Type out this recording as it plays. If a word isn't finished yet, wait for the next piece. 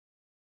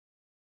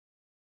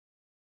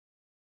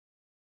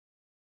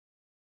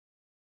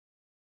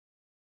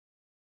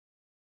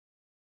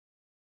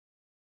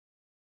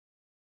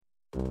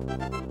Hey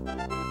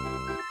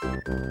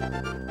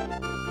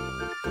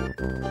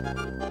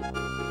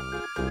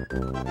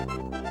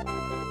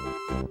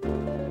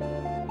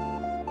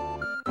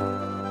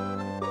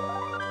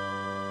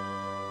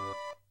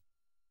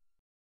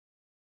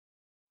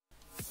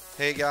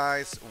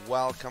guys,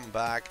 welcome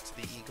back to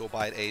the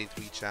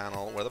EgoByte83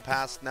 channel, where the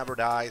past never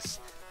dies.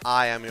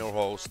 I am your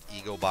host,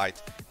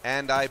 EgoByte,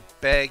 and I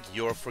beg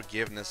your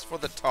forgiveness for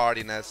the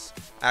tardiness.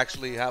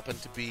 Actually happened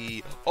to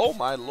be, oh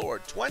my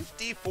lord,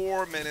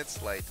 24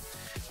 minutes late.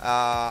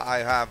 I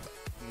have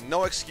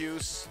no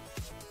excuse.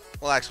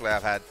 Well, actually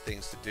I've had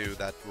things to do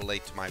that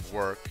relate to my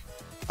work.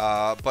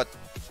 But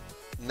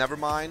never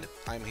mind,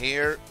 I'm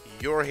here,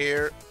 you're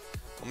here.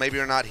 Well, maybe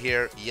you're not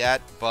here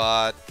yet,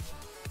 but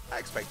I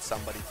expect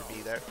somebody to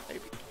be there,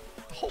 maybe,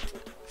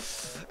 hopefully.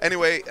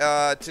 Anyway,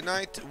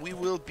 tonight we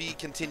will be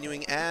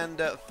continuing,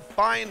 and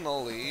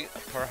finally,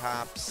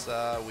 perhaps,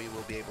 we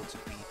will be able to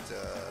beat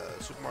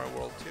Super Mario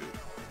World 2,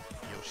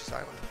 Yoshi's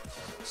Island.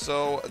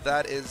 So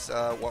that is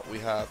what we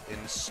have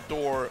in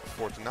store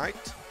for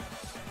tonight.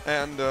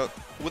 And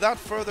without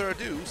further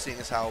ado, seeing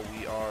as how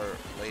we are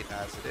late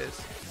as it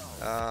is,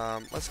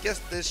 let's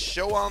get this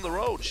show on the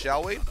road,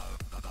 shall we? Here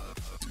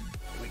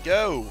we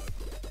go.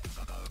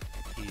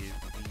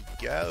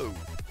 Go.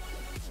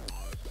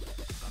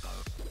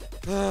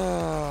 Where are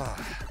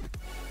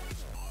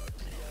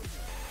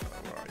you?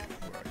 Where are you?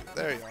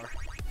 There you are.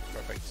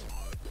 Perfect.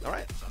 All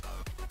right.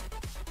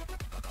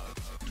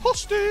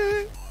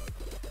 Toasty.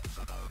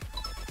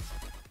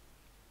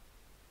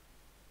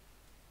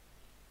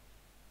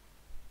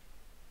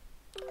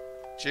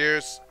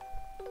 Cheers.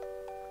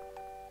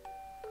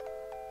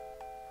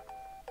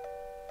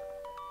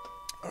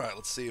 All right.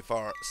 Let's see if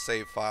our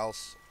save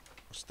files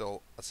are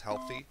still as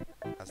healthy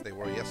as they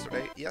were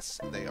yesterday. Yes,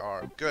 they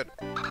are. Good.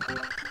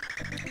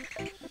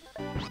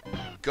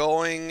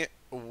 Going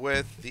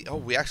with the... Oh,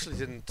 we actually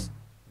didn't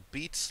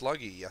beat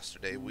Sluggy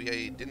yesterday.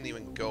 We didn't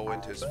even go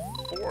into his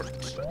fort.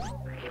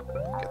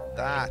 Look at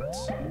that.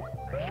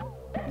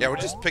 Yeah, we're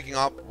just picking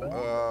up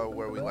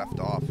where we left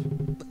off.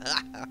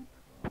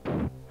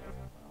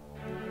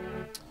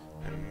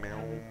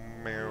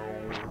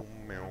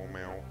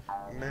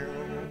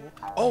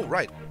 Oh,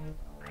 right.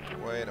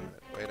 Wait a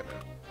minute. Wait a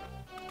minute.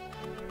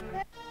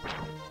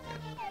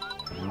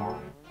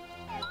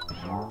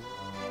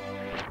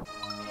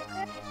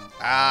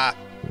 Ah,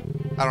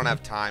 I don't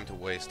have time to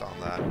waste on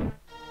that.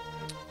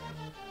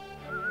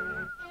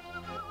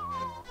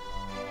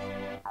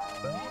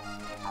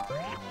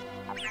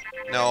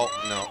 No,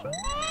 no.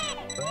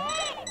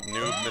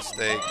 Noob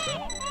mistake.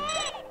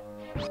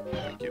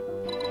 Thank you.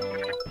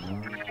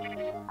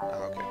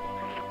 Okay.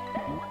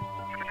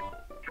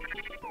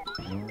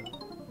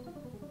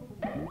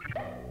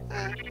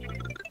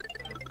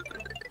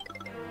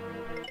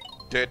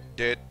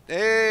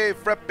 Hey,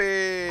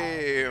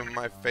 Freppy!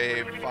 My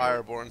fave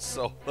Fireborn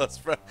Soulless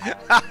Freppy.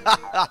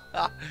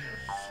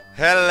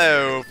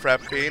 Hello,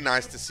 Freppy.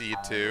 Nice to see you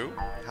too.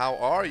 How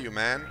are you,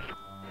 man?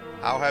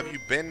 How have you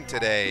been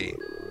today?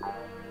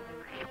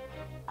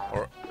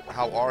 Or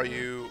how are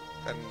you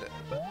and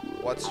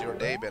what's your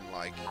day been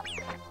like?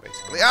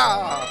 Basically.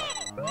 Ah!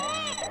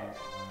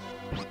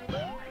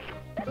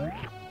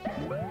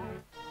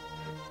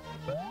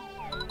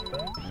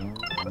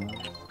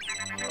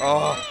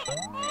 Oh!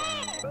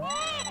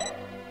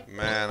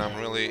 Man, I'm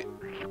really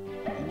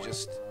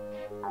just...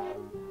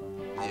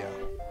 Yeah.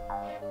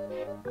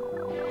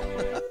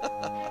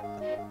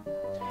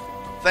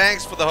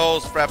 Thanks for the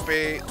host,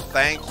 Freppy.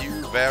 Thank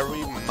you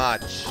very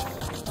much.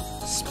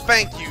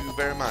 Spank you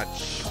very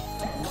much.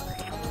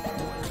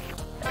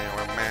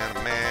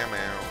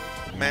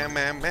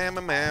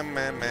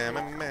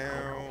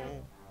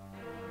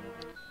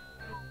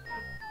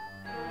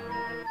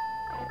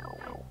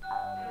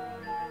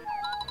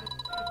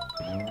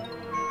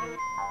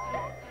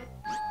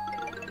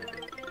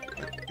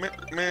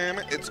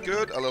 It's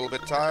good. A little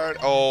bit tired.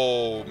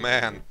 Oh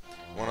man,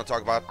 want to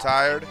talk about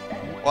tired?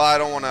 Well, I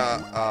don't want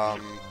to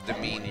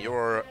demean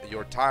your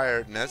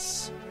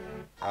tiredness.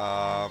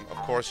 Of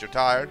course, you're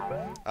tired.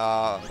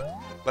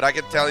 But I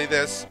can tell you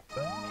this: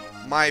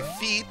 my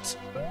feet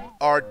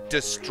are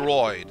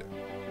destroyed.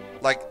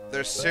 Like,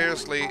 they're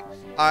seriously.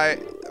 I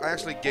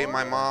actually gave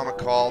my mom a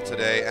call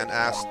today and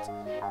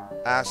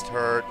asked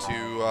her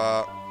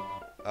to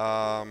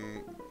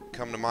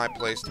come to my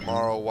place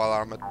tomorrow while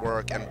I'm at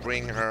work and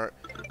bring her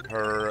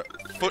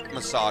foot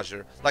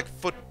massager, like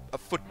a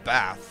foot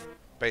bath,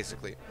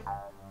 basically,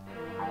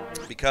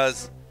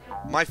 because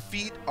my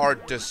feet are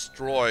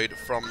destroyed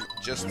from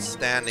just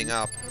standing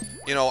up.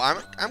 You know,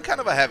 I'm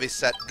kind of a heavy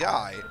set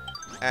guy,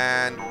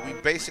 and we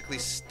basically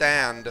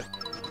stand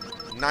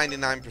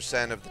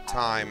 99% of the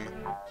time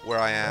where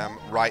I am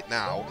right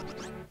now,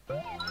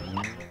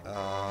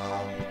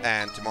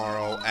 and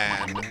tomorrow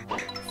and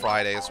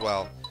Friday as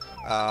well.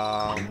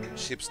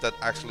 Schibsted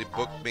actually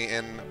booked me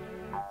in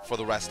for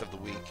the rest of the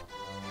week.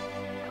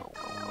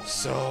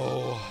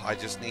 So I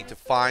just need to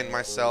find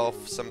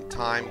myself some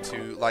time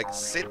to, like,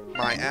 sit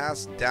my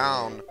ass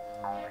down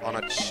on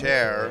a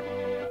chair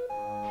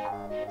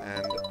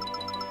and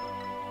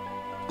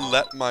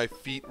let my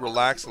feet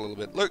relax a little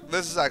bit. Look,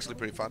 this is actually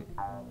pretty fun.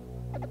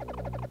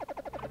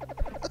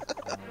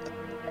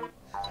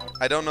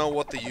 I don't know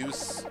what the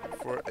use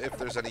for, if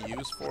there's any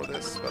use for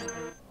this, but...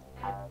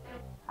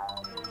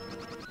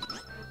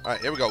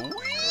 Alright, here we go. Whee!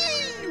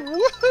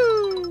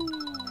 Woohoo!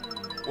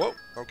 Whoa,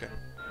 okay.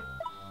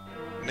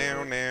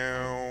 Now.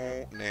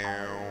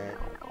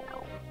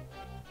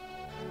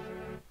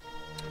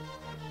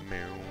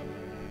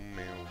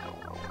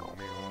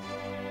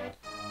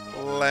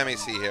 Let me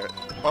see here.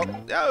 Oh,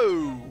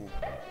 no!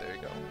 There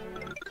you go.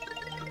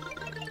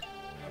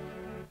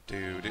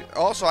 Dude.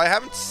 Also, I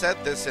haven't said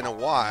this in a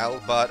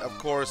while, but of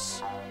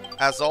course,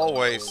 as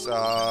always,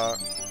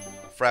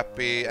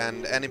 Frappy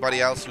and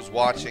anybody else who's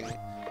watching,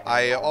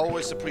 I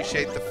always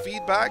appreciate the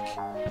feedback.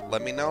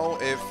 Let me know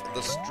if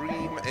the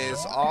stream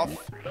is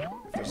off,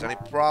 if there's any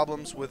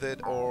problems with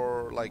it,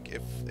 or like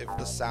if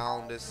the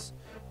sound is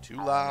too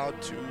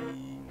loud,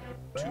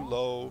 too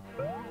low,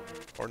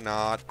 or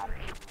not.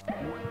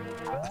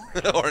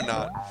 Or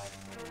not.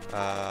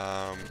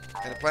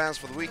 Any plans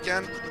for the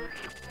weekend?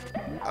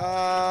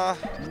 I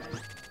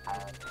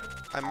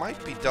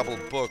might be double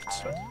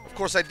booked. Of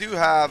course, I do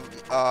have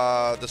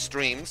the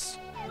streams.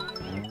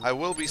 I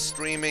will be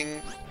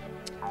streaming.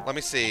 Let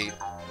me see.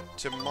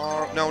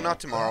 Tomorrow? No, not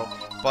tomorrow.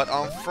 But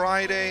on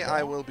Friday,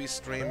 I will be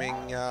streaming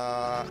 8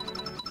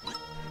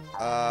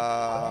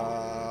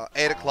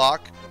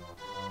 o'clock.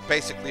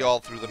 Basically all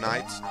through the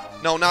night.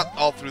 No, not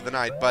all through the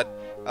night, but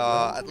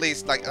at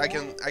least like I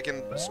can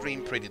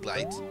stream pretty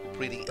late.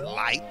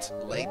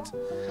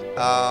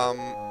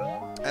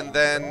 And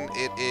then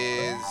it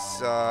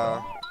is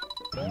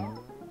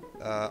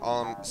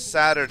on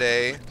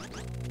Saturday.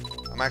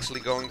 I'm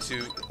actually going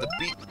to the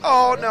beach.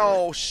 Oh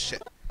no,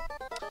 shit!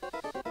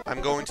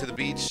 I'm going to the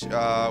beach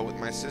with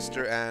my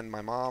sister and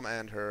my mom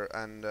and her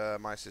and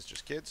my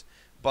sister's kids.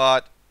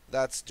 But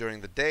that's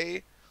during the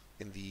day.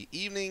 In the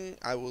evening,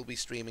 I will be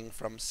streaming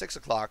from 6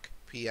 o'clock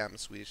p.m.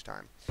 Swedish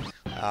time.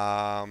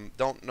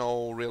 Don't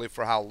know really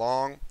for how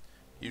long.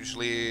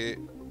 Usually,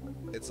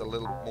 it's a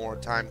little more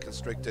time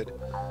constricted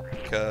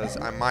because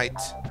I might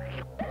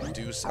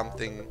do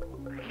something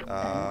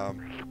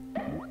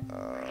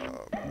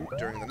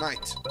during the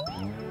night,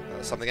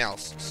 something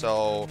else.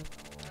 So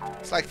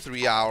it's like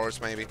 3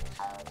 hours maybe.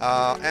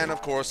 And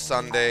of course,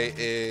 Sunday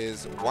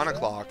is 1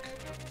 o'clock.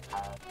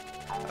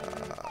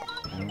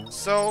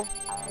 So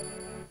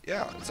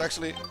yeah, it's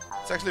actually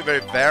very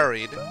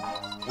varied,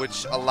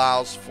 which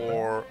allows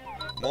for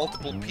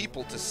multiple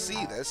people to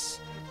see this.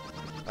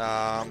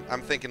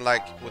 I'm thinking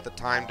like with the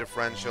time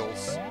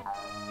differentials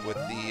with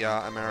the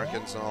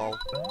Americans and all.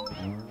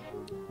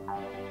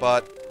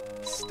 But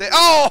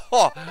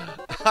oh!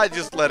 I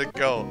just let it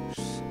go.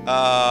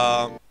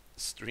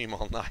 Stream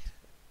all night.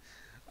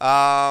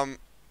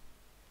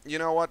 You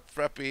know what,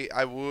 Freppy?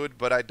 I would,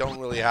 but I don't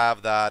really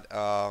have that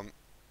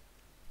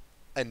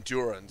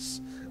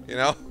endurance, you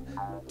know?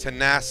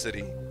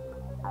 Tenacity.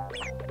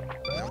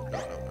 No.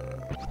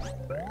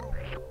 There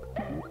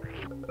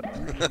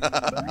you go.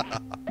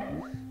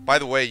 By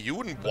the way, you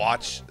wouldn't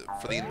watch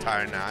for the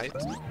entire night,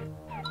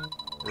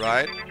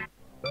 right?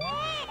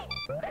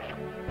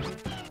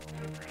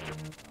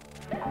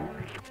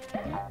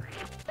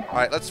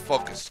 Alright, let's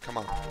focus. Come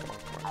on.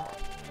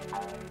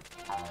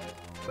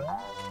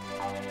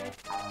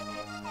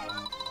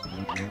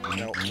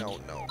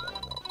 No.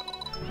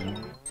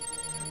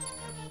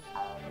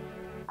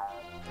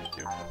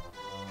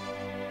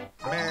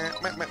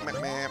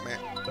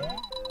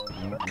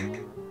 Thank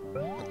you.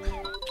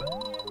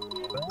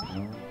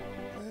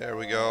 There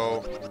we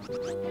go.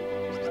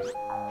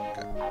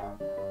 Okay.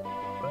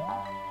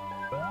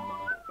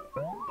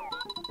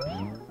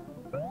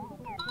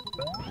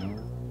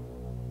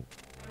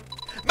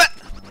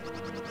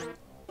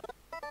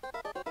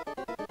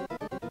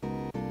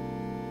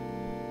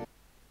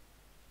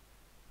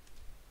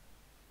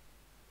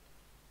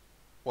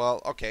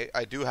 Well, okay,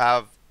 I do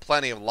have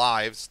plenty of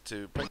lives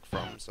to pick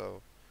from,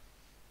 so...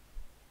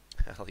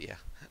 Hell yeah.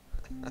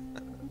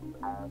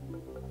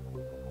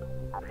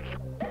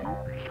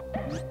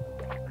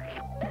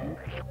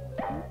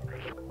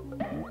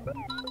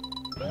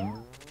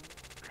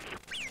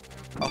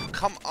 Oh,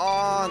 come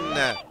on!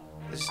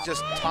 This is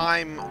just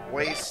time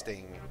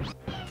wasting.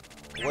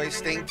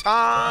 Wasting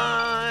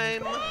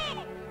time!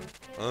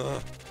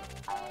 Ugh.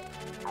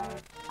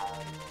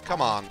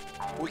 Come on.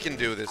 We can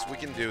do this. We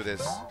can do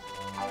this.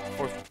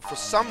 For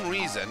some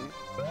reason,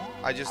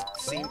 I just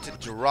seem to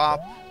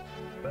drop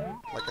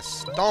like a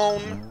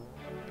stone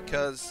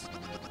because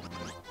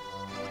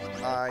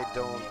I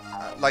don't...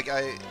 like,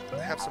 I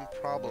have some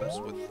problems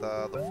with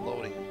the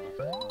floating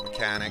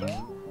mechanic.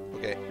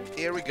 Okay,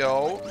 here we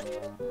go.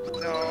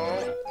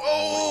 No.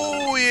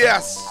 Oh,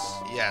 yes!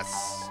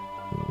 Yes.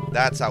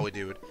 That's how we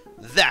do it.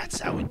 That's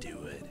how we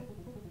do it.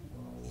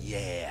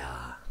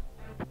 Yeah.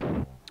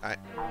 Alright.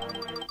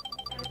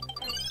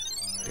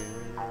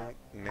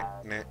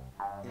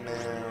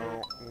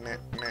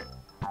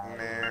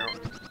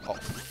 Oh,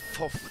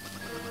 fuck.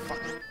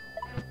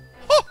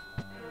 Oh,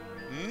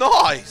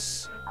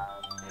 nice!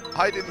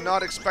 I did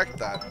not expect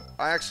that.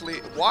 I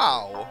actually...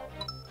 Wow.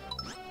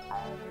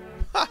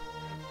 Ha!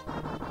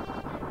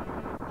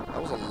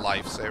 That was a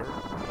lifesaver.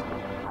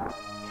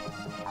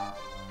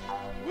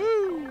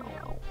 Woo!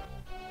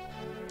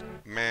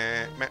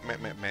 Meh, meh, meh,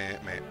 meh, meh,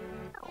 meh.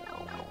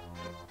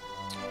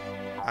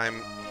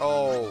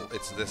 Oh,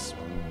 it's this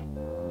one.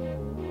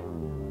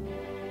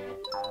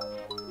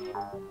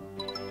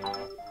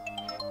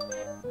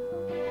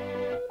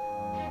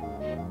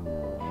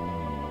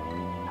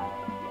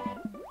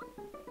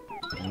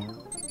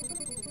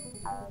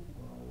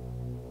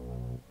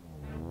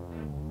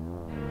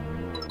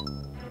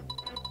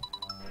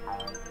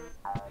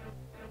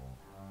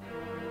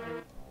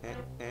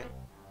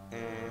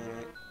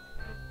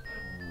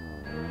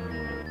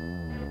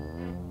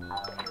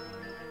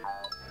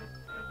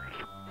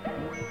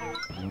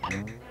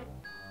 Okay.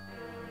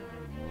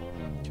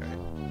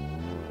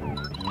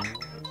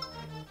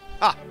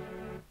 Ah!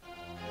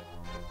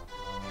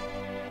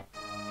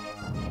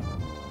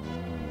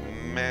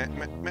 Meh,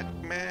 meh, meh,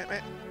 meh,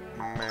 meh.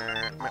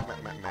 Meh, meh, meh,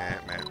 meh, meh,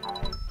 meh.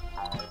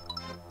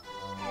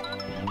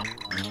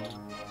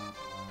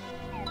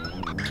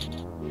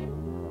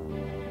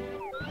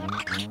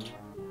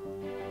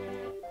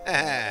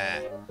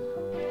 Hell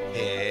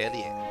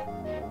yeah.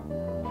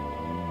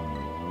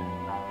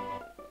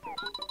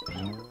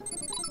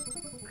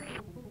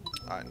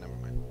 Alright, never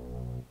mind.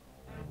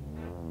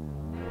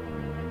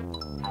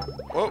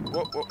 Whoa,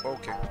 whoa, whoa,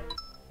 okay.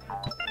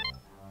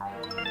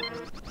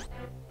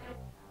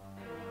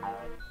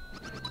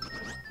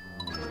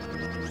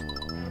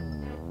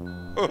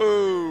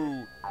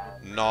 Oh,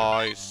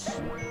 nice.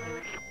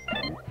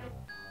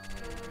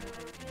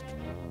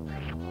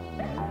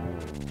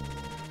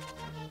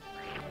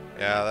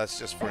 Yeah, that's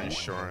just for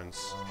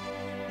insurance.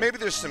 Maybe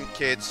there's some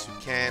kids who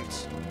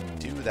can't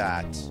do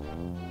that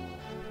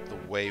the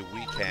way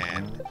we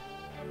can.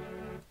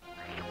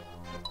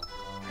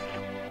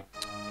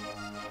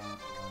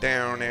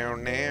 Down,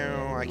 down,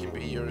 now. I can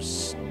be your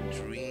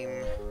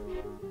stream.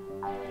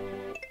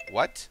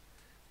 What?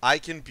 I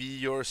can be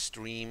your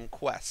stream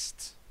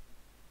quest.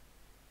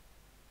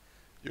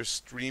 Your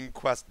stream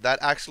quest. That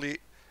actually,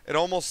 it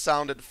almost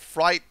sounded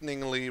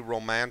frighteningly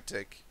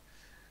romantic.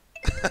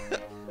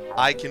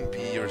 I can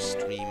be your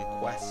stream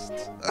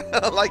quest.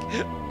 Like,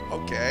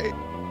 okay.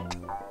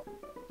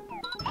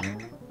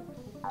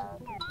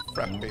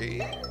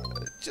 Frappy.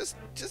 Just,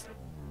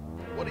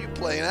 what are you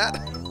playing at?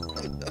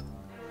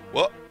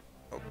 What?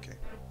 Okay.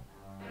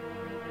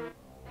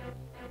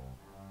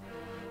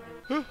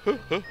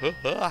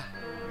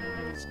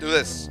 Let's do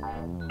this.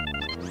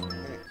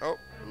 Oh,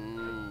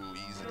 ooh,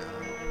 easy now.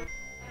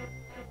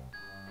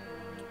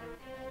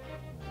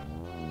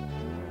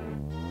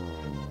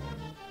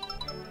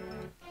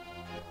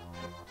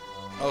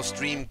 Oh,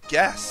 stream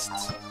guest.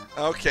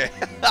 Okay.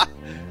 I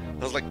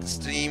was like,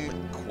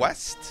 stream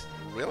quest?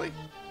 Really?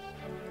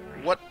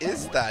 What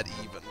is that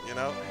even, you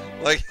know?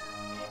 Like...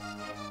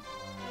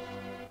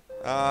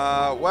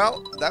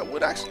 well, that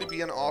would actually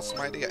be an awesome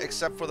idea,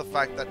 except for the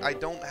fact that I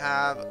don't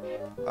have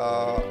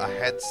a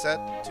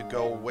headset to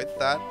go with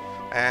that,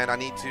 and I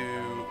need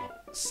to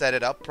set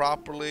it up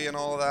properly and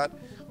all of that.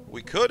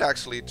 We could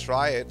actually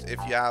try it if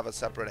you have a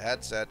separate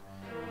headset,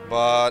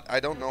 but I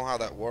don't know how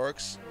that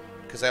works,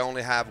 because I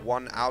only have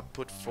one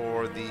output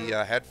for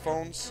the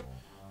headphones.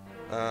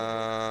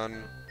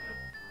 I'm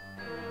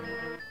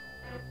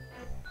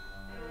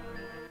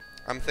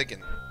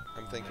thinking.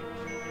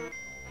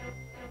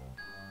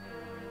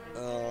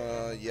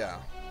 Yeah.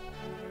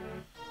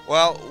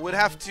 Well, we'd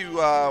have to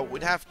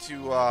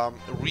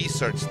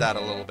research that a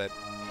little bit.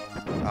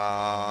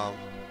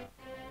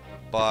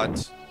 But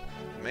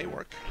it may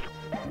work.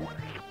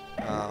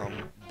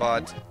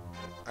 But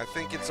I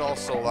think it's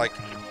also like,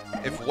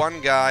 if one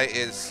guy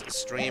is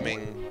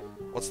streaming,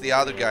 what's the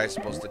other guy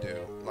supposed to do?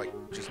 Like,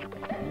 just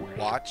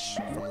watch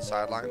from the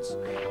sidelines?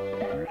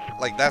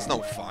 Like, that's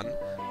no fun,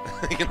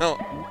 you know?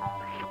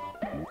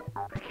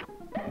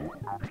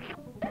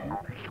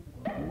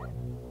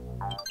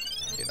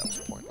 Okay, that was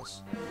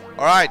pointless.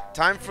 Alright,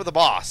 time for the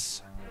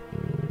boss.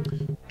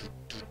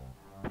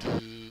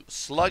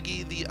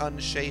 Sluggy the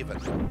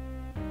Unshaven.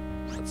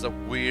 That's a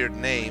weird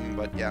name,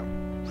 but yeah.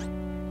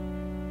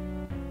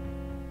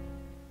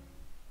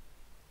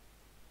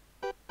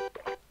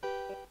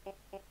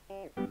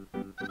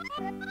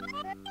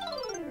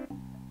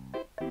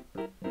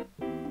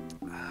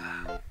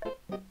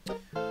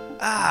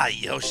 Ah,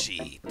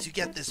 Yoshi, to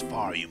get this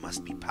far you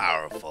must be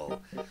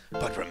powerful.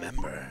 But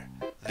remember,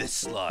 this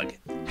slug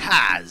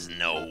has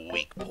no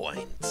weak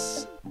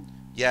points.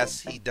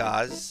 Yes, he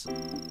does.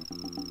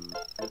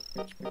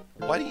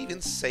 Why do you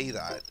even say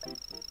that?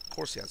 Of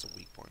course he has a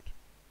weak point.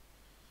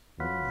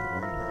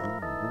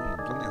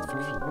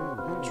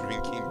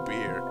 Drinking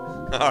beer.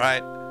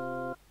 Alright.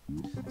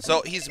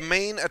 So his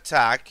main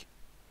attack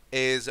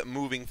is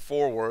moving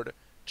forward,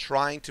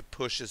 trying to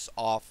push us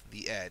off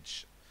the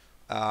edge.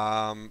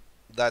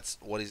 That's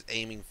what he's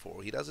aiming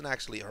for. He doesn't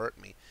actually hurt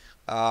me.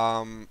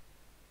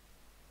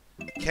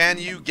 Can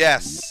you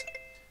guess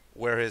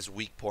where his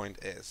weak point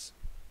is?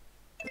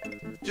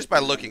 Just by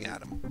looking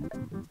at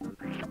him.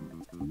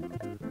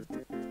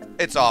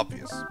 It's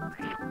obvious.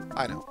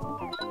 I know.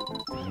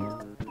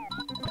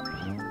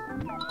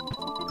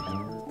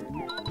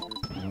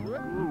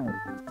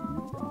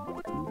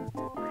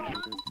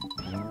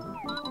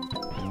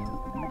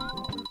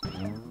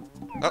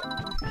 Oh.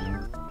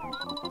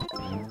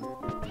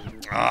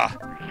 Ah.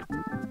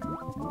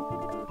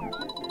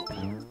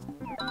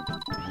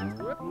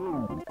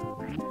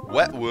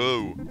 Wet.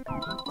 Whoa.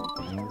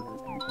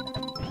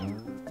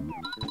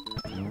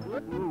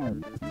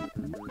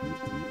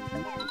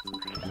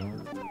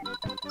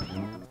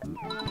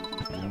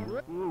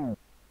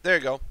 There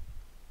you go.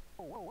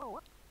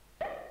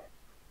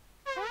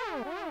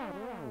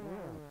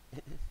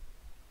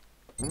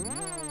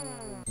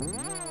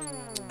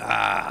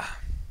 Ah.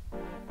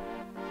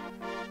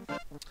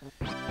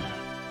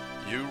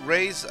 You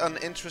raise an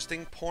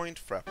interesting point,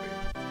 Frappy.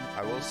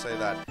 I will say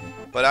that.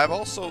 But I've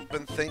also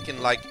been thinking,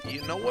 like,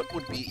 you know what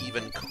would be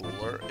even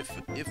cooler if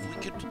we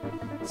could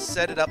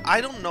set it up.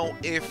 I don't know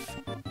if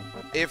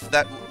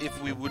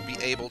we would be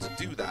able to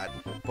do that.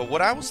 But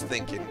what I was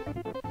thinking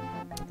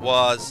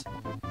was,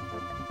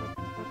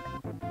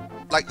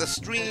 like, the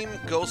stream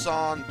goes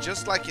on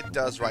just like it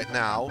does right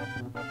now.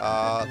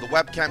 The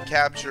webcam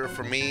capture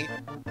for me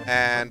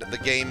and the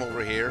game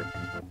over here.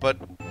 But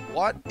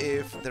what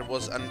if there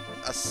was a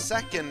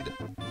second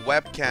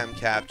webcam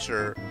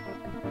capture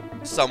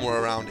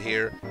somewhere around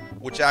here,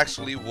 which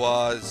actually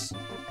was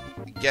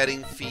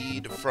getting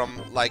feed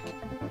from, like,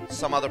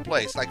 some other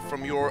place, like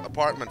from your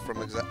apartment, for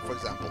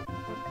example.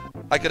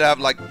 I could have,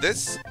 like,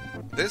 this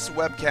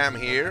webcam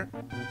here,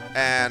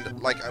 and,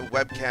 like, a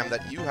webcam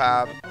that you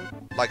have,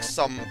 like,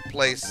 some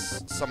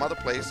other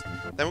place.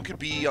 Then we could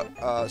be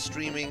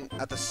streaming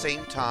at the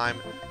same time,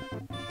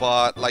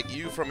 but, like,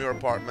 you from your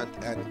apartment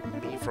and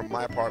me from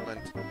my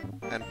apartment,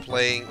 and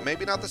playing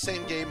maybe not the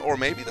same game, or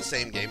maybe the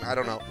same game, I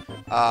don't know.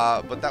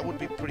 But that would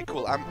be pretty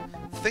cool. I'm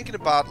thinking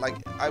about, like,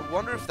 I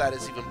wonder if that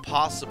is even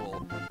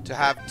possible to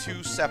have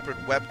two separate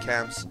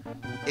webcams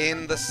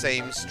in the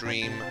same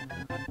stream,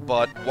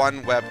 but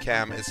one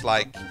webcam is,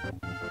 like,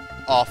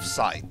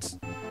 off-site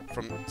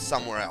from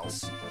somewhere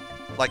else.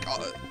 Like,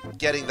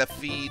 getting the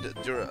feed,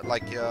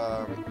 like,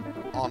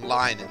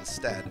 online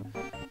instead.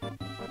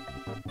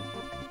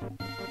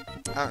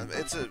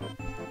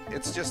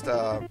 It's just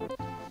a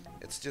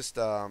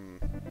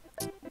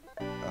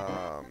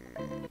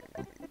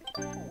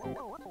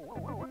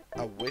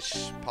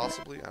wish,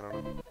 possibly. I don't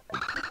know.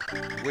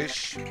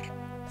 Wish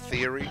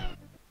theory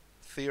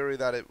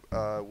that it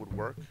would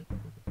work.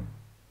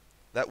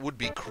 That would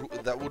be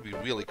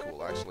really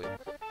cool, actually.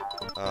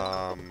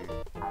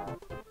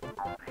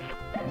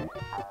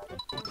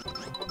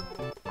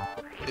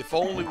 If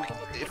only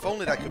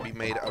that could be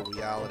made a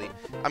reality.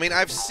 I mean,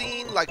 I've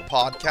seen, like,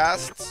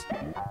 podcasts,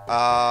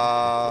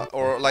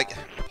 or, like,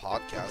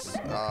 podcasts,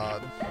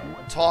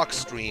 talk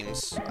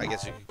streams, I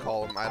guess you could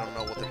call them. I don't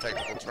know what the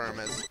technical term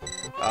is.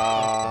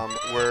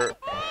 Where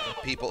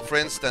people, for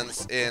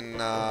instance, in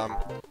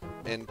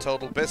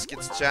Total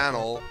Biscuit's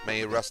channel,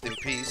 may rest in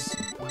peace,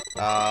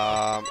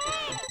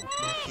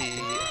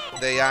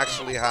 they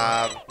actually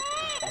have,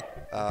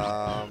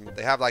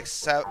 they have, like,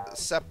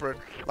 separate,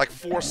 like,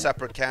 4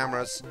 separate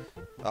cameras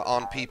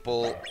on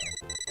people,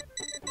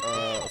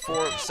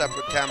 4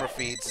 separate camera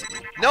feeds.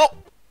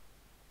 Nope!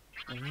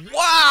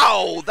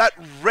 Wow! That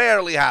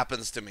rarely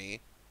happens to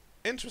me.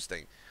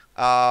 Interesting.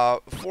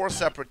 4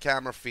 separate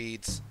camera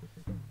feeds,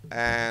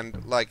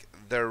 and, like,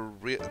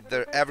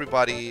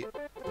 everybody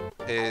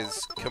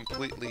is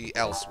completely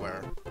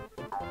elsewhere.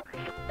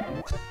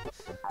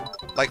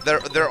 Like,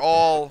 they're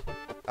all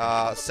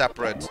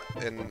separate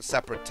in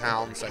separate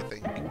towns, I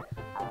think.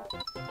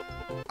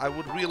 I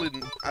would really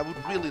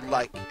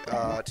like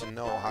to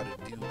know how to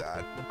do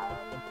that.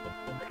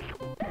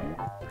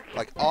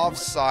 Like,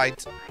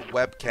 off-site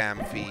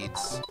webcam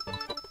feeds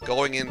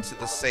going into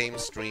the same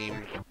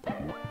stream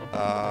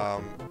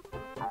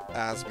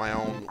as my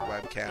own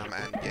webcam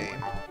and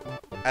game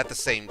at the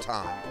same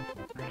time.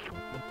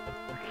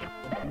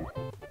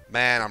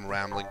 Man, I'm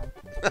rambling.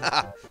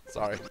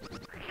 Sorry.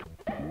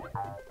 Hold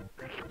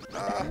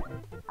on.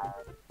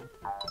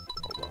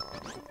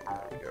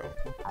 There we go.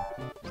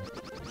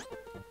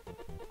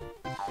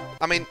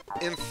 I mean,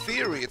 in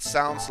theory, it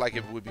sounds like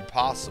it would be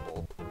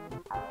possible.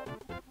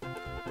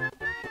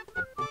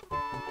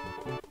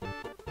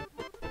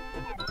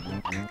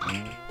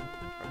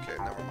 Okay,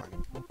 never mind.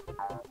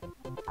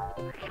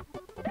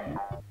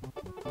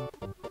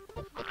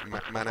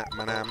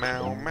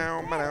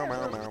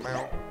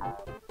 Meow.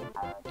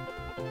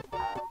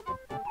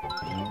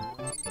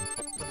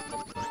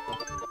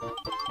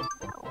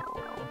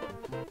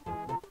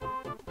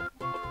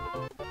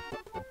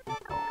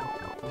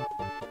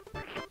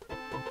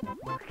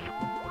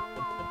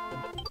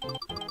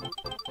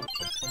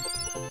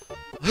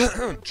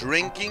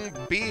 Drinking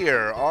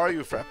beer. Are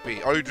you,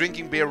 Frappy? Are you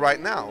drinking beer right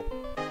now?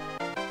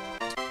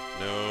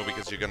 No,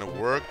 because you're gonna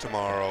work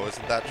tomorrow.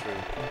 Isn't that true?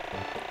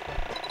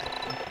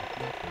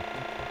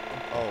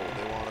 Oh,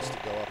 they want us to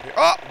go up here.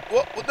 Oh!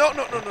 Whoa, no.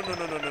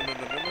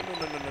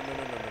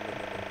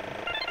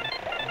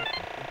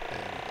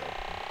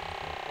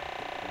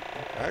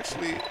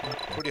 Actually,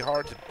 pretty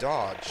hard to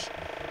dodge.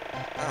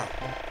 Ah.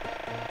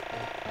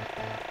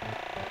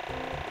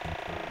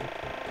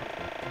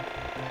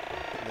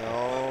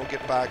 No,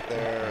 get back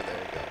there. There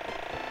you go.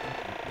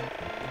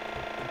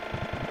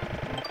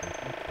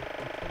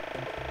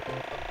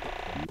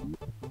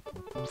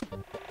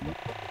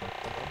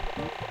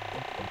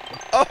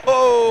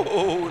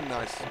 Oh,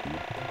 nice.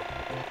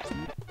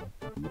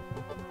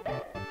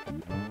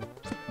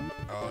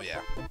 Oh,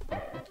 yeah.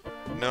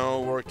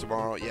 No work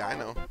tomorrow. Yeah, I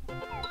know.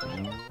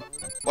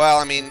 Well,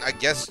 I mean,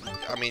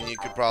 you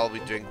could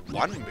probably drink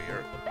one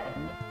beer.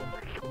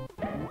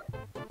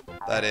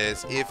 That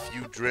is, if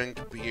you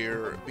drink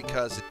beer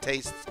because it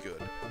tastes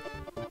good.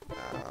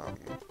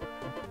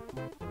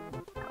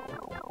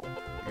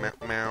 Meow,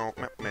 meow,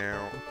 meow,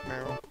 meow,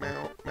 meow,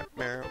 meow, meow,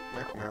 meow,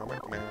 meow, meow,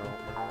 meow, meow.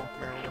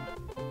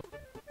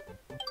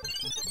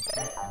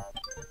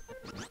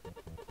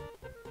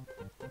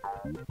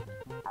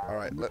 All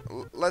right,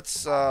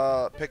 let's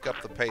pick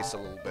up the pace a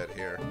little bit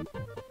here.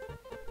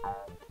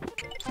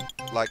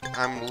 Like,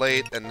 I'm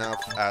late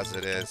enough as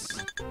it is.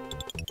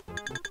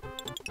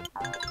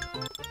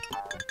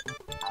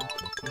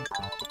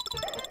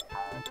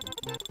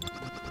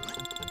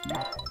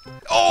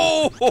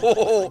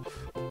 Oh!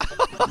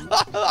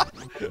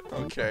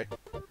 Okay.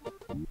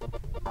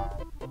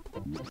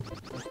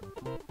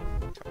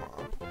 Come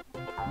on.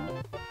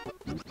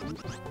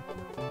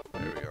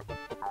 There we go.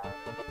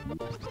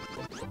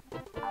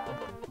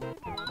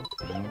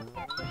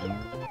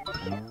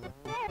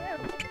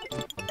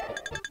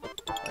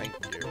 Thank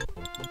you.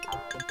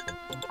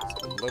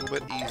 It's a little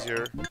bit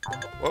easier.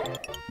 Whoa.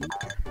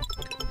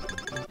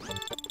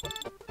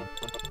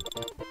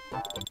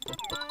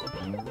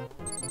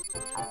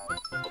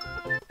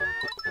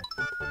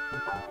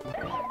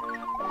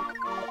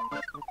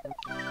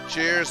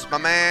 Cheers, my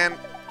man,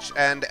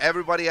 and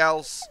everybody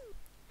else.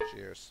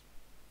 Cheers.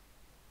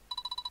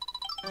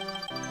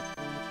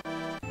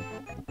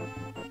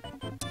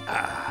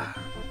 Ah.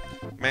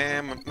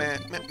 Meow, meow, meow,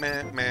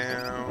 meow,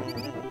 meow.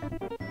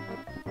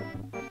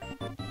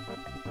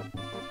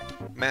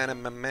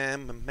 Man, man,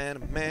 man, man,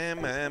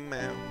 man, man,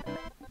 man.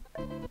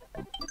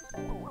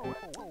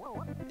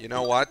 You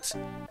know what?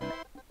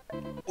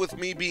 With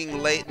me being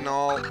late and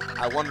all,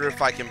 I wonder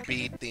if I can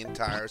beat the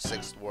entire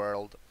sixth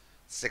world.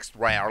 I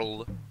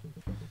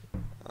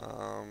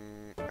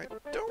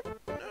don't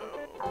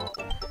know.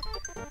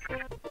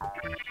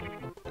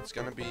 It's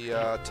gonna be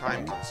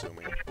time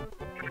consuming.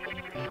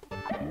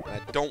 And I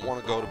don't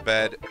want to go to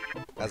bed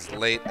as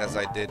late as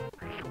I did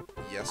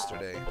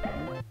yesterday.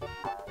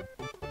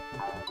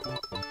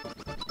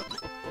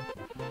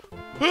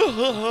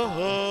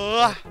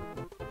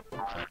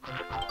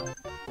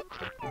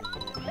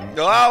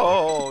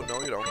 Oh,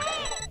 no, you don't.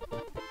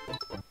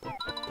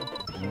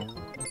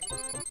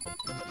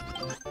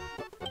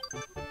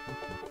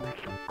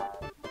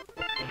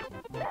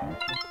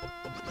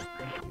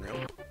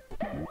 Nope.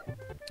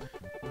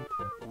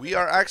 We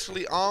are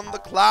actually on the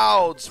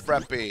clouds,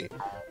 Freppy.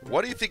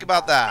 What do you think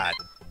about that?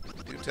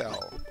 Do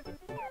tell.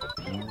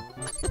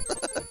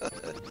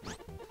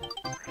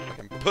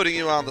 I'm putting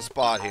you on the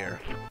spot here.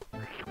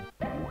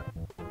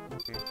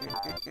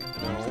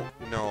 No,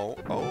 no.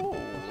 Oh,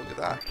 look at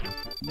that.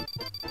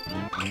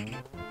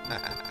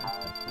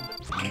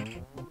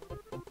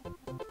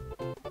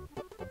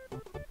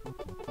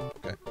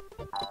 Okay.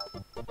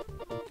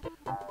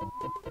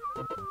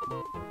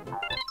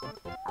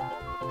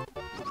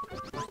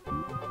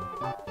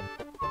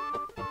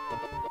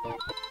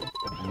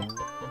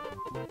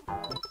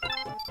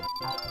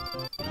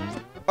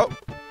 Oh.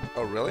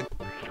 Oh, really?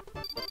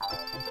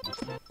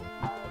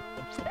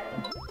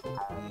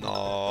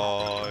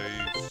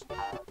 Nice.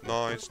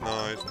 Nice,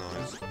 nice,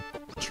 nice.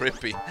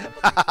 Trippy.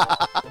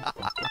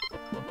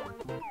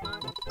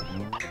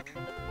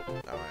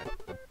 Alright.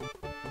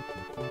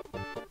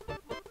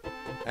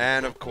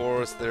 And of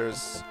course,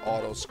 there's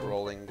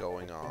auto-scrolling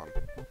going on.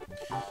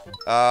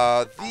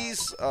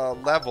 These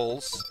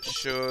levels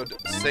should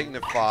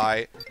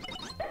signify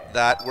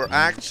that we're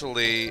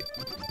actually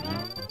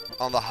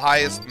on the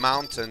highest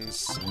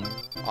mountains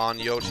on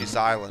Yoshi's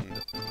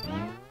Island.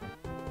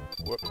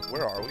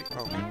 Where are we?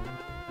 Oh.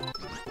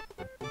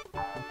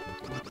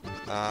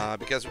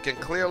 Because we can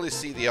clearly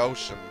see the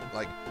ocean.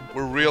 Like,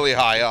 we're really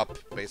high up,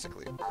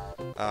 basically.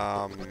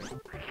 Meow,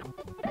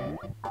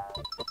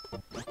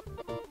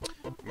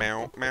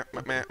 meow, meow,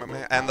 meow,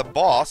 meow. And the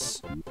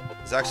boss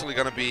is actually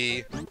going to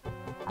be,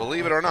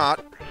 believe it or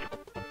not,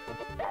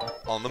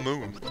 on the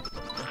moon.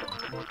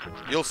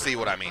 You'll see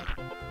what I mean.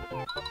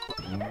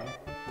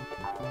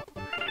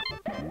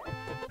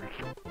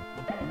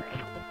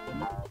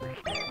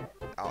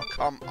 Oh,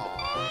 come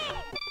on.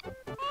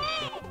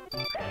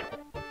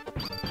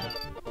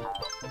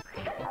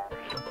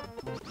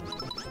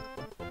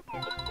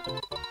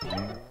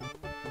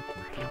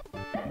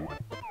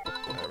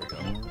 There we go.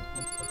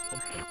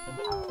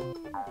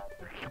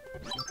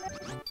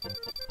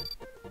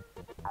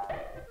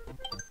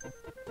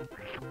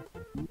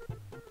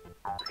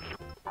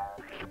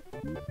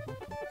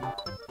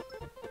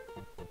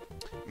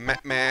 Meh,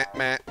 meh,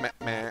 meh, meh,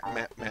 meh,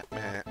 meh, meh,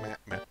 meh, meh,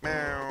 meh.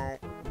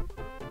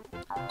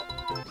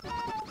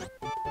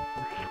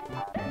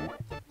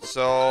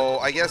 So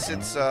I guess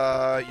it's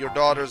your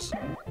daughter's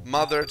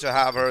mother to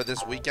have her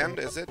this weekend,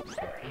 is it?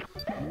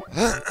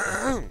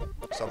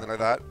 Something like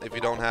that, if you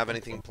don't have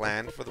anything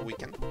planned for the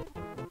weekend.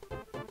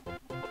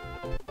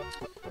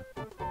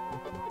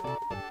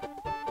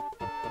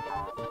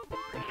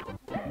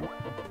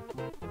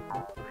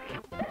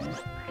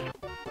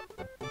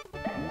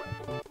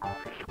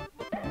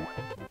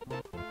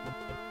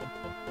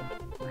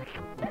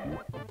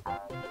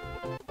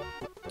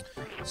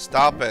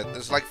 Stop it.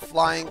 There's like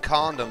flying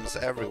condoms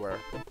everywhere.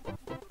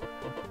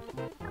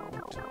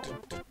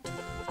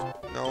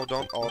 No,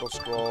 don't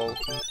auto-scroll.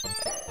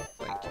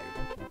 Thank you.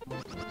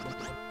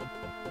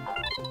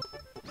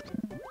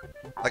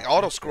 Like,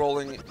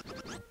 auto-scrolling,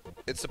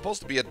 it's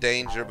supposed to be a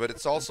danger, but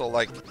it's also,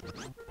 like,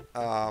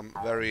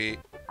 very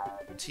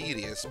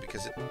tedious,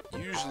 because it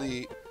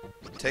usually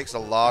takes a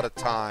lot of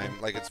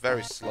time. Like, it's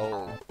very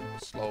slow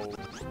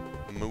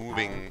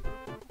moving.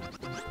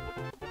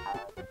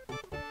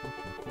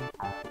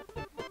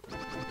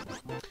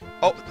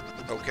 Oh,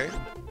 okay.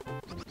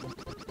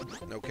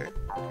 Okay.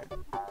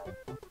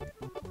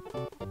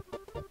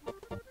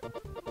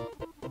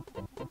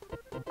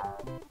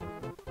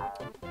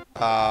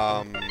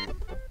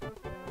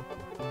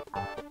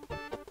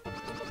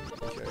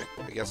 Okay,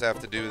 I guess I have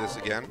to do this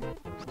again.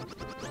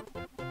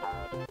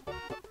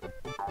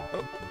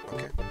 Oh,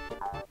 okay.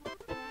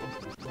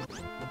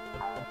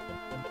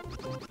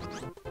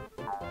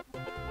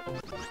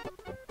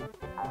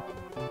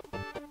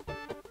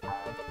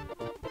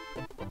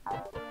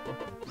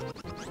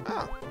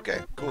 Ah,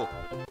 okay, cool.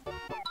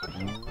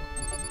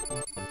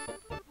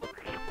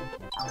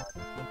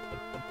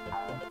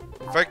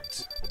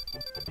 Perfect.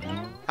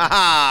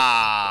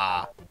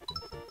 Haha!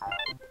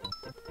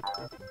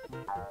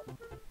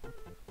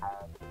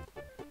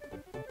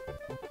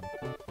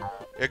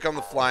 Here come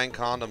the flying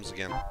condoms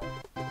again.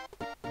 Oh,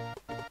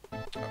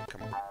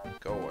 come on.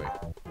 Go away.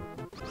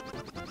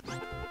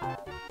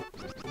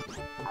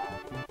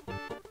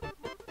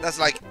 That's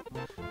like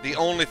the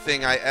only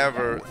thing I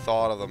ever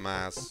thought of them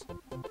as.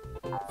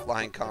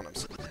 Flying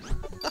condoms.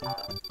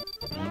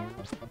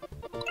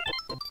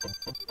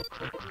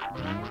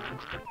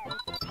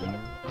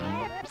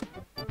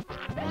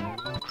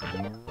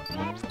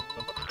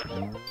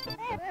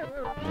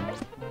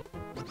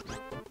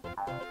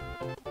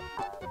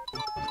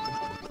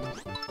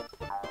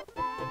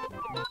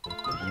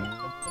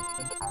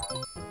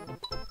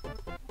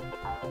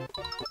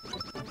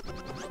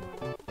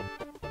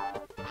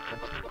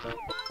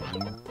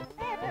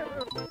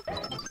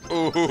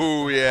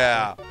 Ooh,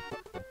 yeah.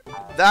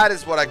 That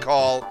is what I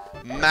call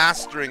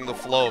mastering the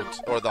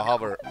float or the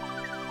hover.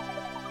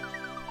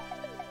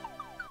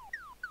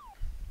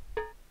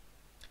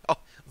 Oh,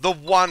 the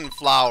one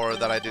flower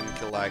that I didn't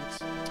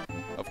collect.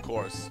 Of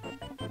course.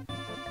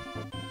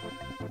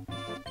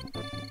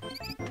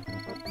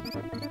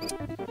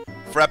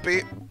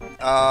 Freppy,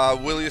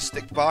 will you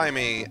stick by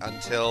me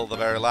until the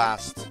very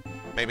last?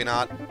 Maybe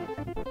not.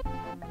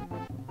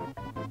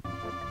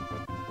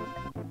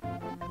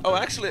 Oh,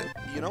 actually,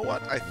 you know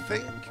what? I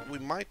think we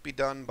might be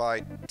done by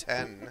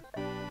 10.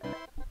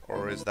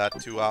 Or is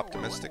that too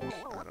optimistic?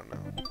 I don't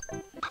know.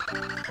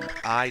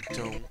 I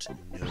don't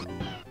know.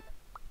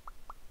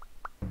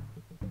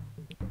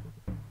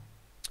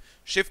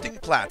 Shifting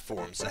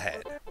platforms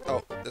ahead.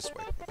 Oh, this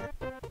way.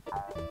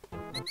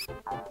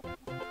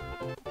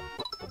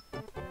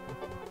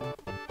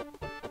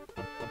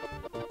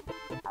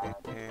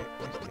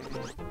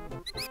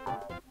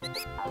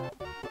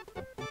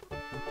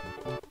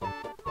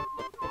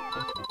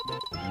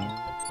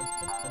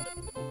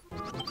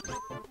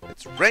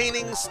 It's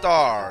raining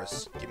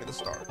stars. Give me the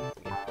star.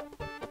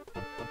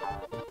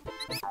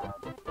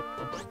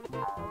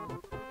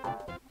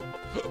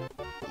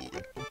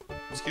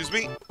 Excuse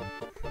me.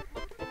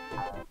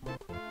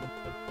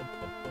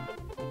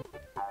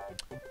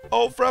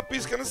 Oh,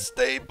 Freppy's gonna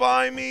stay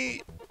by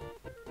me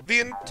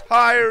the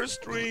entire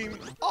stream.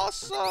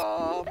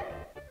 Awesome.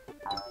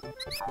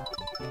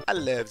 I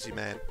loves you,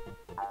 man.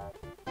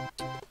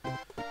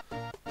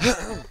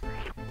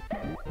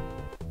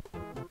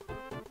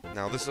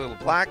 Now this little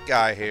black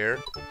guy here,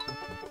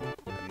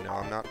 and no,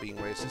 I'm not being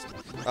racist,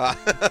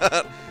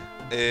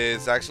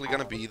 is actually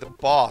gonna be the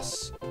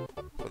boss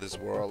for this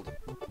world.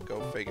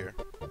 Go figure.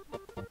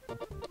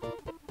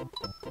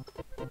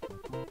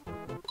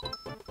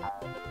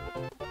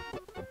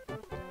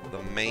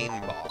 The main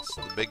boss,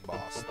 the big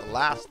boss, the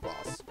last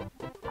boss.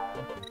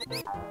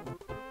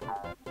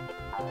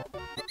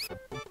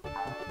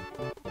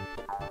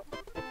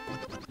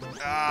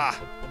 Ah!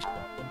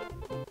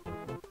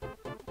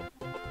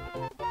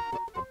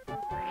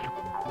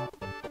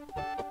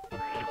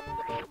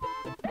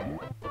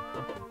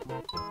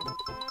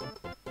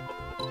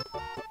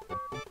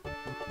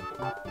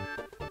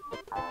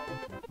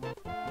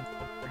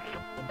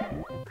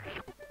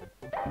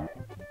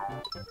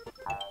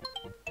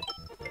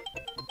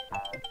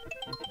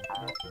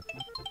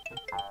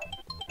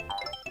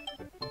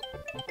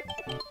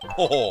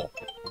 Oh,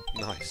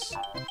 nice.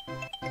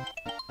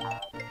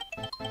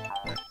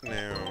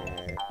 No.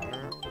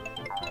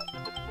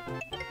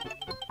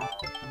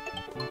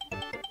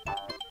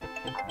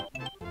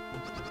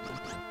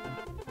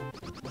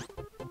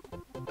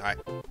 Alright.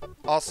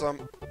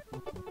 Awesome.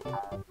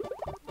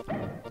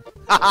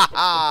 Ha ha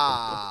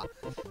ha!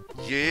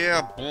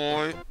 Yeah,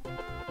 boy.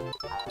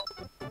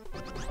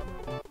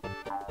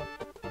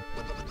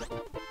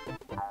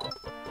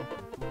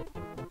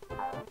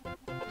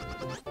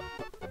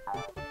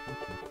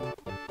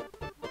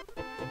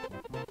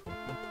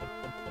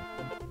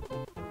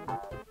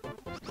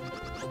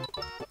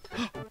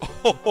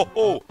 Oh, ho,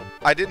 ho.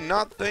 I did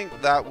not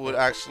think that would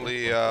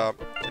actually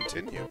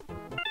continue.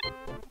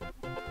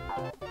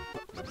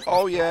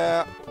 Oh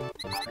yeah.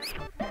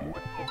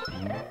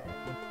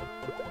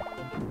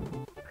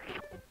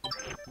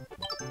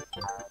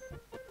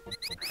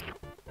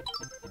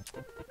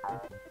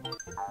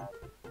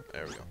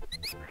 There we go.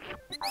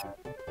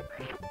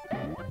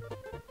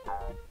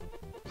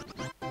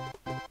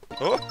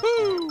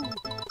 Woohoo!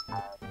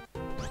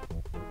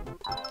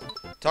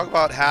 Talk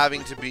about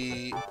having to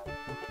be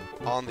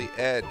on the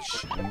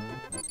edge.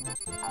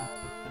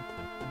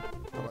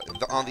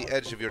 On the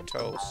edge of your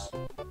toes.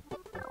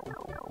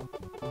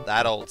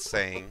 That old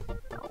saying.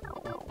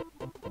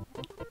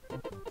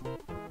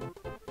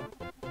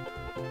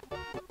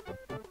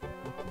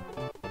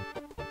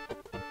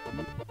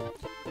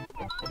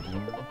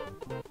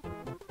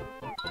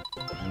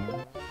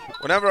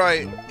 Whenever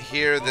I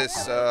hear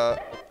this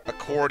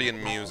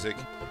accordion music,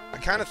 I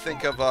kind of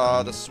think of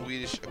the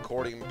Swedish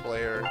accordion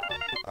player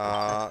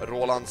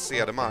Roland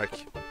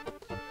Cedermark.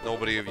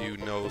 Nobody of you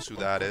knows who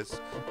that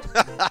is.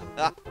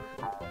 I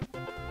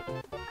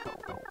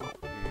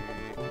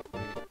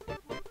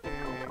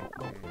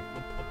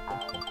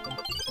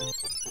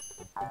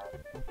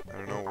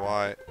don't know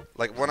why.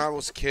 Like, when I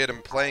was a kid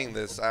and playing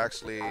this,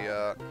 actually,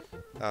 I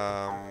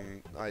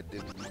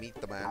didn't meet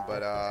the man,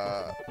 but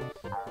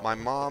my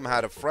mom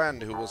had a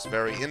friend who was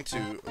very into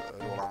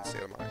Roland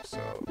Cedermark,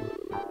 so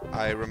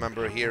I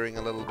remember hearing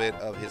a little bit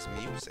of his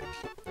music.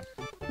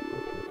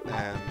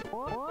 And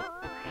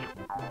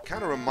it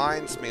kind of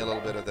reminds me a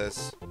little bit of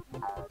this.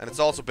 And it's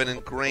also been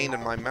ingrained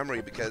in my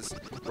memory because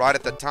right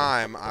at the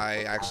time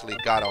I actually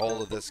got a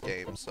hold of this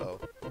game, so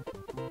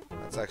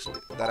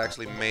that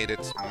actually made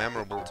it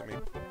memorable to me.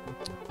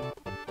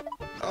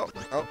 Oh,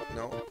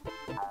 no.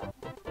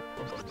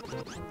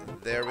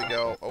 There we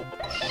go. Oh,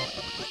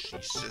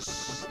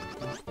 Jesus.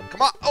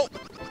 Come on. Oh,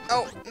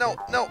 no.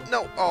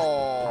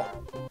 Oh.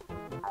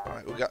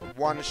 Alright, we got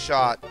one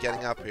shot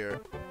getting up here.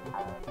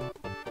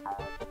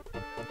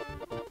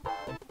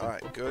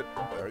 Alright, good.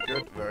 Very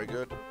good. Very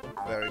good.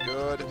 Very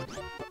good.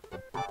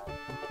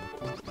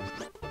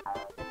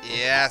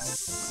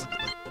 Yes.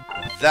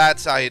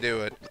 That's how you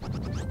do it.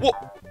 Whoa.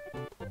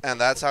 And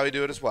that's how you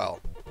do it as well.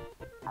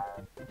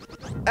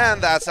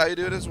 And that's how you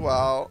do it as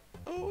well.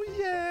 Oh,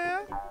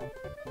 yeah.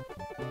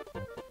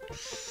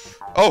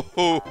 Oh,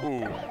 hoo,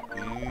 hoo.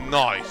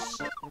 Nice.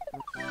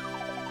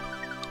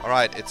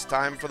 Alright, it's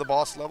time for the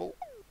boss level.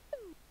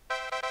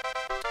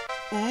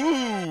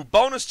 Ooh,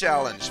 bonus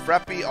challenge.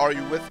 Freppy, are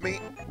you with me?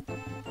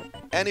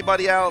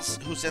 Anybody else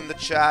who's in the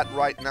chat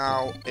right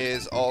now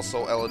is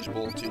also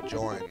eligible to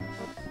join.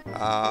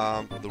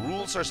 The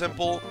rules are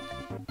simple.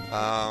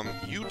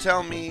 You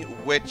tell me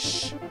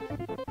which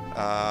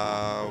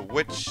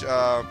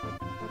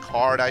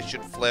card I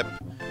should flip,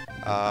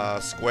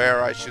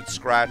 square I should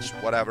scratch,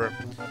 whatever,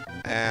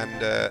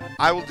 and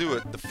I will do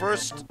it. The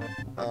first,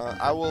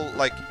 I will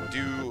like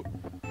do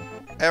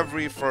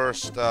every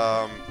first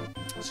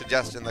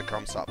suggestion that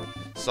comes up.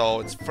 So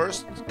it's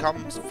first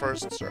comes,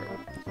 first serve.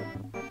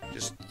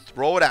 Just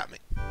throw it at me.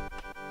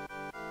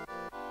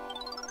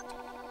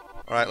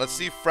 All right, let's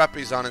see if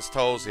Freppy's on his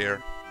toes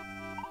here.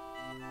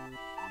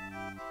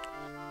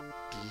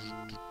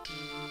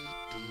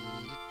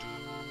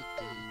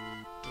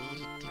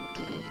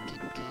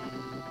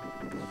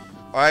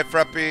 Alright,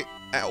 Freppy,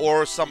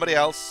 or somebody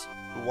else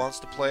who wants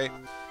to play.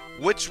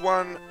 Which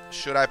one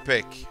should I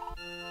pick?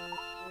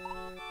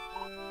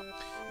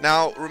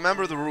 Now,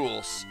 remember the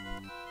rules.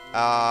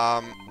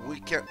 We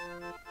can...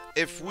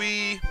 If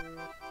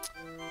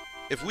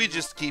we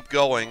just keep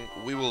going,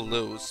 we will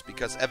lose,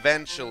 because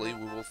eventually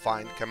we will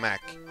find Kamek.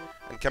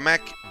 And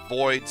Kamek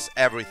voids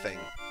everything.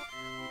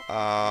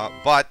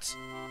 But,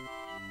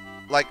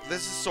 like,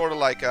 this is sort of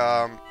like, you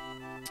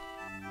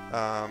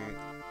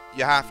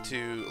have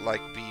to,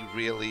 like, be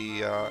really,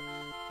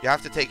 you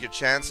have to take your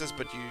chances,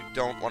 but you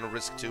don't want to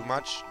risk too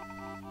much.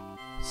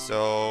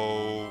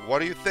 So, what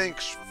do you think,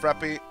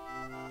 Freppy?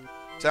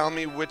 Tell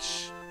me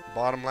which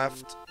bottom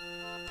left,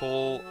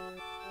 pull,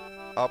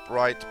 up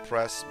right,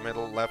 press,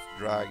 middle, left,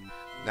 drag.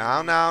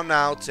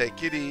 Now,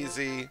 take it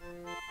easy.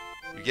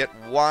 You get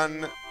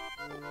one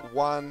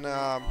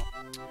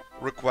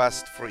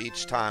request for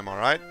each time,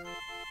 alright?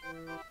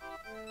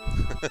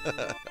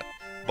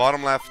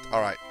 Bottom left,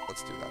 alright,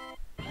 let's do that.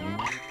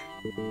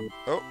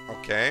 Oh,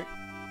 okay.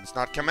 It's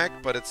not Kamek,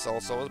 but it's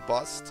also a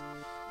bust.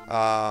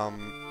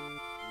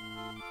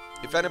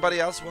 If anybody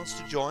else wants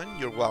to join,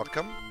 you're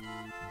welcome.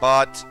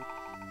 But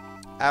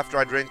after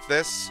I drink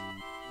this,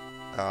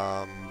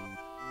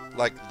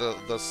 like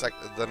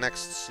the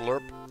next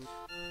slurp,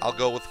 I'll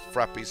go with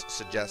Freppy's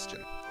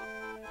suggestion.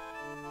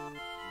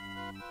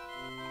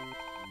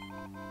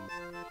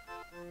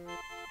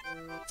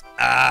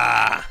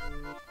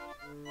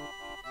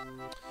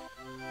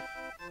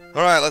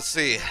 Alright, let's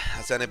see.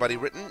 Has anybody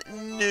written?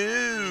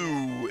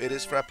 No! It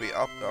is Frappy.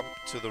 Up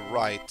to the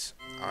right.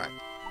 Alright.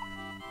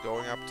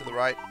 Going up to the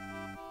right.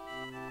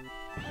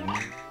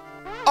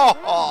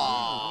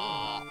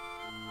 Oh!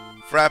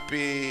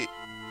 Frappy,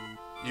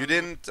 you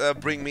didn't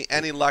bring me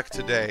any luck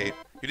today.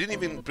 You didn't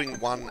even bring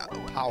one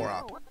power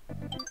up.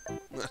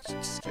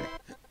 Just kidding.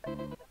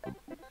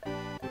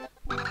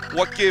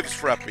 What gives,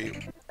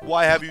 Frappy?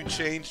 Why have you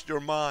changed your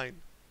mind?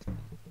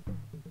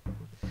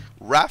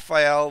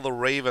 Raphael the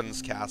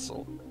Raven's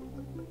Castle.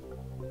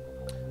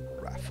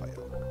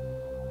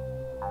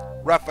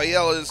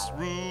 Raphael is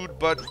rude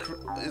but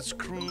is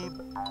crude.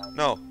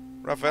 No,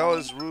 Raphael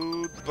is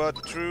rude but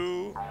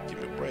true.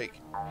 Give me a break.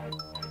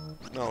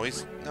 No,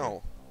 he's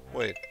no.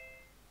 Wait.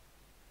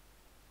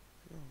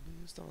 No,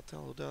 please don't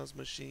tell who does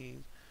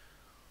machine.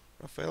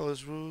 Raphael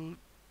is rude,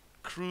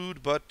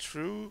 crude but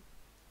true.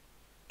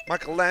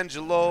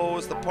 Michelangelo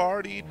is the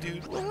party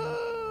dude.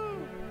 Whoa.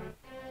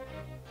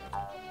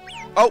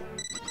 Oh!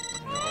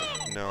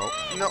 No,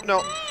 no, no,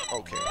 no.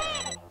 Okay,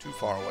 too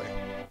far away.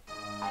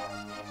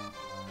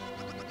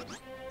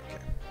 Okay,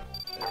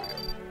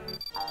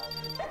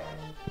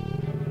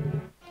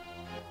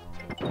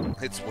 there we go.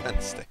 It's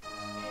Wednesday.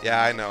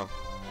 Yeah, I know.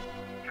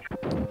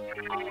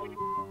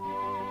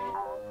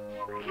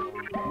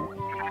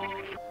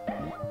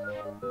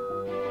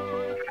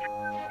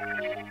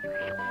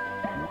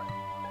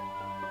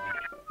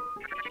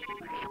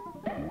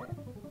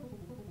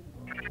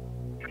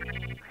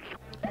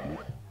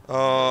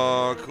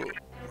 Oh, cool.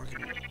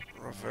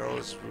 Raphael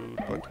is rude,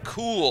 but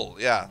cool.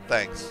 Yeah,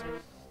 thanks.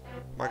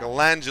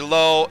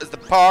 Michelangelo is the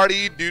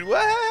party, dude.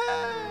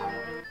 Wah!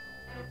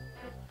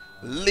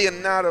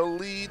 Leonardo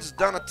leads,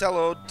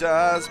 Donatello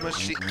does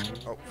machine.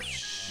 Oh,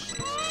 Jesus.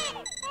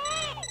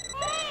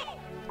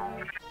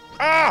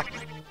 Ah!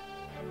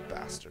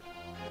 Bastard.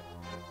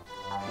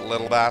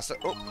 Little bastard.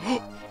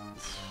 Oh.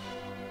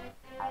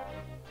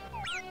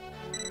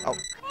 Oh.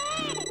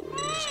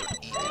 Just gonna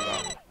eat you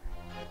up.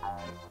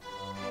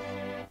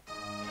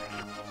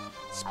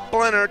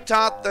 Splinter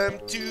taught them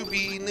to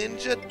be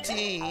ninja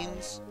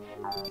teens.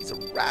 He's a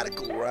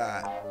radical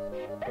rat.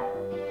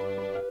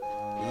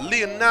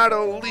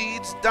 Leonardo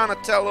leads,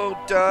 Donatello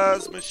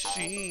does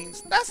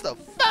machines. That's the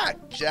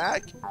fact,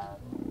 Jack.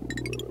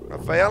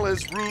 Raphael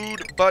is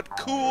rude but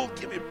cool.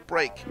 Give me a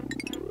break.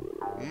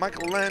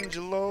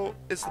 Michelangelo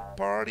is the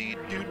party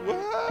dude.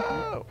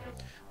 Whoa!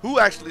 Who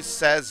actually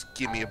says,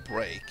 give me a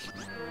break?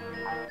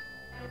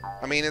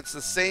 I mean, it's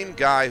the same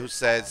guy who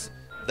says,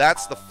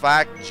 that's the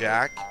fact,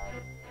 Jack.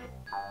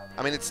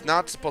 I mean, it's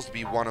not supposed to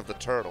be one of the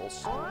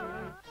turtles.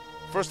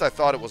 First I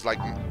thought it was like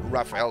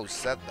Raphael who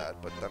said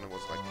that, but then it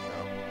was like,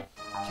 no,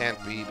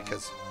 can't be,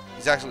 because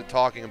he's actually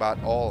talking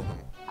about all of them.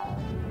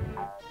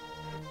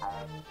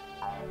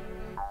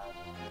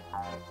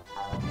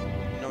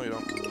 No, you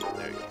don't.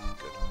 There you go.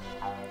 Good.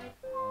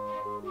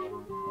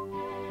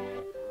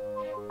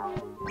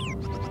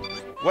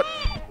 What?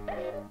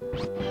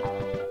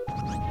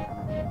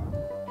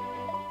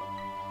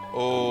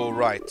 Oh,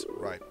 right.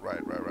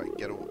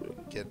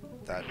 Get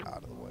that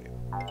out of the way.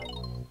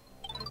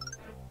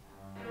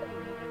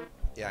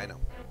 Yeah, I know.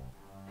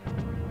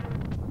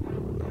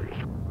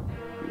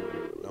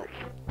 No.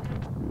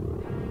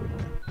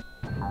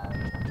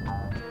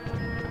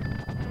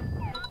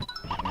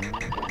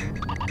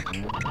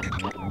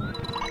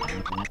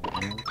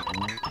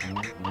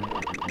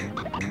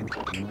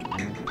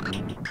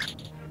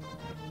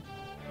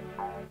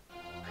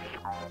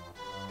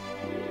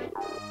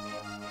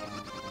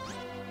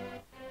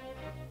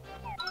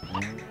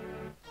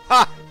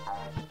 Ha!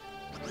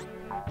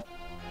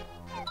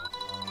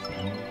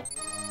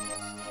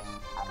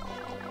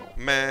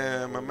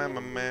 Meow, meow, meow,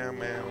 meow,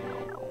 meow.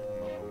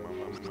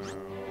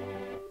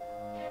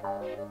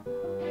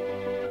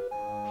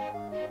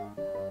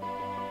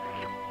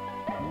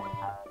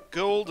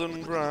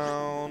 Golden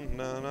brown,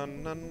 na na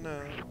na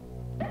na,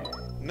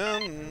 na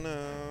na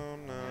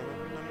na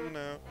na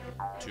na.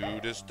 Two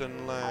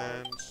distant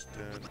lands,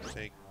 then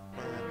take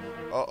my.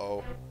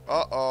 Uh-oh,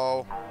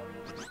 uh-oh,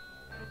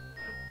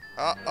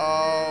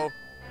 uh-oh.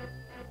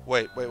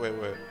 Wait.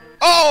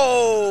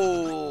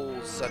 Oh,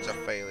 such a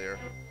failure.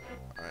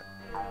 All right.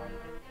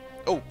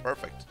 Oh,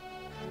 perfect.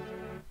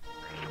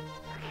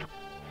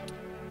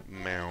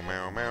 Meow,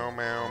 meow, meow,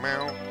 meow,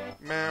 meow,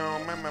 meow,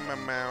 meow, meow, meow,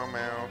 meow,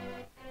 meow.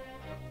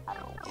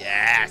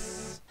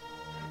 Yes!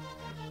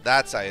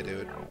 That's how you do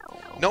it.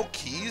 No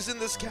keys in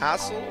this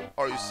castle?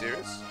 Are you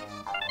serious?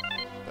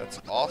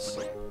 That's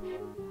awesome.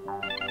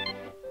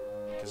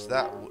 Because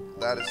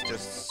that is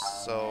just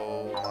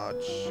so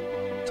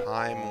much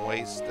time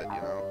wasted,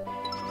 you know?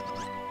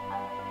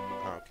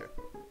 Okay.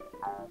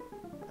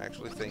 I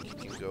actually think you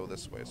can go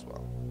this way as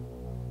well.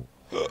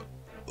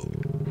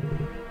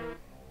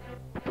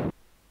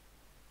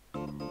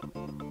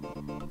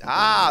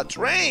 Ah,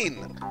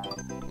 train!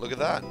 Look at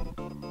that.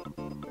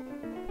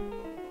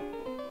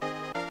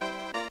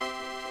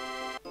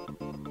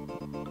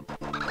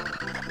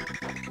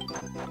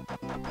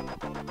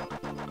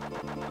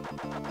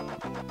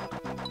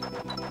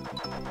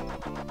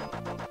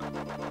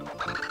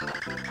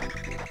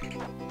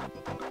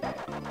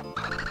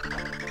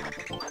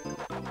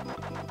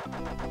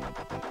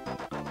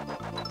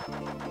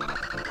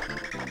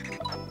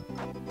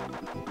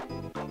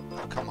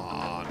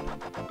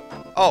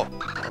 Oh,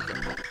 okay.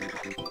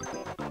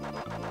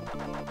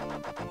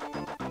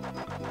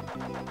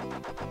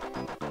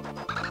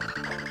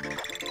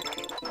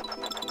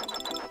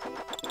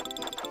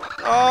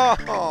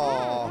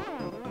 Oh!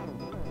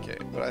 Okay,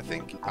 but I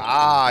think...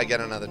 Ah, I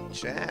get another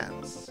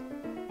chance.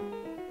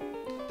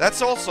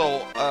 That's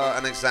also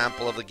an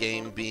example of the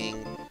game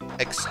being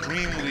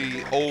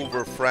extremely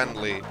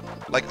over-friendly.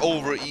 Like,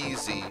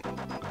 over-easy.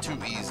 Too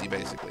easy,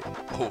 basically.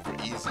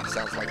 Over-easy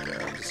sounds like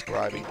I'm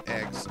describing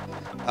eggs.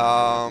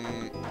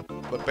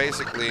 But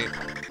basically,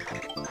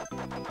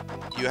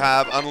 you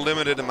have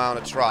unlimited amount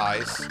of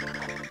tries.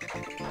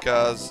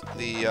 Because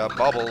the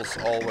bubbles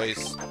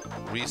always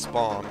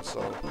respawn,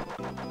 so...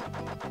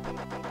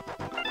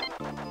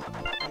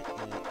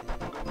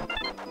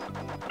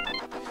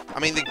 I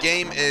mean, the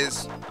game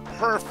is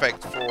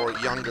perfect for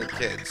younger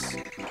kids,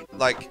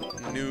 like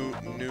new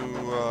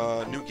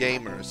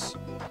gamers.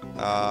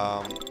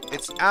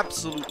 It's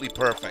absolutely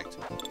perfect.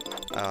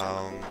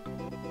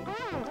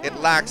 It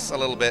lacks a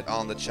little bit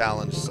on the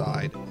challenge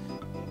side,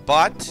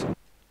 but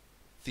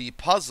the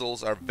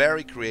puzzles are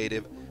very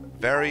creative,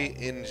 very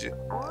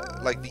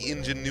like the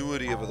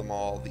ingenuity of them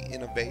all, the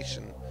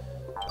innovation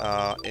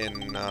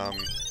in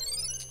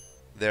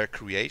their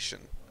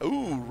creation.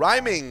 Ooh,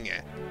 rhyming!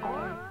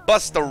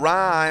 Bust a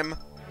rhyme!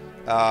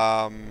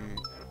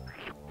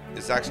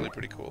 It's actually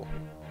pretty cool.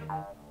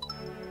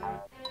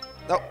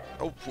 No!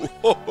 Oh,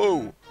 whoa,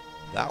 whoa,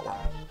 that one.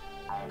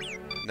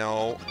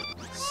 No.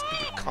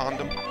 Stupid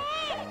condom. There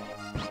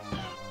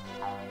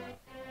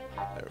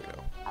we go.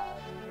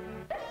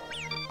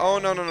 Oh,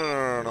 no, no, no,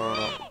 no, no, no,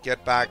 no.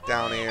 Get back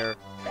down here.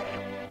 There we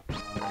go.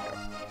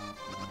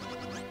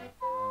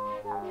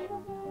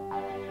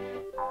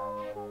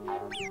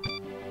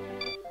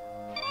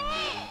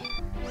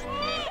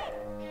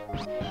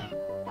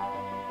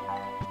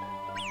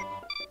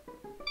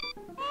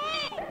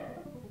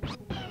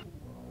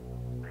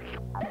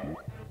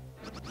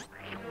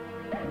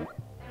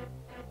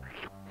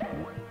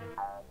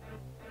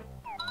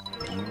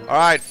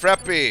 Alright,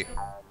 Freppy.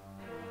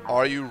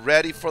 Are you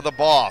ready for the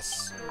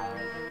boss?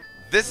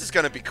 This is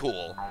gonna be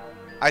cool.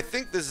 I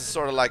think this is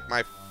sort of like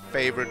my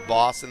favorite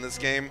boss in this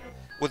game,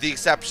 with the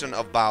exception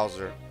of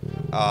Bowser.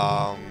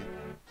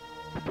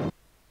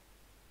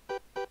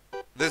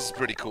 This is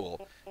pretty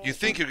cool. You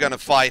think you're gonna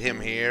fight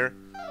him here?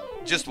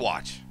 Just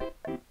watch.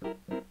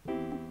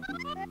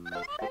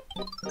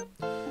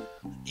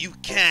 You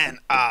can,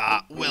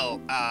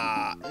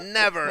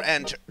 never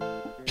enter...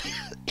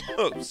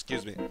 Oh,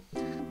 excuse me.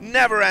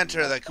 Never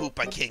enter the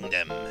Koopa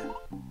Kingdom.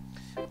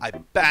 I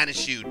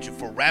banish you to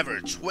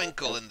forever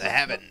twinkle in the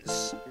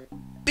heavens.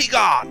 Be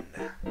gone!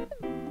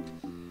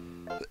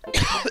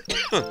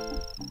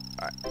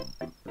 Alright.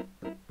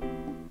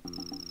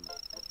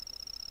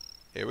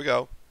 Here we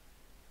go.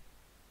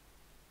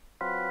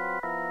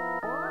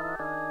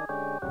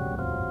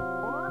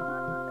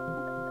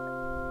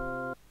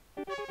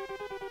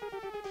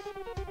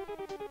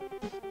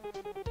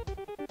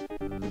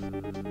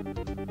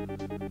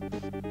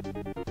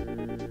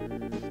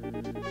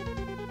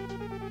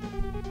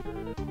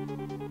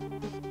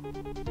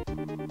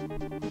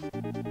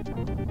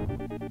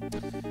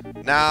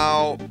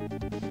 Now,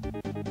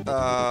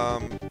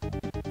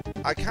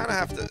 I kind of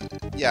have to,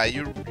 yeah,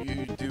 you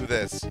do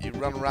this. You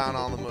run around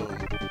on the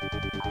moon.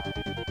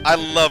 I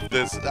loved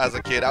this as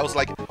a kid. I was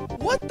like,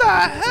 what the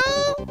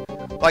hell?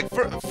 Like,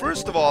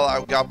 first of all,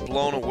 I got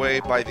blown away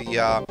by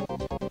the,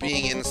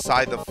 being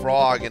inside the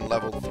frog in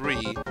level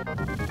 3.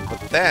 But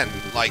then,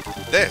 like,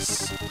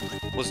 this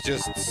was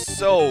just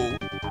so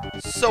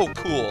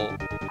cool.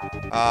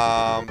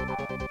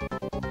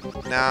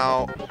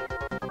 Now...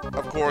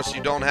 Of course,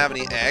 you don't have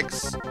any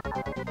eggs,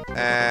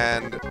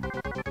 and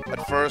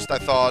at first I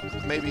thought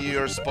maybe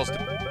you're supposed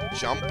to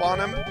jump on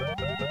him,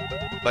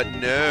 but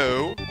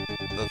no,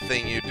 the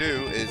thing you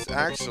do is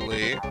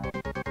actually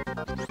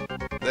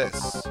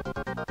this.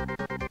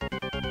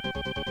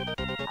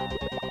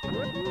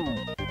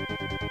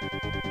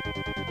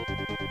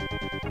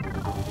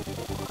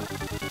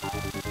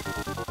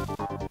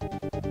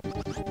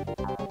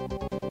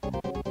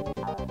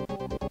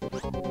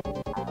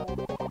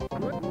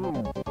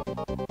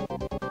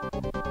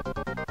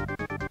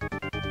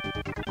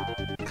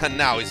 And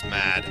now he's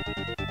mad.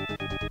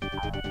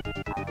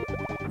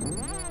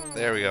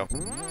 There we go.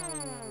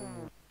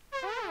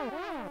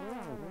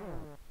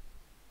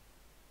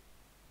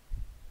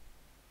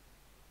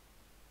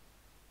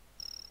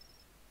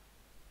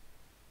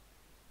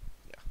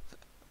 Yeah.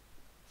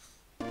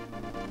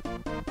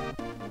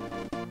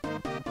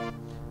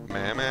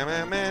 Meow, meow,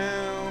 meow, meow,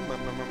 meow, meow,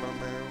 meow,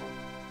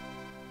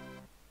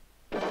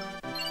 meow.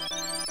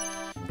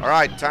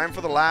 Alright, time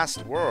for the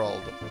last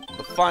world.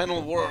 The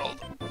final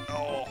world.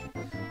 Oh.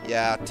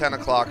 Yeah, 10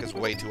 o'clock is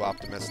way too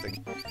optimistic.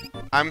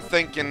 I'm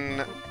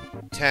thinking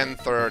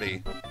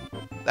 10:30.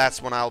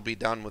 That's when I'll be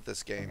done with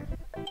this game.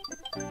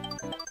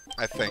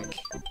 I think.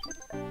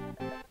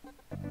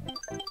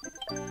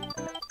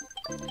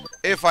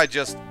 If I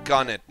just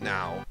gun it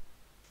now.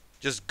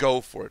 Just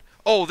go for it.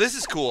 Oh, this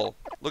is cool.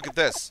 Look at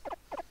this.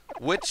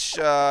 Which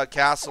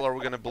castle are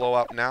we going to blow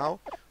up now?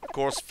 Of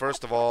course,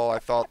 first of all, I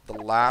thought the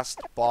last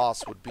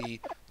boss would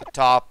be the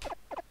top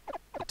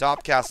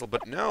castle,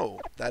 but no,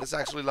 that is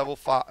actually level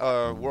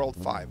 5, world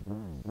 5.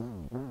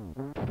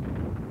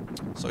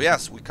 So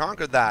yes, we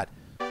conquered that.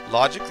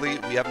 Logically,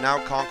 we have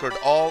now conquered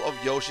all of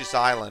Yoshi's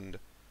Island.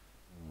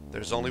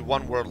 There's only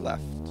one world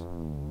left.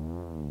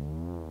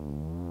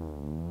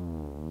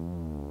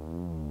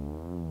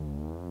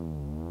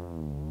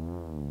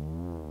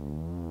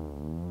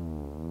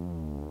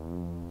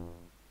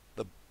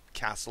 The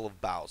Castle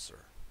of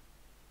Bowser.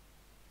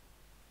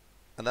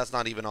 And that's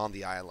not even on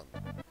the island.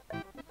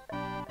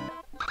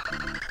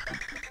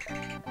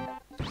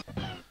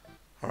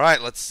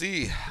 Alright, let's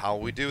see how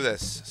we do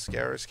this.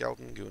 Scary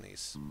Skeleton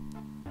Goonies.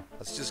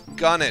 Let's just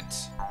gun it.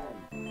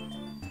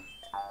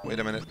 Wait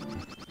a minute.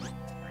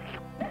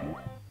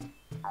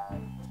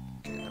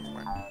 Okay, never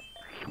mind.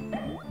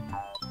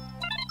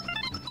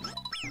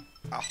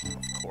 Oh,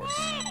 of course.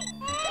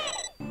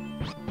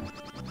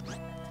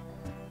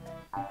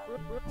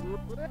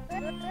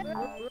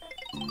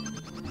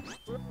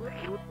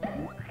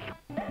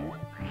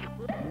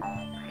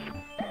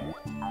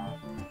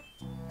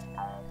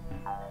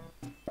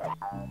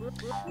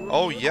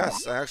 Oh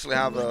yes, I actually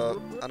have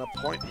an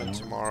appointment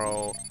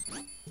tomorrow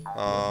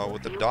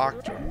with the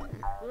doctor.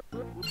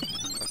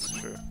 That's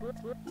true.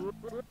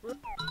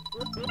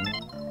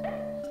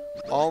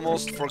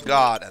 Almost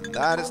forgot, and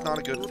that is not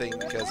a good thing,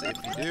 because if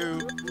you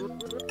do,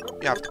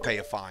 you have to pay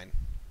a fine.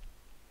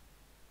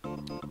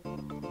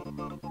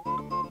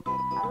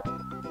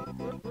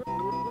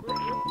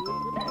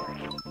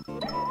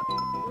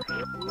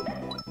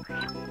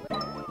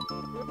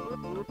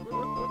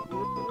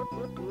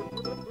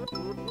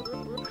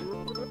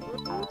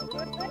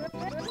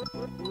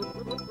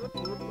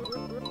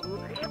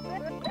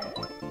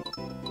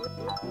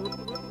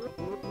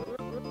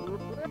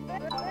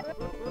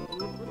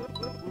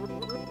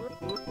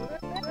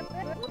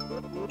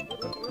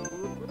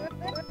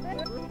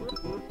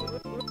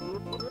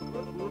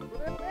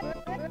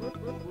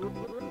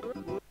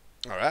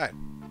 Alright.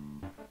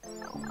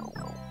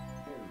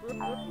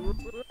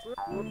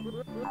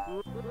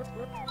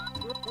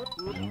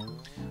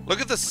 Look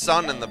at the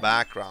sun in the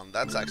background.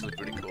 That's actually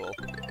pretty cool.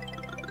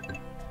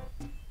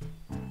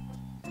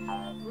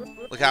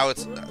 Look how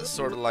it's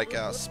sort of like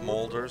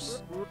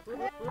smolders.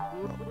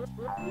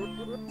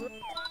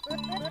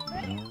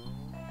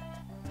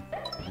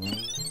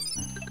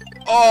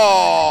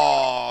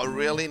 Oh,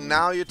 really?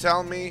 Now you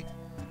tell me?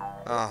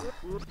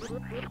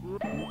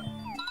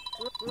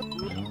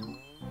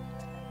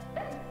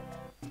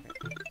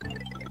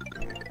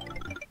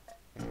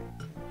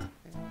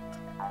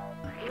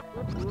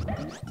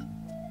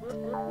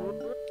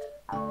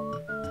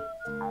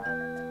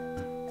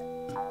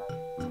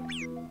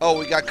 Oh,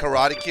 we got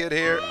Karate Kid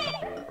here?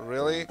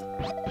 Really?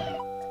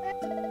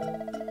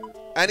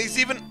 And he's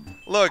even...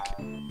 Look!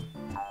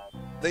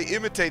 They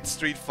imitate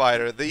Street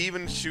Fighter. They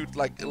even shoot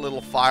like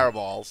little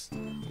fireballs.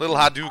 Little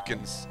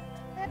Hadoukens.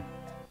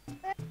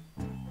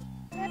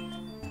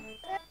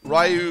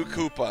 Ryu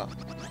Koopa.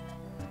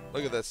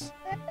 Look at this.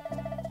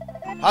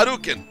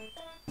 Hadouken!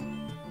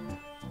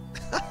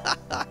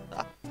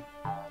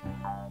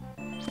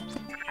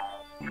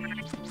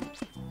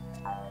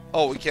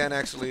 Oh, we can't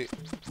actually...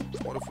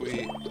 What if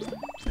we...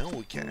 No,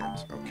 we can't.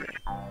 Okay.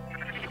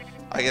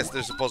 I guess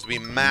they're supposed to be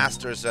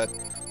masters at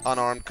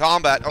unarmed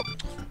combat. Oh.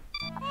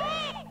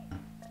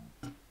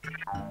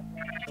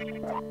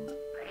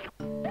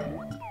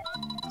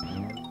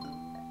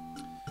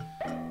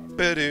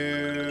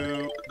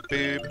 Ba-doo.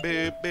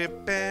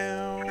 Boo-boo-boo-boo.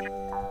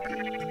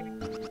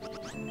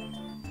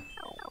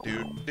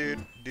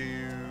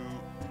 Do-do-do.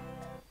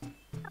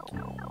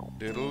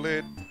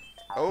 Diddle-it.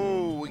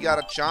 Oh, we got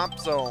a chomp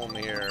zone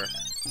here.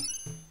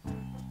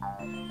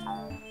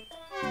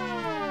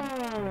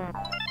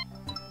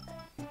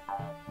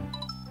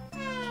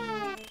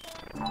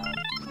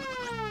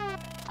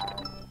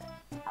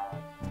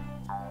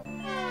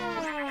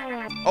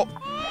 Oh!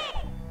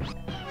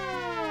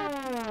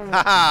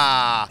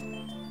 Haha!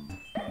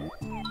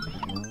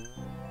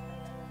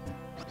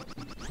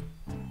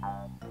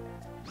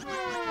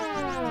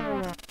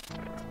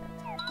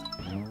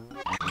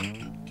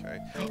 Okay.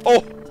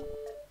 Oh!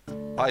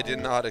 I did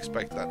not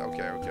expect that.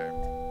 Okay, okay.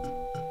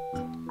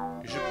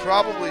 You should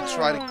probably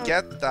try to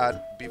get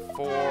that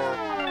before...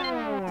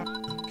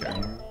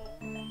 Okay.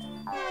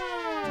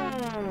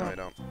 No, I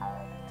don't.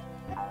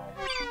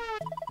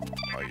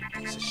 Oh, you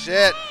piece of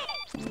shit!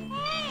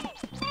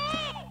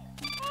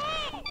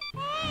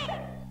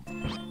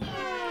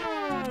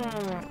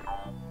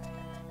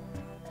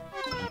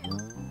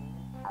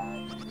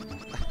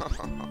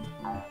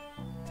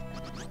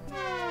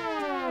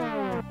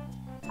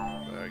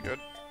 Very good.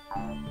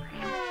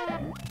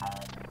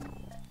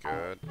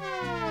 Good.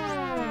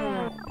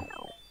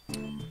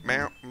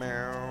 Meow,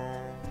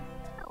 meow.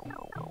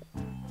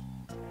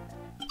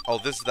 Oh,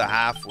 this is the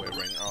halfway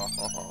ring.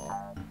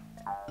 Oh,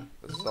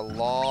 this is a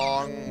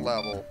long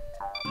level.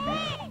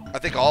 I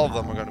think all of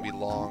them are going to be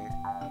long.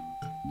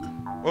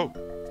 Whoa.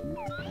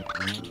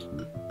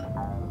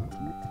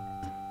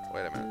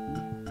 Wait a minute.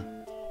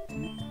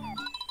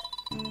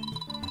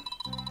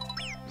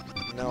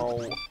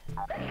 No.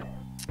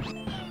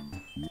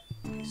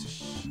 Piece of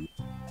shit.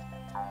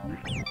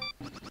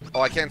 Oh,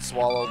 I can't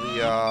swallow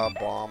the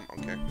bomb.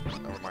 Okay,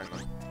 never mind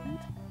then.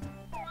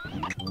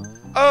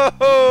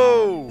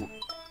 Oh!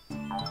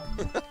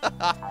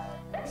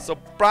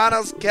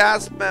 Sopranos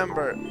cast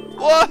member.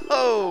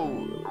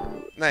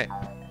 Whoa! Nay.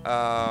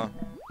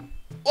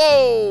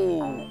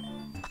 Whoa!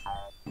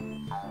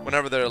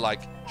 Whenever they're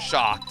like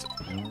shocked.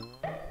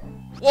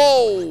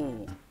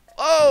 Whoa!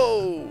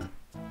 Oh!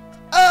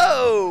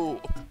 Oh!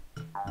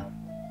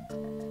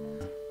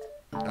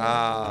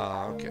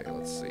 Ah, okay,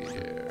 let's see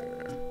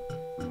here.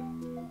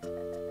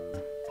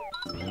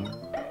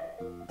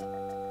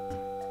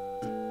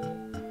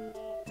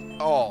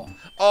 Oh.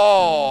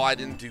 Oh, I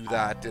didn't do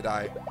that, did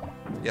I?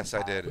 Yes,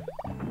 I did.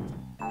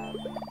 I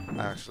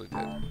actually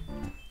did.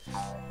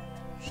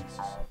 Jesus.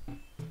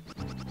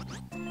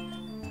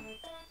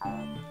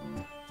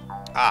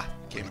 Ah,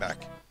 came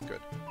back.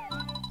 Good.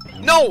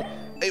 No!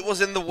 It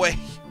was in the way.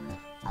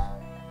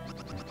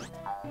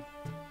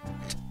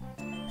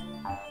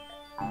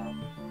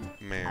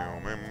 Meow,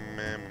 meow, meow,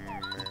 meow.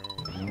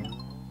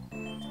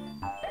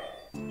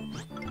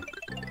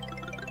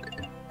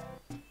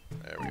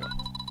 There we go.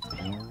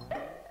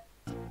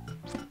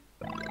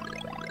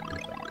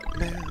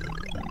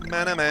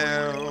 Meow,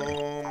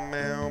 meow,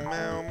 meow,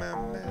 meow, meow,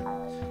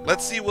 meow.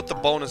 Let's see what the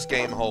bonus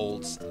game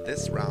holds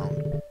this round.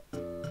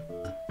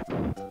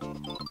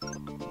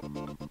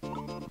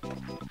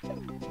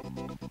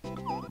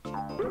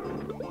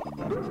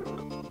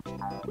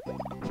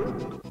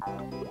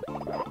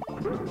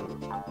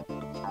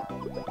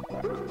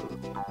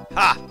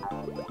 Ha!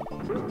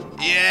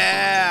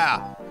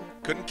 Yeah!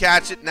 Couldn't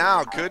catch it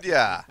now, could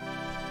ya?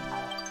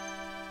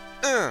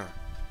 That's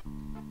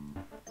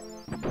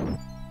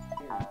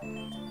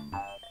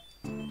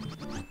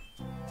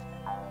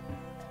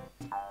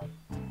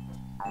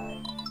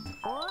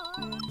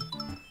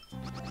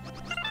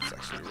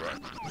actually right.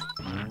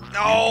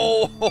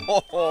 No!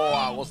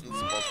 I wasn't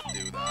supposed to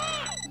do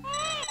that.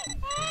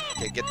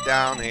 Okay, get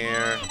down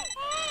here.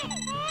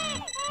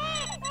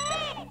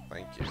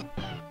 Thank you.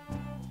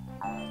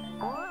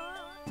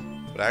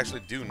 But I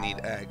actually do need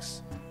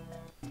eggs.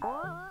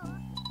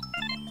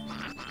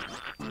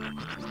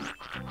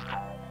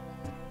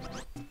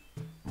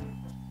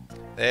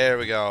 There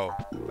we go.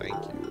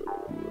 Thank you.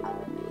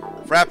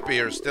 Frappy,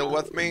 you're still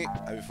with me?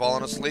 Have you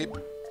fallen asleep?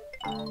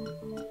 Oh,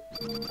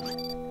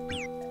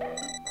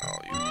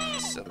 you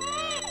piece of...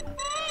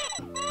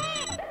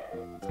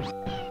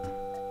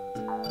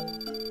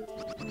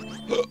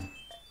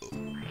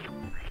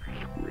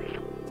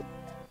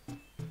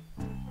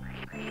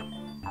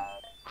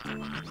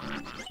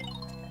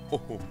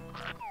 Oh.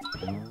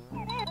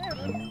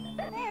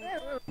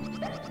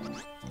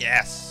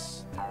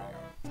 Yes!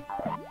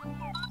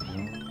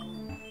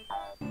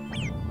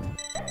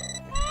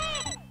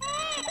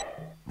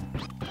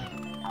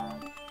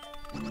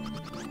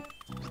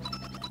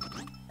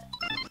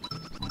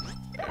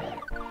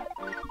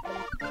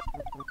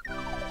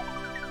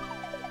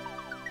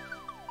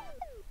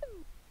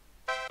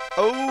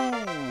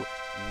 Oh!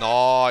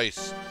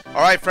 Nice!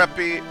 Alright,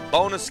 Freppy,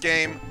 bonus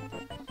game.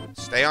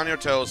 Stay on your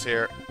toes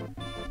here.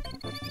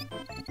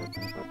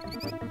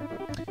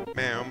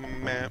 Meow,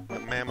 meow,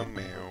 meow, meow,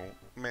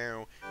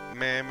 meow, meow,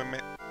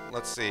 meow.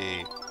 Let's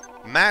see.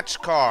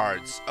 Match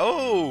cards.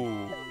 Oh!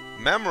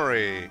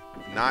 Memory.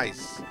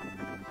 Nice.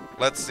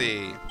 Let's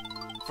see.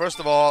 First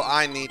of all,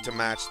 I need to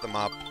match them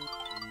up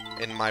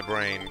in my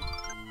brain.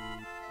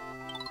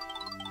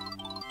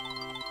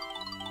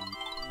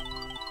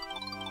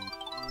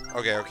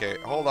 Okay, okay.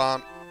 Hold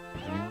on.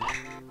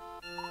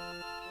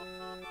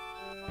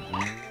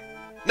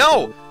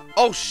 No!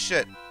 Oh,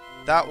 shit.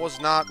 That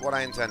was not what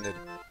I intended.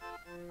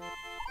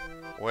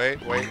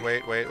 Wait, wait,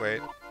 wait, wait,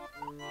 wait.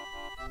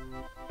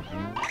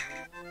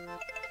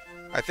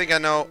 I think I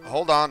know.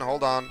 Hold on,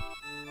 hold on.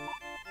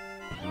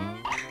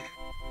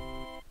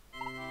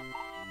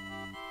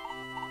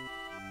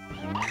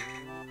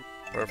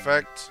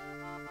 Perfect.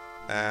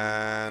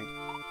 And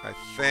I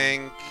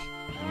think...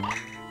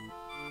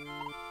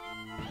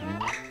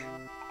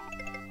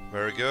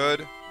 Very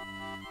good.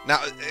 Now,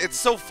 it's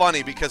so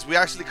funny because we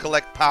actually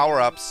collect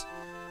power-ups,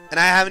 and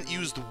I haven't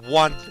used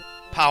one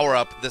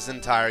power-up this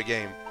entire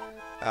game.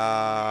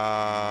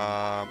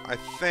 I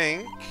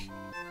think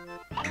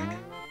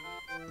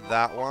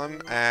that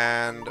one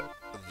and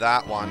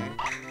that one.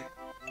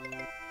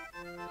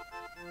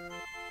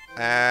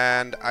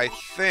 And I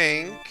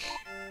think...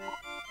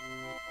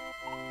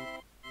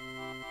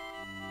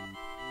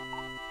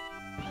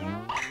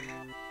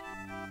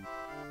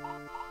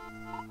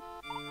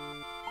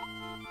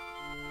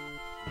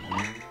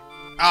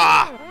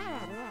 Ah!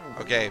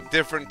 Okay,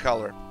 different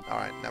color.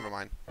 Alright, never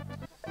mind.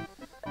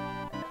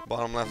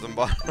 Bottom left and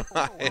bottom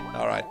right.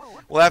 Alright.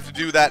 We'll have to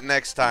do that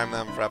next time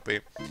then, Freppy.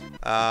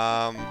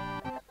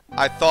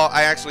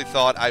 I actually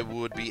thought I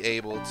would be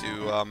able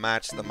to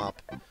match them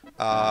up.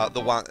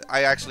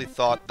 I actually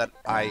thought that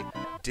I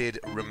did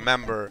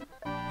remember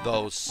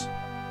those.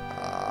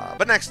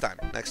 But next time.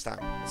 Let's go.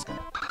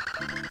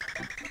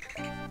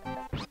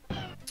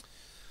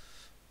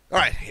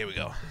 Alright, here we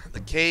go.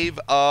 The Cave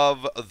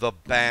of the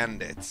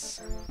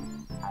Bandits.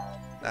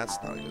 That's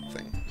not a good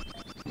thing.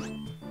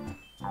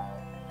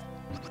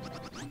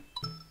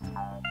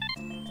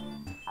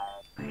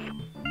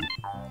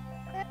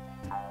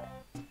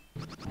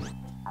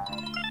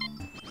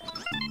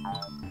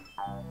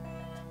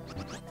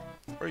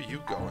 Where are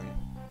you going?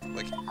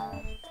 Like,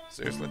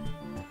 seriously?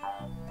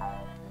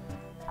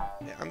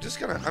 Yeah, I'm just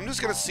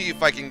gonna see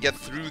if I can get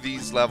through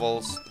these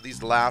levels,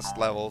 these last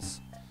levels.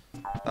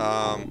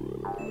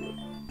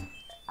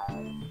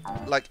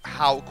 Like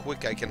how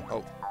quick I can.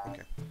 Oh,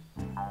 okay.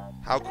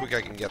 How quick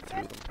I can get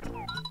through them.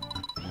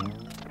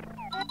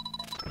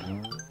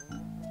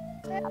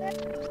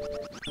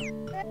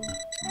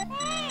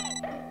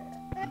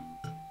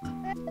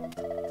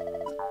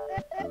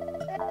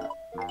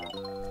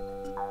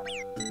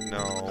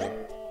 No.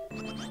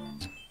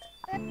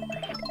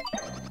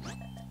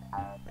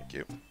 Thank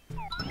you.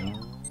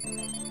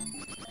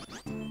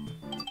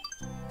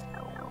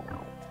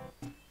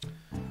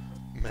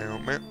 Meow,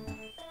 meow,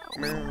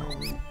 meow.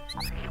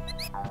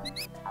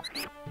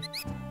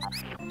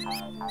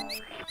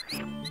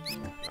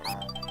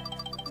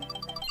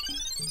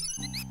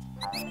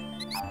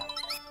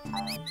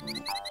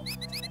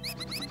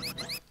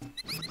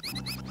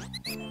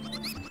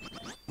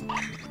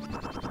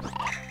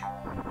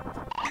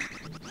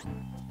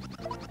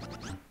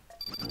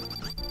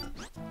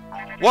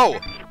 Whoa!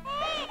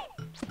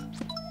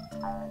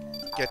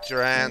 Get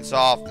your hands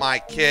off my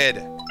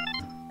kid.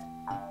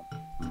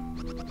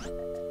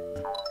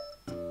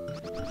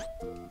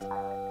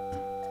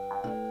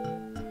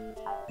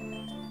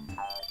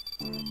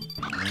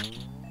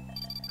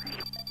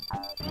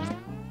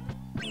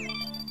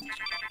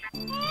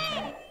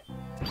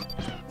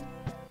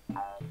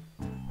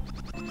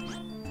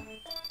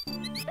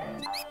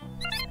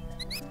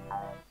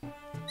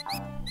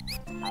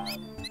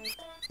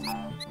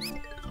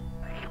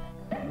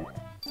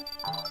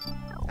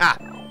 Ah!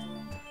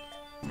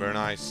 Very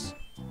nice.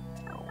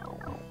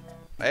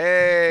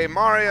 Hey,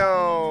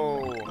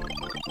 Mario!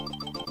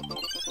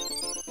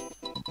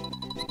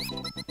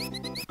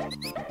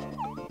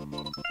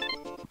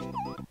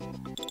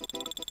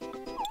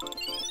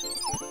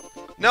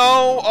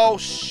 No! Oh,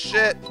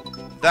 shit!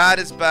 That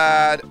is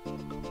bad.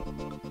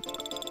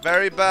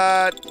 Very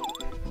bad.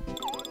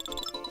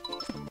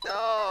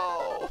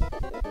 No!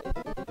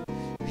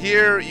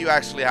 Here, you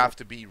actually have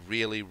to be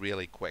really,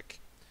 really quick.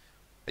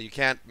 You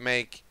can't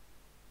make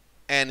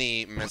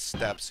any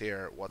missteps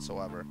here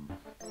whatsoever.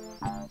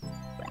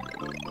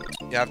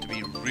 You have to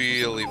be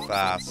really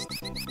fast.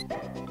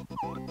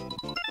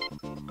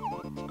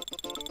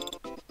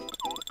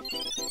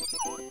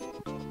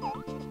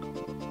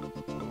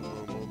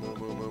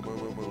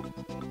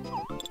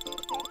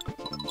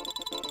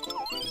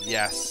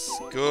 Yes,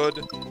 good.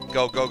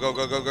 Go, go, go,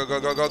 go, go, go, go,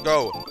 go, go,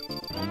 go.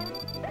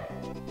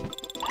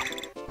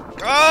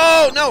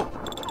 Oh, no!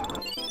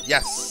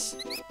 Yes.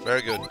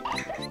 Very good.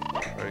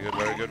 Very good,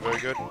 very good, very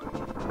good.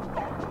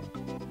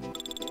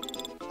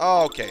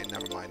 Okay,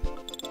 never mind.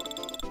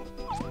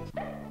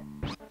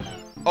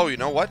 Oh, you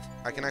know what?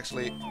 I can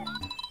actually...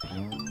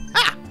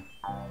 Ha!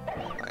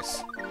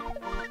 Nice.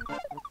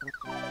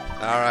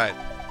 Alright.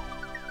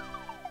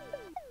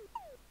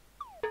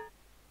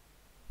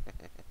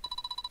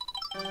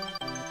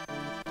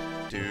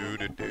 Do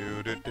do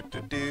do do do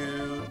do do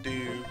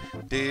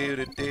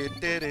do do do do do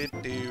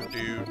do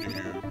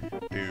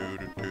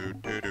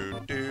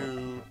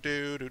do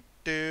do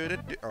do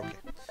do. Okay.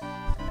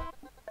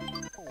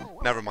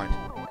 Never mind.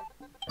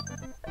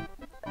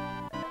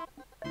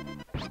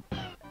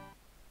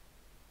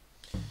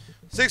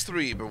 Six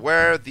 3.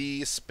 Beware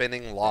the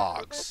spinning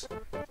logs.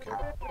 Okay.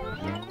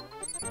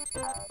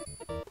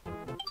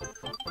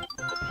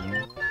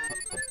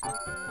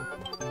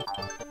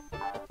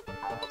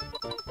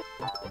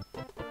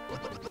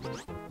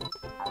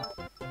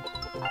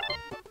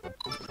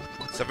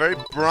 It's a very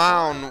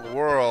brown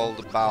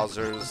world,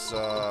 Bowser's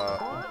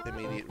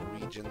immediate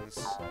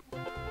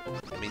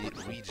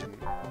region,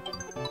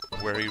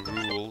 where he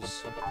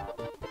rules.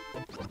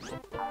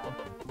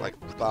 Like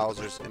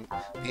Bowser's,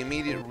 the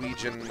immediate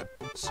region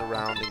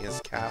surrounding his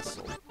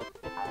castle.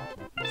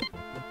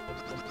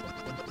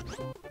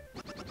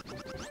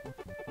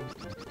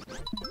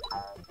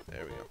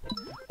 There we go.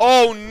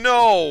 Oh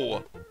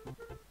no!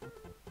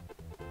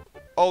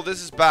 Oh,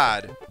 this is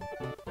bad.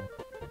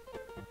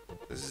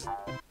 This is...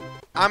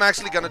 I'm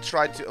actually gonna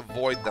try to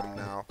avoid them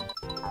now.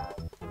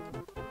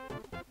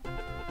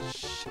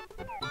 Shit.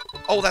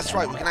 Oh, that's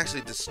right. We can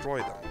actually destroy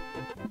them.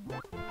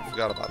 I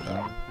forgot about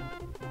that.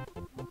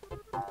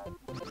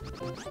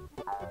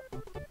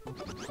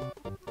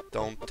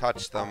 Don't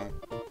touch them.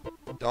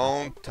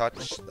 Don't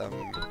touch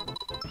them.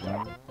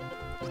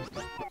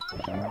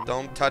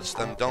 Don't touch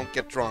them. Don't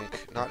get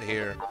drunk. Not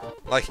here.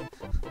 Like,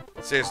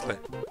 seriously.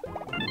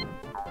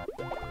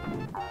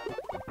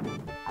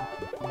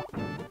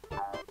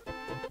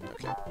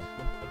 Okay.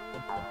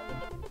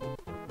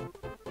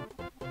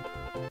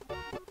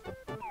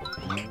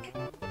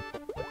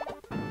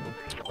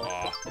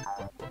 Oh.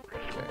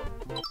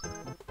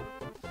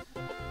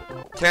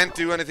 Okay. Can't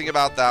do anything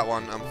about that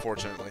one,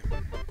 unfortunately.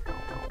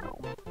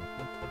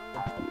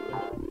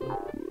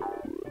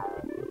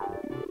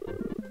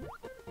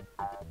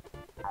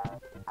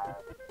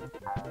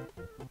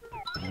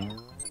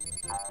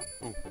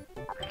 Ooh.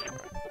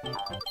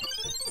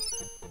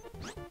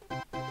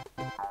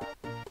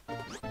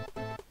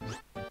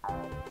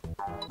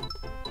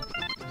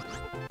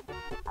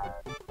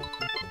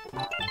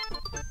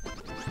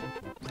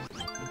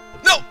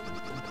 No!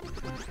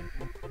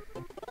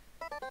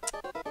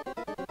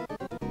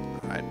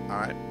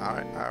 Alright.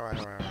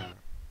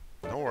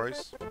 No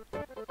worries.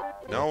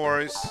 No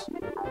worries.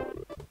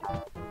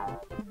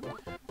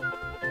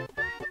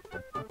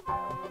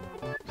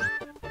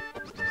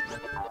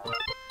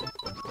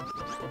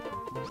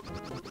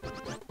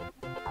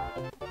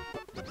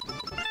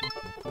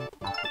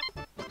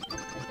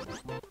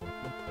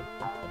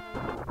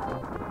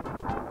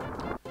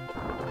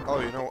 Oh,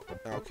 you know what?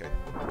 Okay.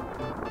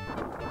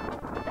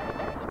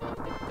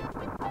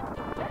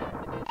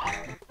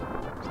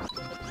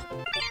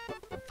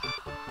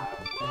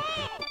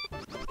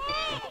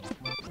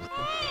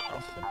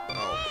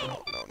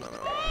 Oh, no.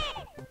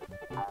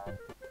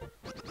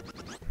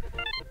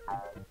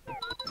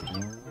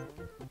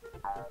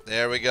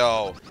 There we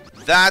go.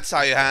 That's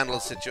how you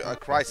handle a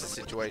crisis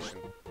situation.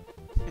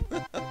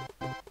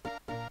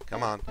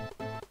 Come on.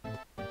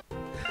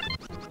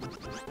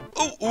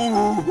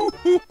 Ooh.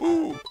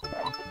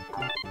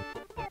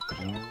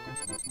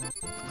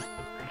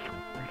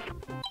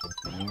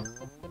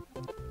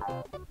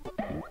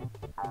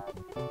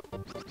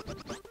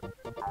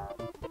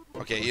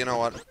 Okay, you know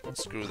what?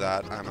 Screw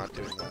that. I'm not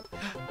doing that.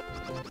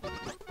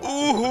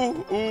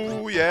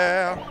 Ooh,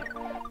 yeah.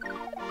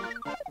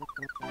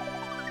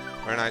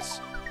 Very nice.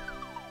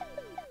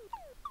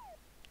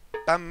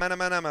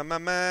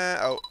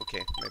 Oh,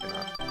 okay, maybe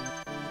not.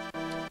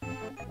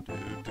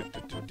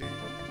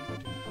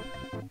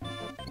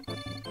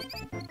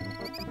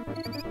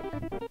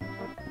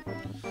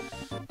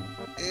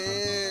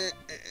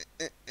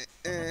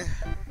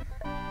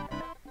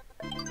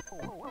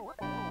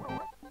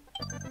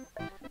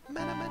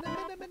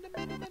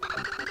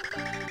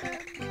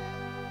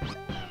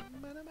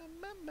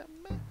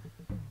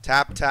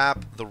 Tap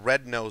Tap the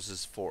Red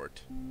Noses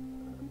Fort.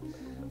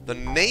 The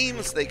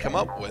names they come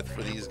up with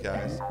for these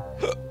guys.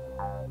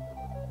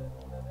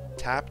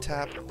 Tap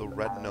Tap the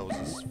Red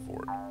Noses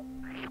Fort.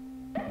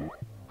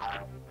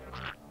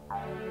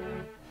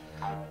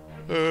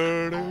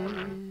 Oh. Nope.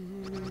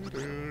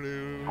 There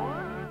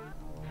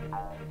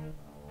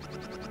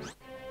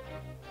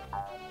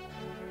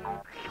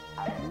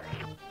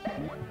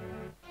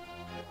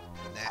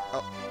we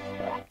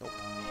go.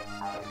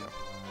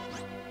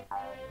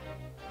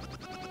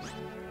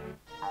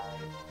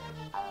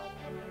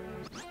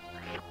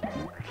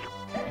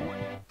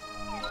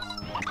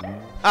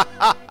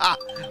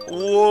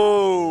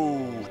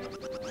 Whoa!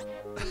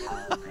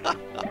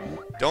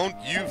 Don't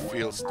you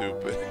feel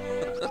stupid?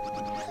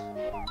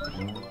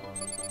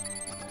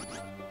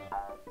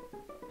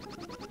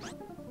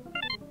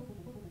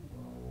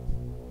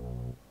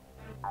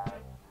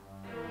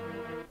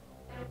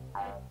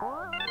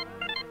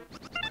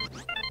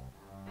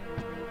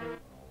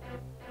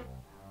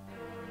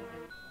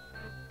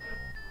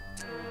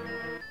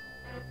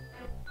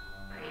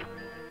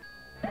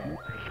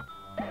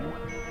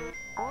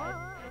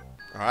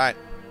 All right.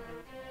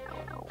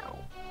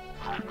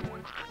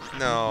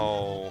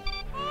 No.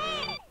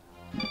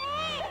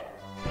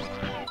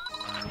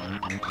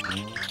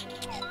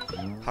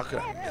 How could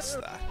I miss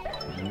that?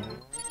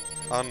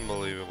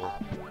 Unbelievable.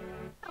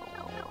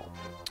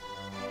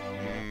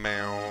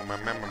 Meow, meow,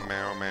 meow,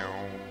 meow,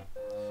 meow.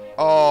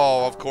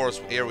 Oh, of course.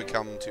 Here we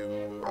come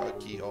to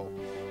keyhole.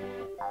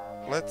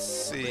 Let's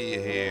see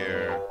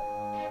here.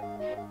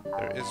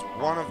 There is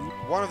one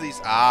of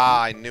these.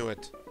 Ah, I knew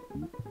it.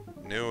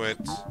 Knew it.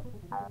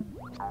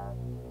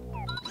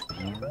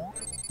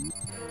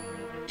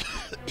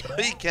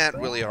 He can't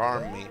really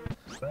harm me,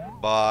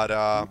 but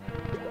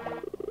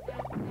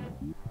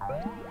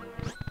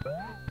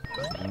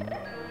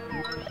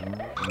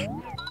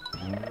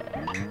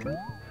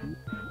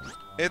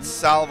it's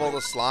Salvo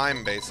the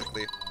Slime,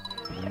 basically.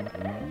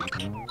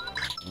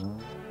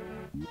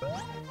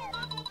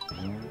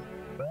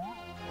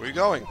 Where are you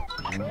going?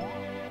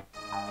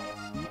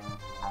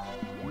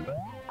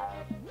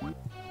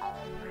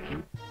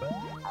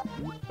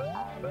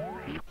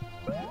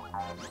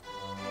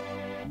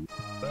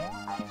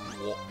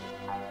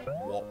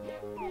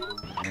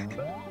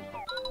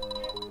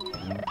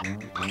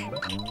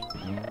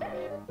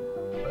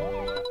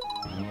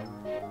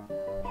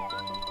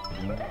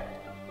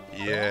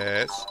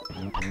 Yes.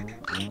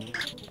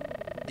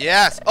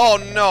 Yes! Oh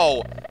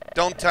no!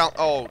 Don't tell.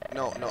 Oh,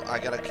 no, no. I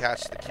gotta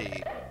catch the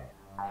key.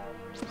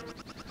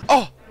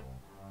 Oh!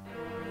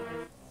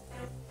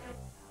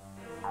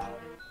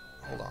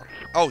 Hold on.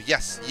 Oh,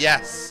 yes,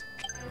 yes!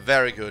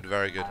 Very good,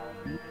 very good.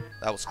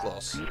 That was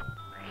close.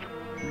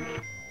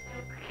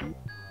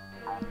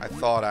 I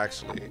thought,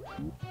 actually.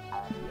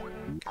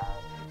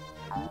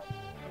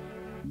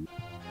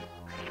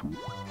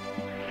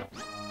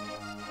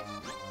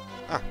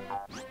 Ah.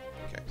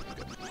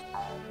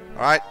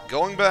 Alright,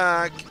 going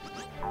back.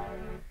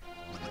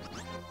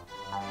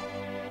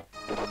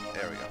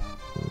 There we go.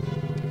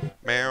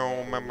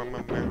 Meow, meow, meow,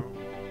 meow, meow.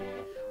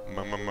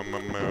 Meow, meow, meow,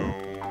 meow, meow.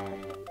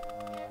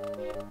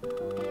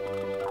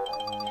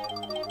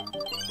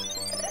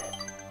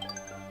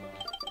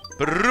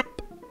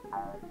 Broop.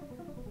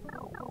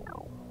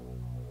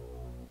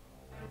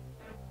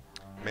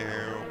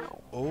 Meow.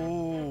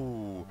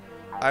 Oh,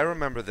 I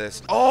remember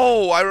this.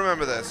 Oh, I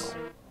remember this.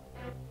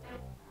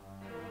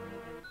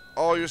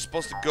 Oh, you're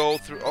supposed to go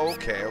through.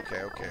 Okay,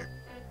 okay, okay.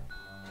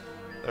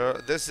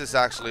 This is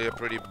actually a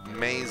pretty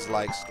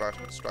maze-like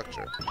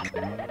structure,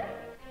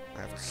 I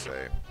have to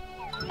say.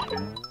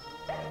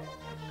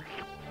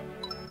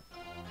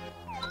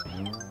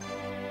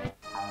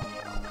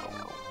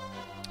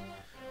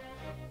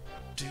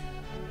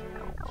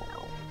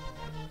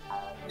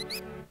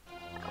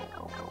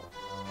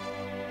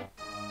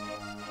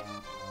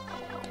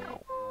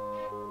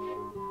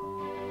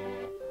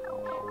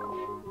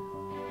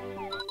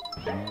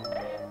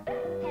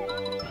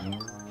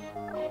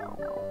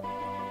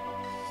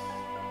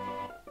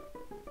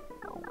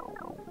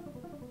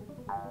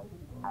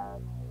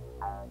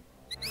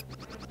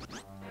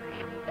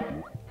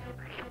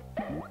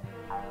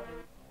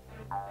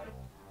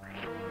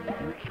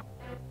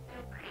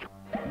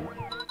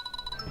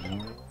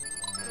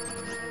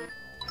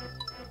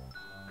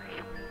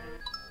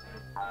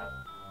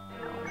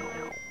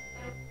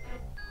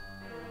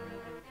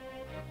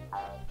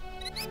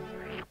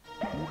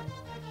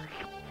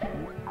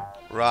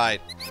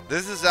 Right.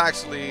 This is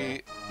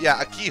actually,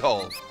 yeah, a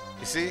keyhole.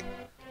 You see?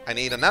 I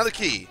need another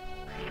key.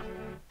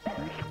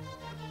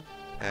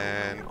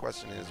 And the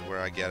question is where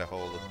I get a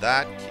hold of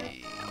that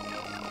key.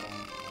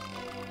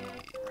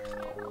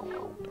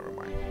 Never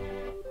mind.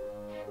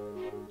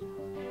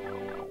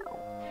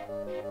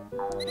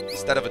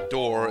 Instead of a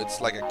door, it's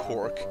like a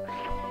cork.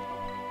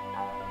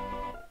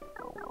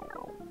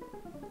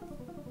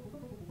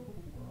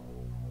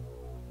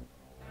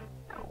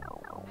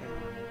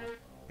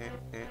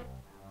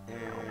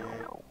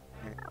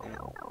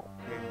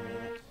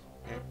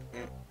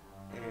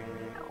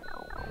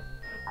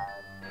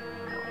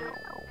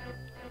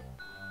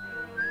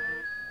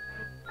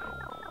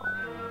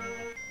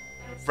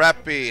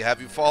 Frappy,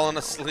 have you fallen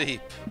asleep?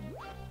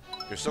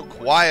 You're so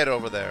quiet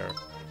over there.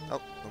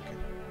 Oh, okay.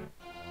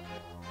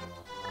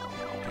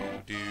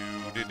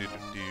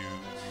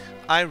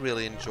 I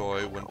really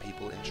enjoy when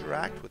people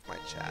interact with my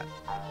chat.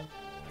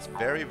 It's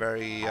very,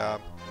 very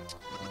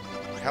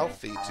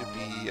healthy to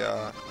be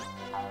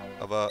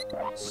of a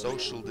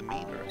social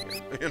demeanor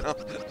here, you know?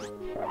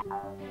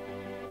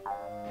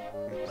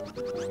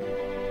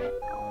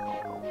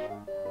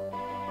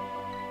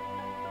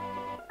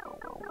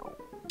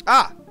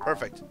 Ah!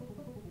 Perfect.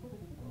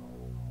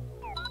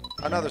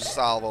 Another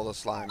salvo the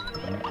slime.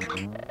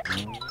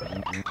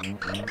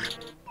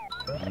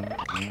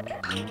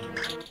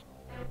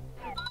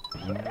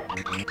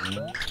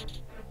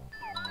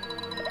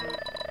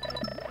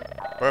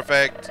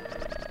 Perfect.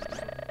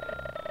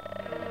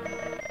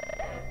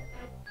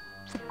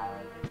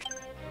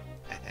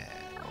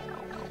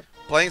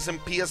 Playing some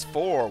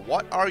PS4.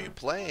 What are you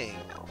playing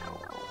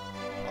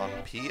on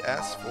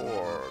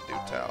PS4? Do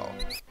tell.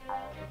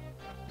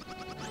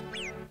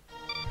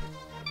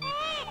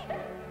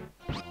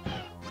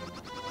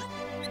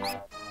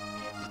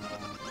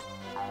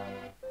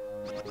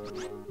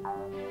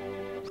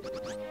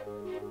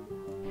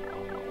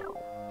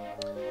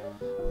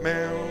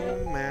 Meow,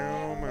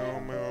 meow, meow,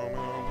 meow,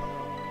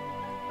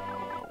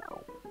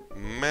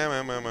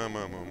 meow, meow, meow, meow,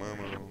 meow, meow, meow,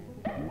 meow.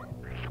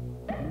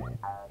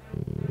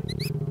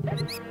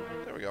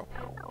 There we go.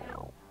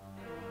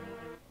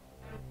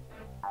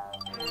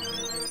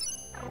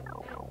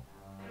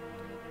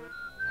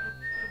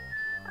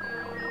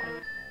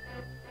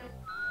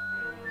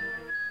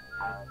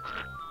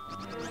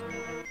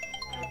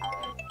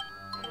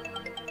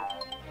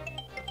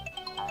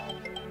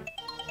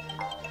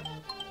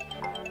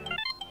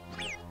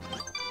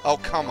 Oh,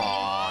 come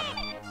on.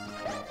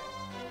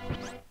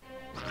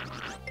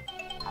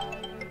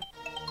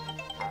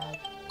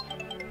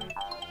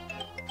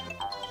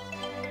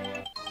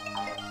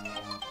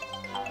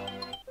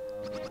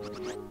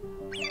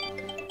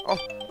 Oh,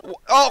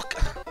 oh.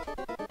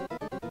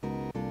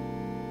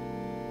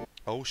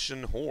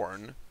 Ocean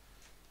Horn?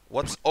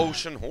 What's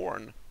Ocean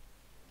Horn?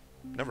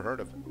 Never heard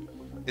of it.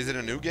 Is it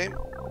a new game?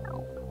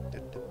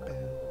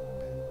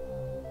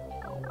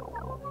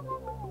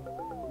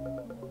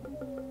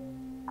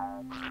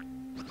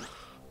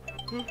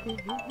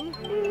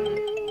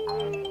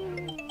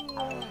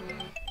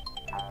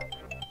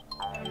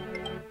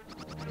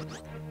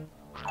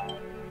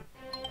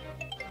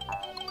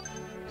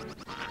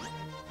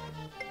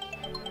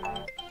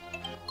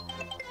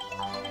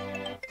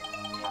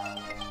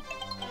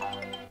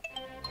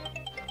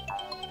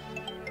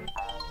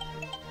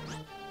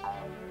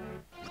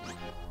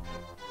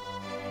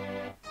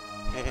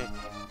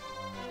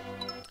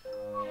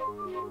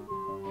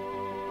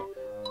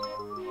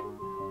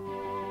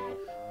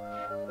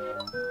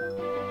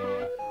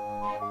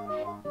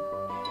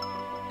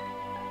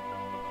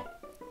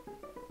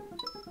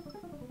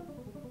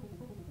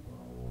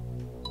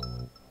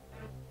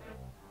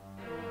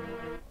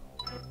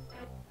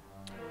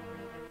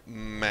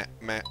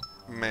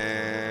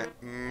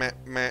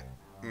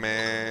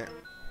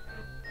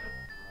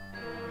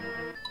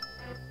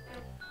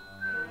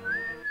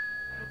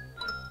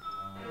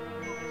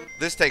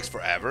 takes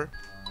forever.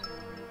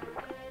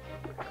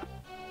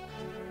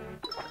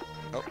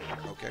 Oh,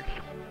 okay.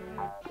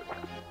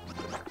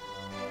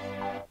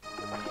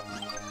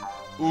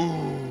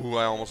 Ooh,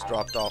 I almost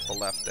dropped off the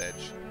left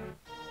edge.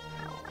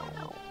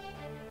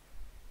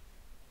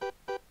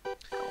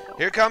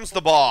 Here comes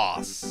the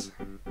boss.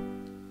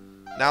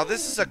 Now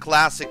this is a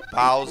classic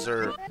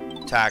Bowser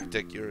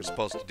tactic you're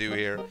supposed to do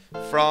here.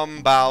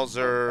 From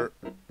Bowser...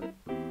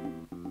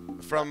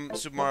 From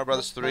Super Mario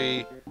Bros.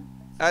 3.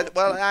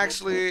 Well,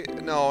 actually,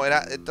 no,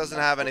 it doesn't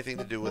have anything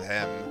to do with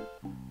him.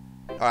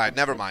 Alright,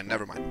 never mind,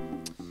 never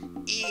mind.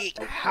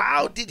 Eek,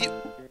 how did you...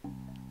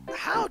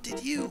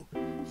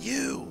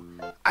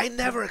 I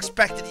never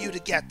expected you to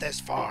get this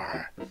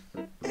far.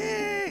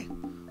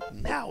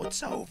 Now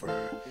it's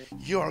over.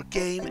 Your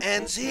game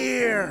ends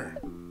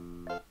here.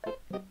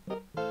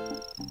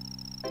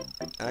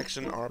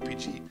 Action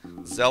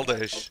RPG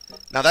Zelda-ish.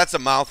 Now that's a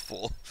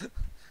mouthful.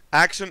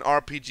 Action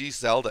RPG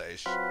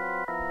Zelda-ish.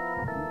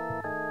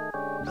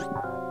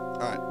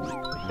 Alright.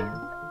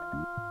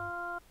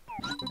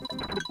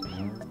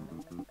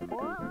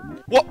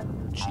 What?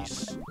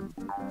 Jeez.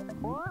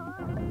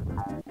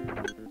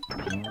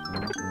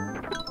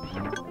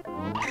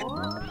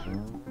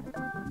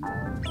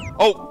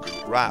 Oh,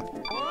 crap.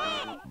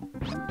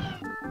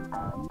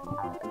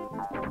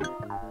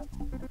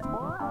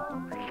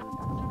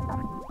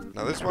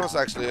 Now this one is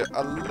actually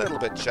a little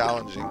bit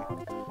challenging.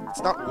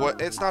 It's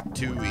not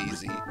too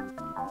easy.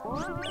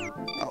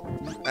 Oh,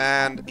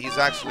 and he's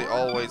actually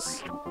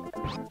always...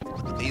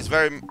 He's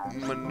very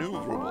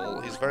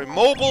maneuverable. He's very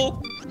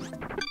mobile.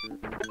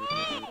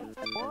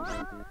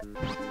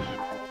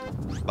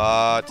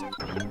 But...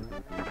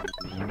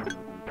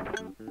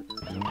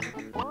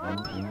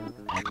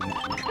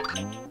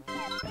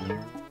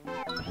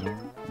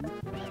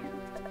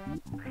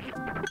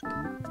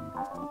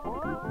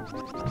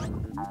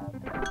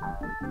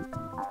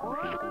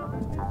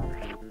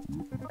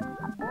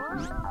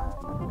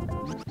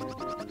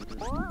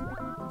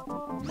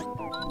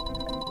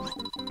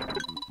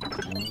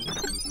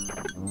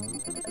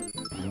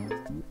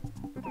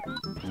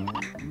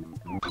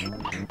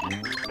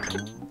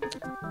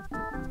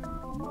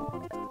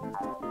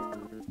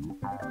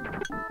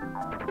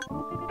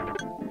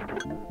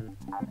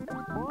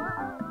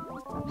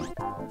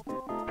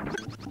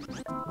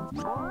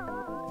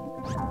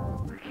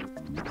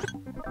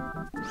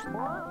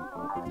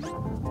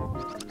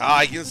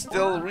 I can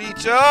still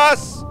reach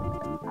us!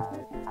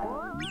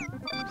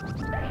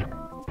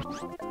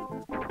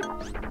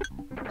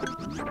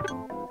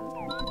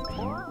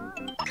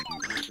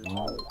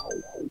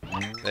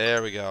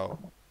 There we go.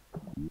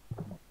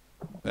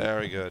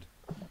 Very good.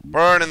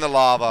 Burn in the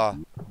lava.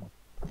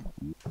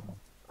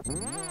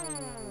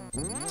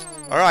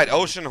 Alright,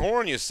 Ocean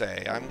Horn, you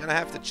say. I'm gonna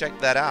have to check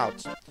that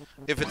out.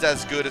 If it's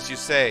as good as you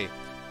say.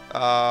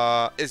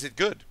 Is it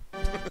good?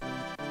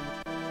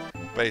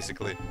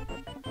 Basically.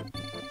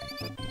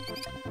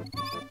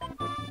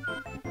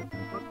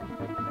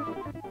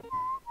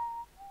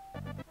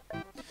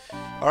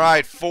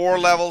 Alright, 4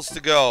 levels to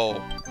go.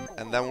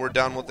 And then we're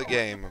done with the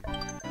game.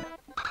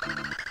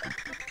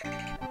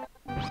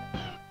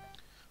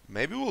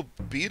 Maybe we'll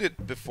beat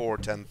it before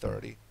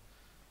 10:30.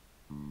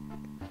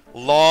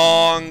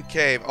 Long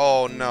cave.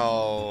 Oh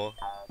no.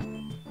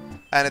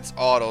 And it's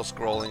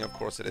auto-scrolling, of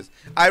course it is.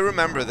 I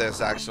remember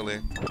this,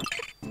 actually.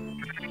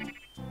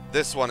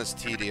 This one is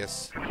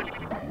tedious.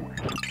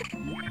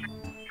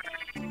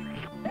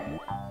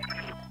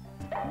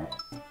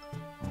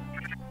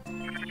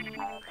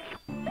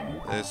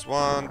 This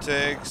one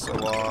takes a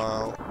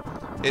while.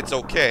 It's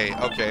okay,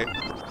 okay.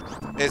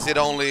 Is it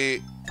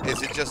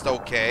just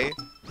okay?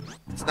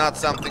 It's not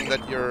something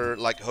that you're,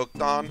 like,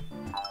 hooked on?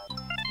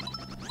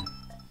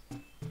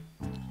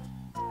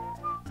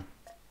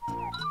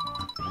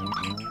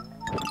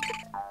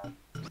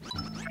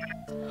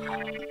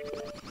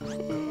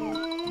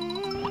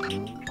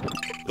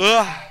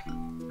 Ugh.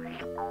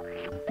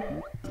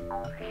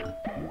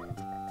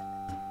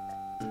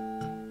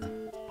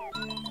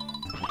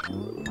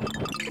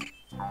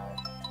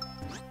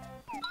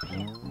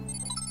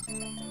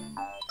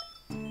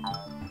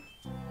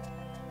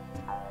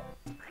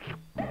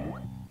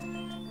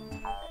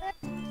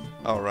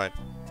 All right.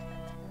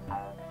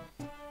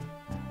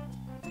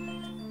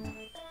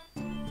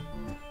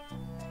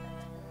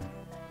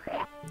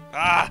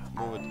 Ah,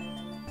 move it.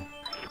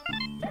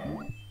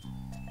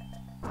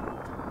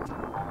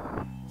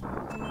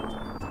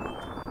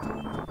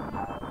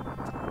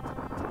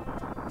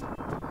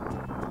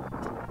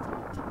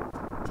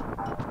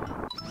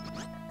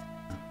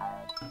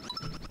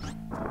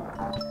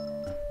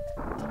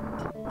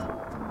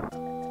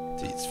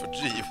 Teats for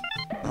Jeeve.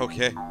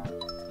 Okay.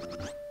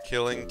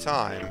 Killing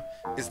time.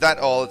 Is that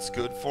all it's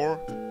good for?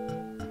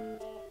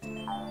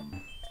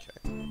 Okay.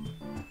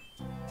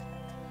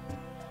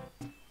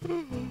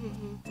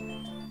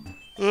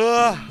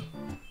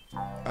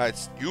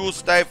 Alright, you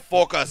stay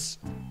focused.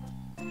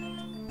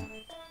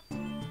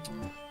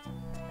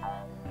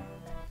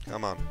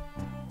 Come on.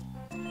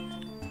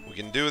 We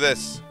can do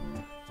this.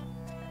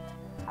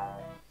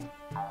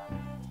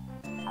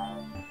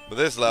 But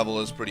this level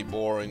is pretty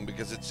boring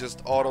because it's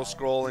just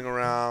auto-scrolling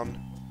around.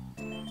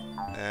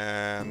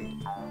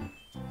 And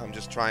I'm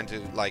just trying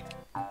to, like,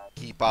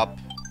 keep up.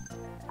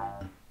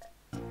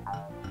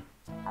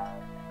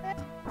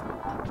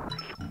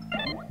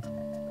 There we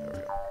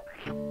go.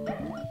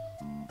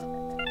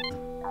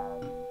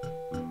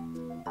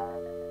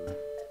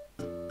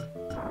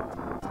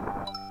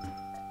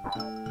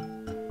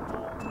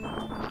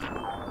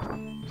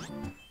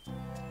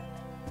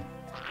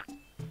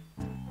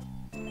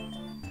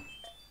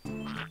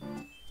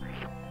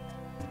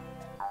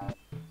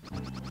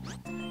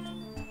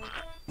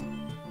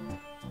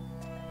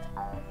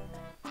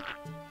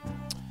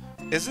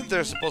 Isn't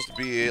there supposed to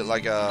be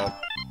like a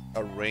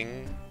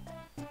ring,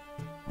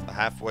 a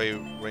halfway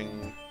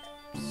ring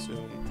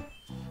soon?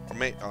 Or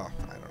I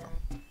don't know.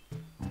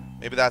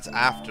 Maybe that's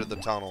after the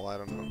tunnel. I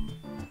don't know.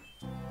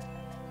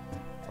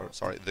 Or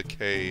sorry, the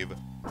cave.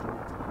 Okay.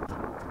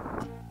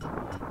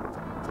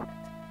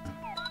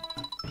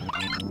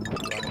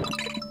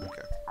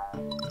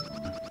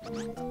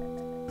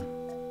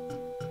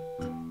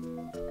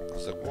 I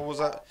was like, what was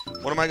that?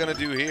 What am I gonna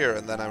do here?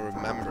 And then I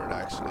remembered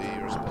actually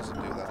you were supposed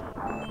to do that.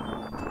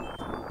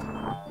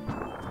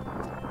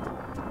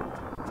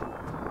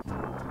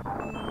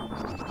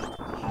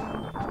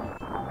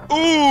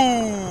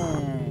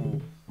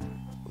 Ooh!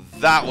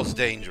 That was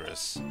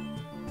dangerous.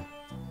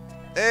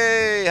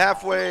 Hey,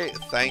 halfway.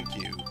 Thank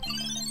you.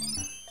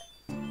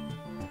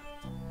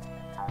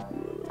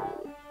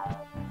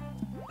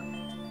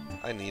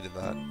 I needed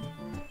that.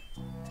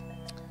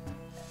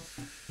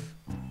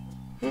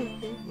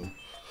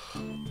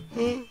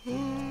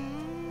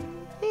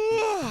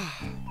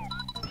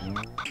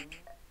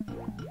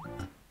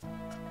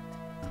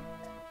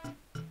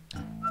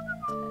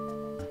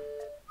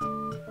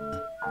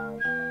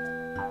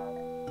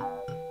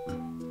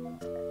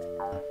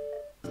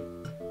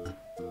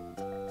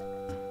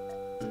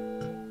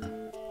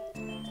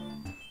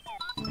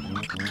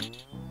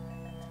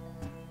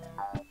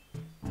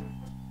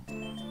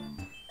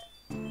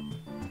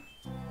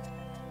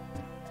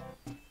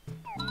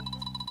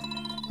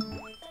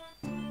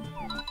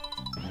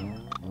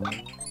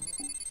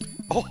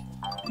 Oh,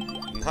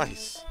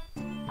 nice.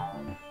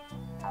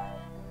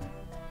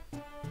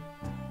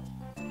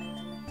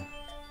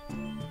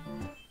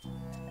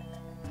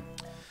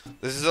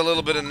 This is a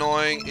little bit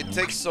annoying. It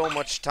takes so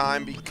much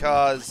time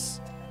because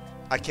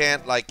I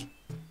can't, like,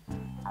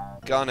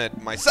 gun it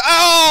myself.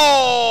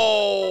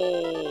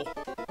 Oh!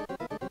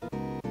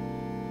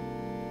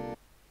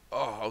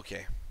 Oh,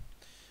 okay.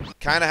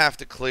 Kind of have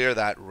to clear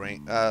that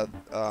ring. That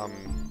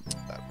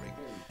ring.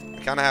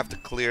 I kind of have to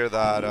clear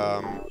that,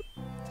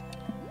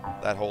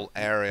 that whole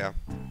area.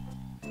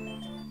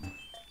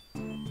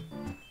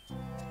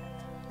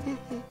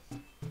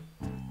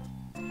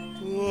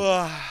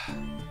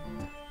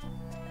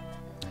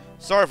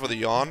 Sorry for the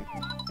yawn,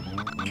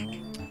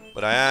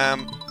 but I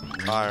am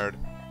tired.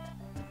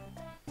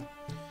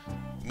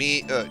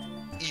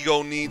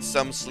 Ego needs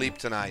some sleep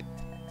tonight.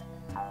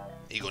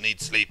 Ego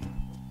needs sleep.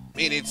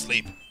 Me needs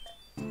sleep.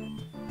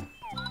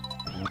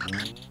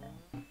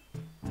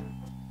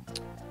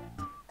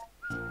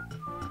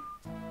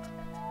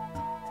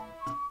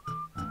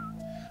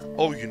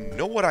 Oh, you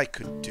know what I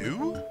could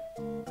do?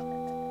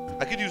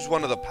 I could use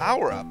one of the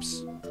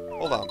power-ups.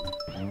 Hold on.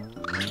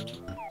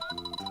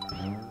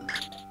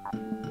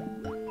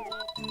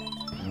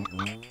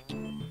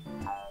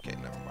 Okay,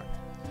 never mind.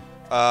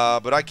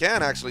 But I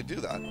can actually do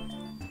that.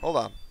 Hold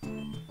on.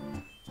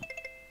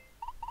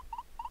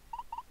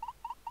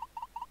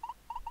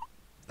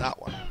 That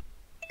one.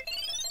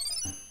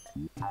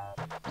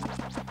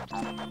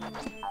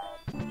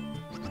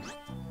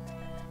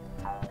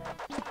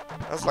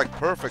 That's like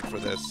perfect for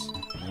this.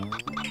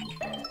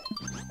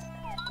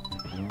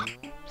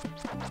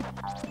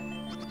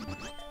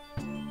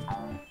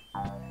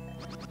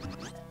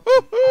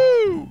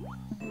 Woohoo!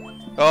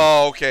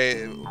 Oh,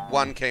 okay.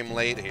 One came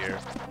late here.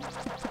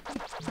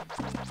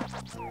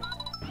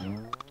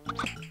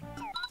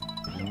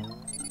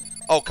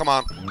 Oh, come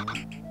on.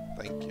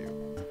 Thank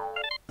you.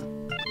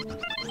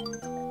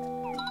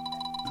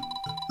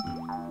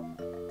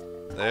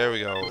 There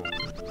we go.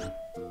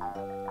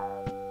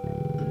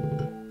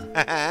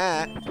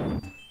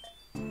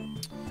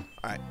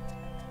 Alright.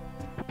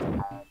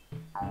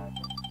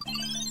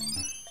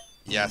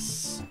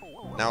 Yes.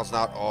 Now it's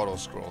not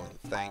auto-scrolling.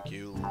 Thank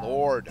you,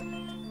 Lord.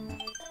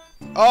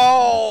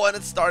 Oh, and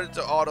it started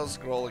to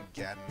auto-scroll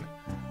again.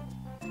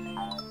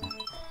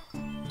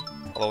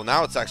 Although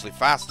now it's actually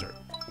faster.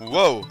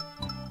 Whoa.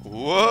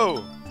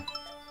 Whoa.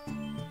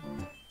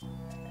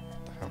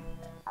 What the hell?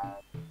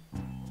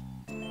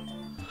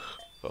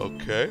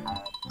 Okay.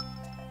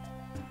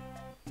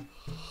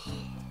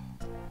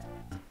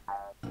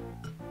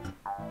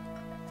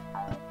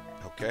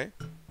 Okay.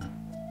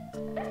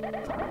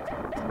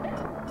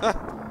 Huh.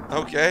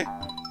 Okay.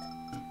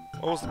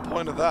 What was the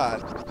point of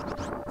that?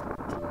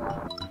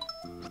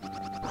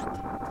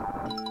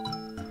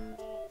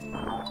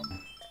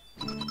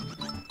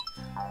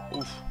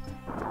 Oof.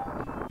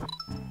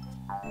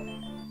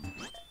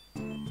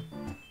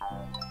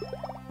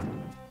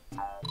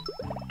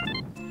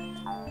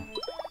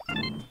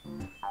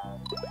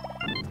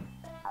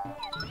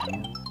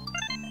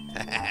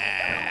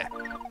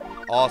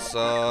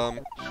 Awesome.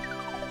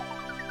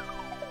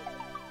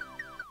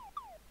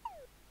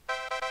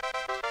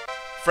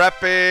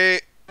 Freppy,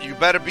 you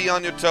better be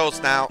on your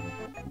toes now.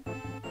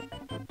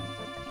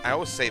 I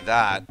always say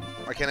that.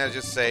 Why can't I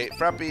just say,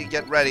 Freppy,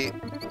 get ready?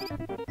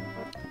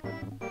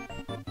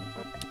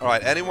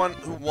 Alright, anyone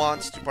who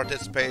wants to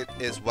participate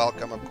is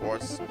welcome, of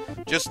course.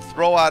 Just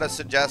throw out a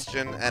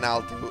suggestion and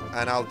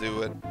I'll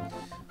do it.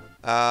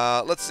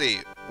 Let's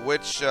see.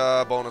 Which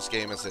bonus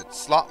game is it?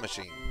 Slot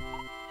machine.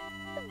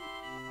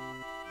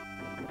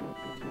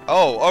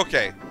 Oh,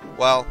 okay.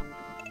 Well,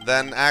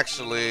 then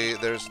actually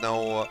there's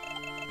no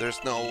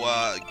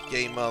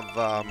game of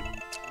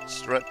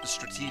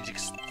strategic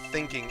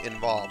thinking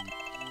involved.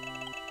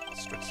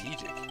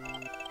 Strategic.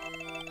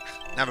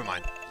 Never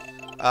mind.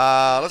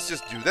 Let's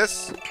just do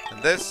this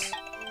and this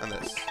and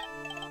this.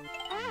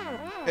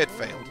 It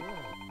failed.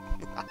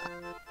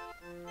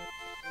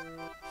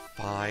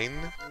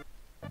 Fine.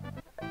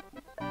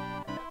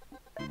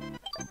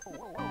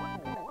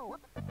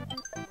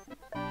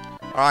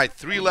 Alright,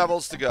 3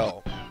 levels to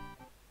go.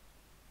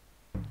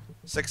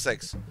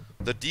 6-6.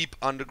 The deep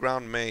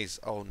underground maze.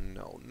 Oh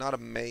no, not a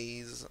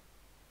maze.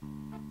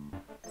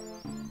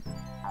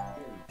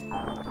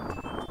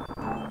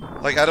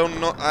 Like, I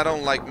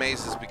don't like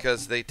mazes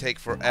because they take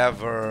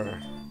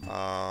forever.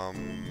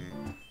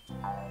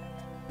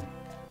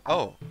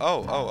 Oh.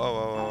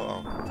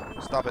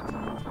 Stop it.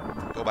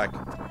 Go back.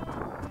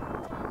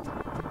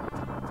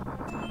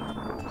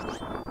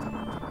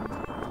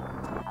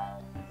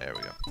 There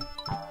we go.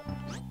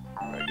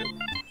 Very good.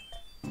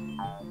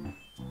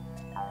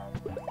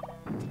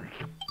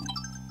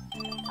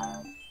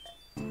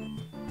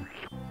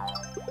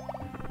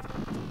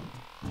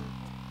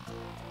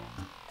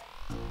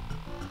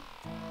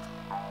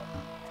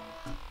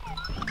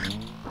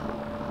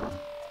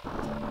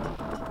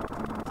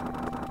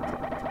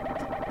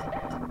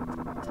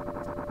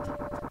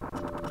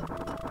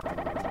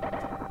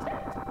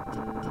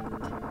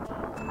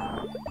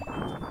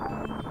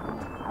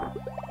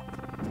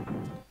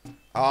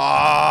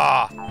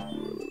 Ah!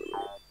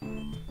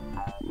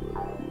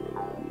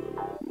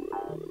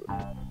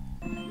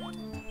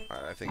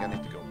 Alright, I think I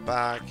need to go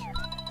back.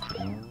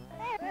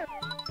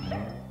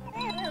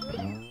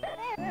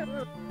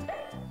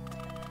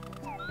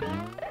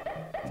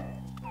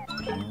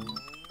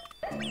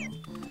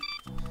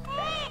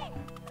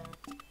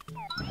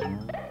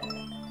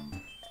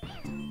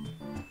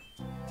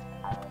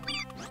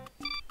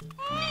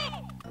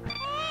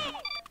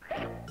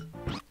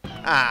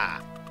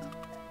 Ah!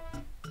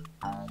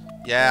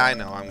 Yeah, I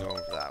know. I'm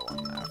going for that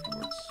one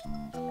afterwards.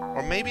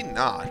 Or maybe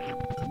not.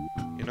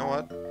 You know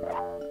what?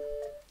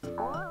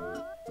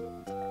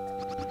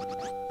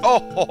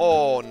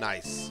 Oh,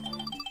 nice.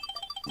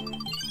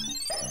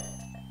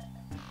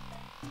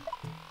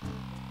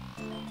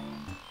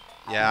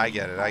 Yeah, I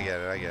get it.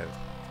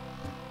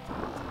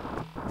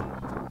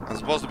 I'm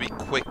supposed to be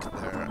quick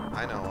there.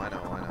 I know.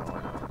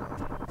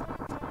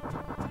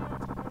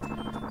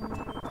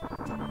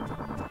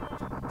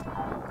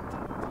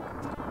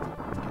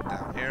 Get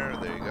down here.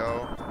 There you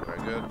go.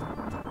 Very good.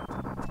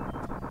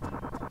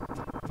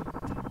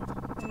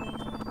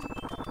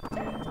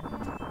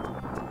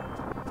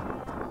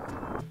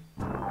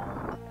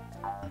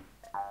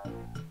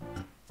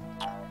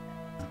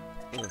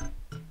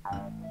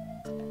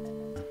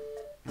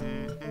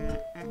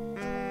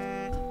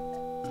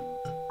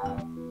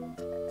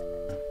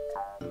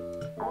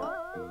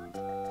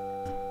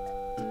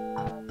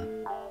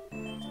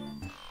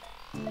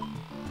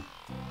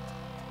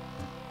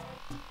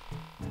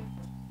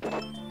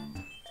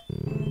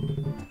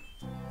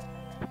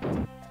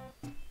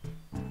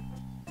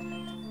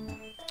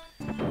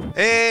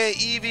 Hey,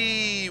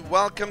 Evie!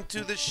 Welcome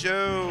to the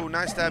show.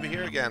 Nice to have you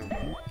here again.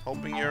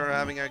 Hoping you're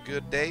having a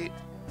good day.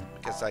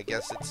 Because I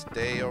guess it's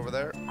day over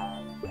there.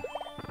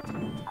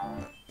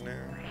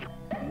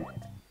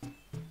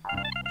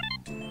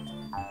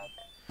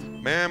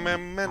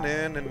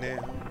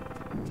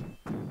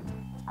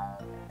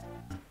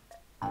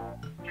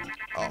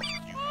 Oh, you.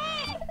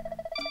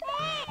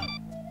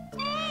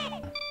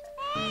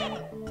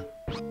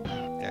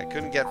 Yeah,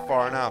 couldn't get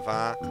far enough,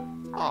 huh?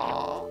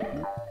 Aww.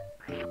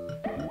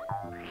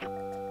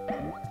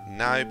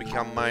 Now you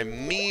become my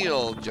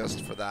meal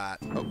just for that.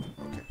 Oh,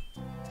 okay.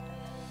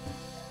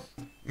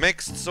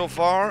 Mixed so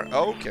far?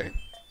 Okay.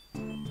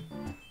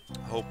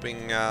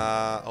 Hoping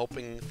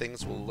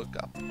things will look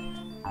up.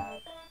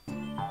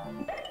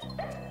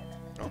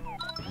 Oh,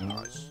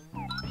 nice.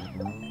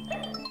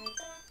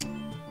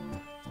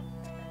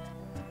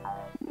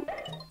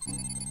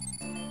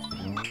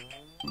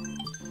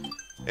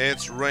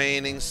 It's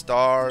raining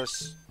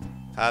stars.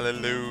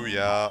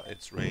 Hallelujah.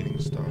 It's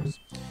raining stars.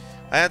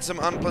 I had some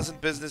unpleasant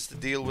business to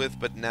deal with,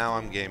 but now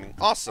I'm gaming.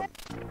 Awesome.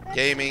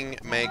 Gaming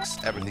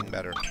makes everything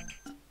better.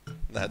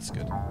 That's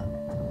good.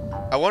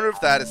 I wonder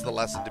if that is the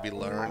lesson to be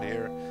learned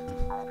here.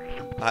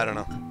 I don't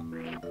know.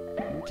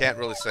 Can't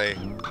really say.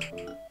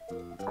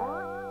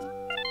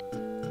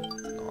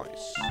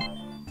 Nice.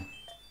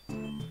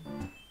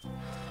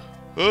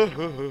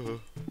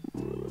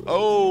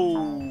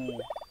 Oh!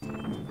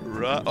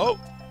 Right. Oh.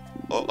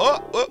 Oh. Oh.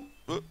 Oh.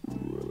 Oh.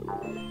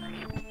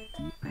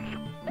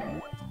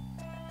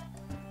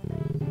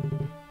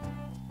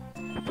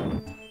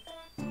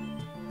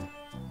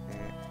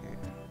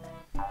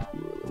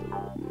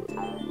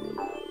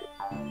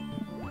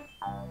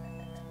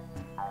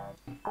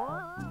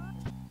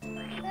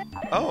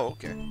 Oh,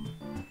 okay.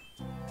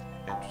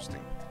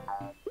 Interesting.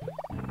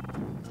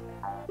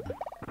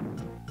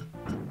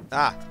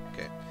 Ah,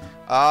 okay.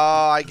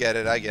 Oh, I get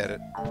it, I get it.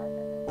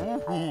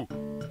 Ooh.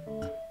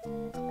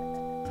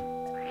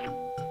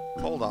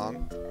 Hold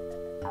on.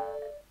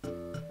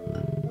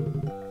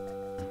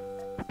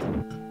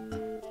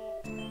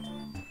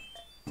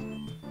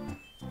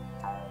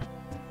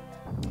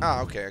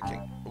 Ah, okay, okay.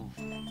 Ooh.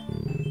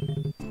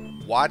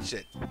 Watch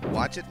it.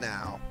 Watch it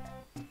now.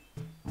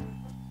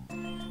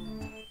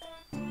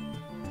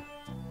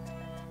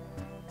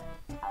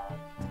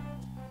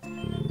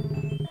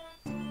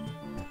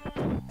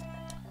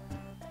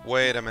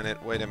 Wait a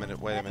minute, wait a minute,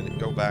 wait a minute.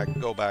 Go back,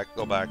 go back,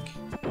 go back.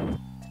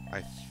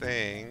 I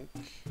think...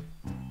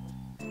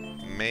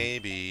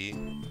 maybe...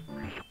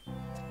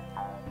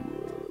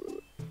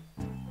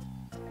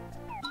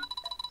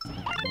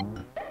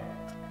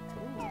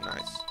 Ooh,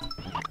 nice.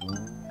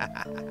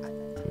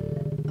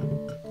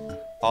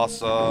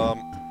 Awesome.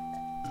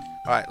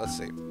 Alright, let's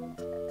see.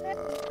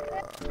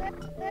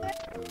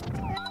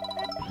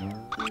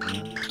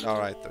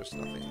 Alright, there's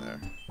nothing there.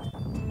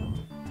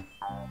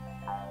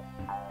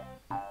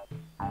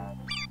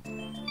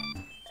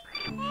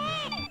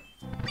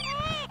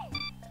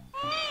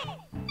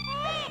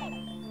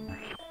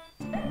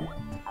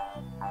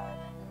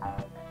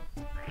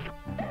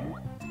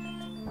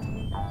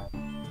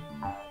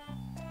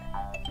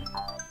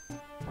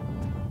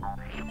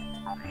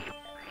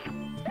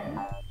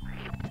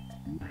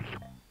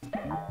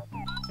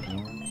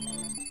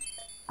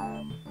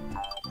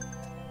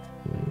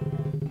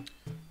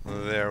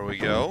 There we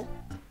go.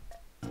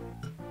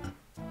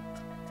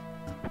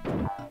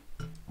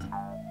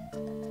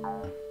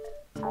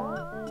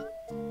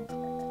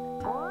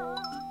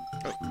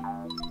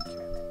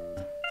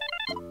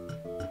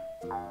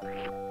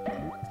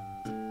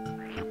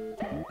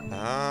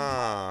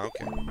 Ah,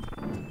 okay.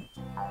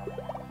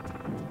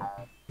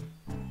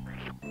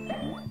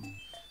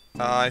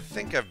 I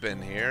think I've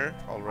been here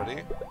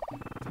already.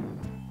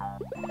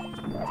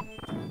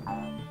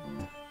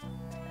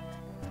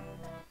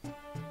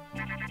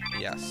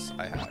 Yes,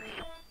 I have.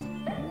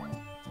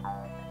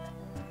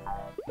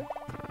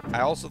 I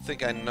also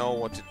think I know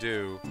what to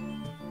do.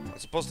 I'm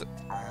supposed to...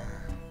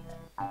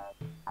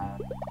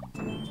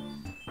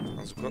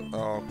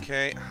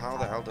 Okay, how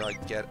the hell do I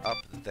get up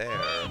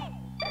there?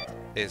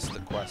 Is the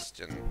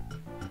question.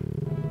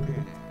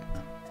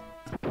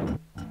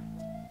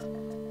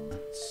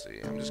 Let's see,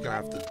 I'm just gonna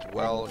have to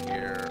dwell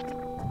here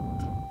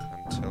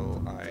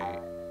until I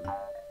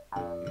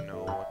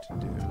know what to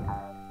do.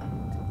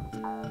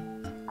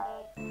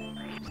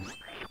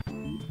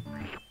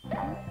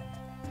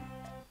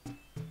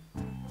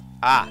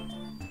 Ah!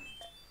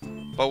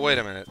 But wait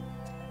a minute.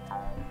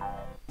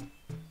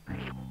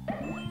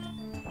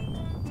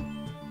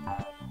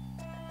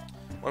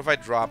 What if I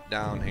drop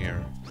down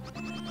here?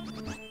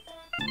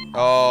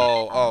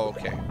 Oh,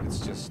 okay. It's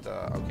just,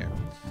 okay.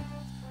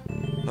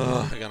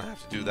 I'm gonna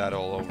have to do that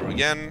all over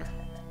again.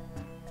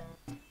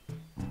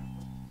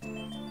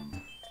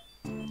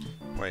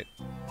 Wait.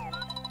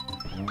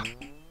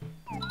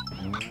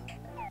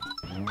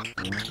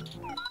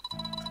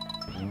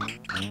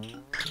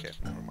 Okay,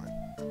 never mind.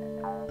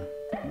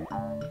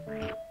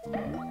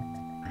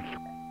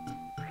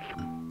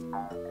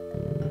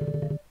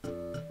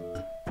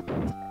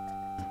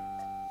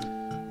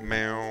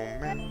 Meow,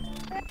 meow.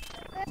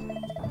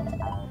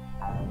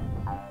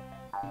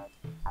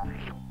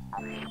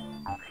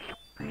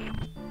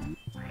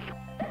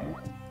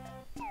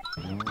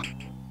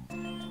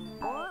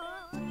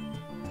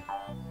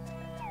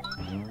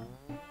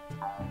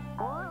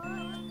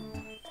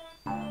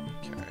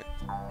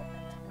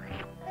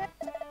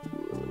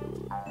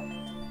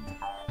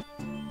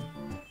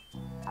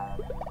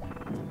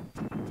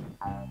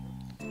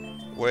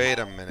 Wait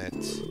a minute.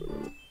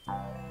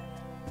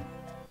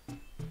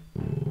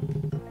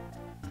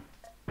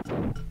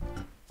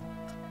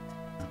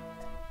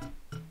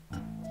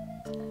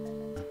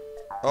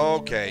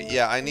 Okay,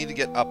 yeah, I need to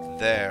get up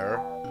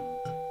there.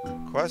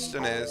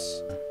 Question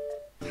is,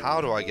 how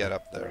do I get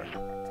up there?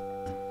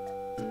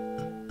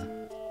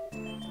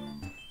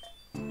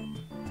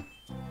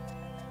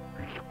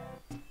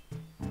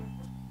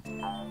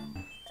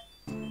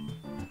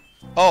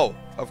 Oh,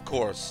 of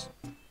course.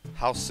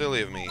 How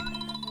silly of me.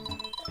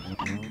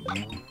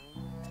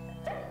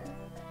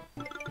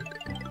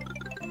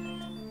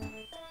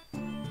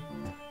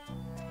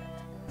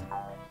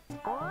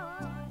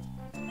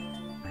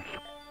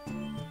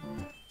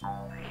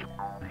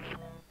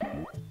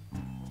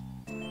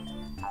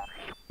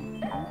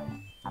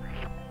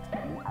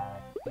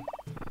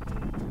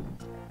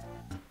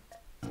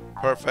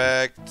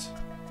 Perfect.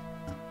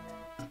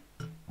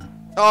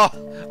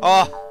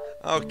 Oh,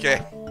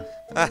 okay.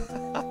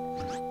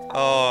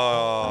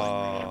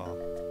 Oh.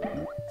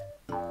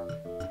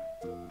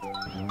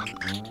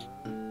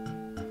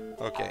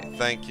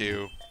 thank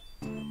you.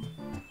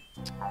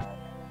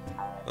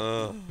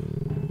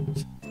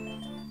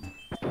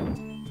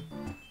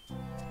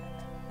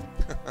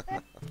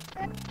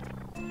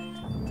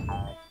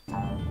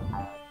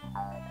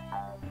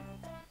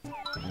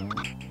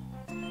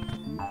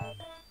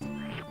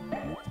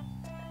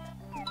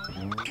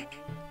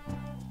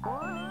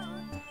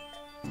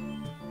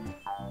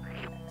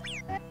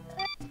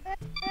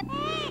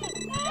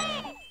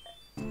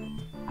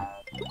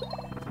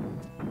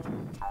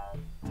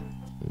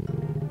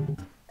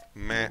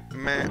 Meh,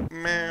 meh,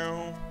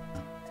 meow.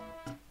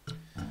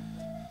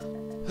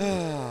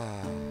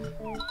 Oh.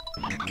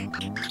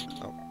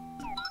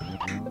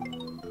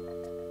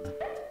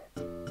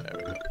 There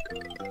we go.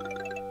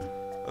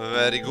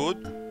 Very good.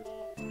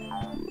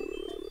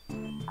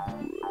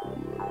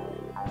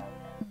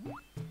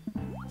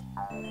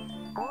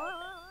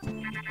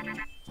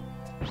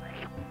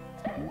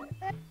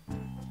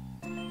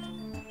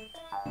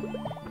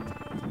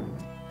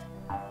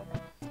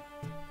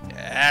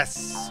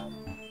 Yes.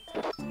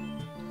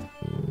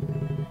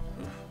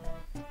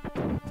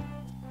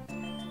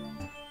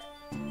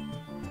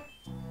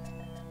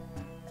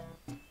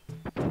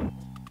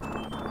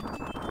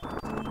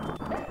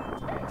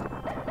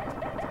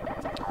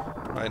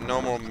 Alright,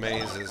 no more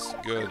mazes.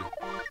 Good.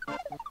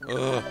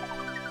 Ugh.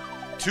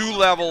 2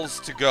 levels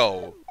to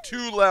go.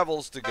 2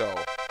 levels to go.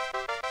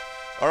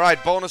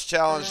 Alright, bonus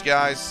challenge,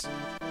 guys.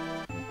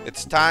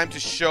 It's time to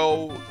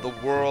show the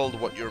world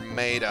what you're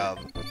made of.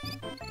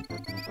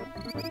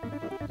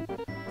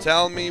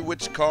 Tell me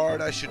which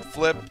card I should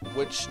flip,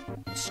 which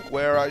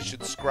square I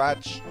should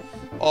scratch,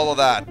 all of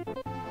that.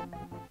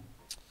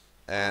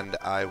 And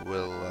I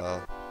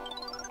will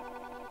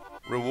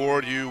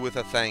reward you with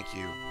a thank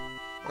you.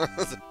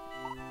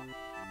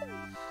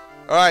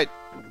 Alright,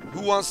 who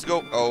wants to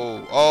go?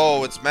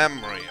 Oh, it's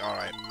memory.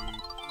 Alright.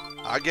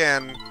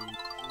 Again.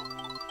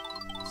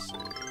 Let's see.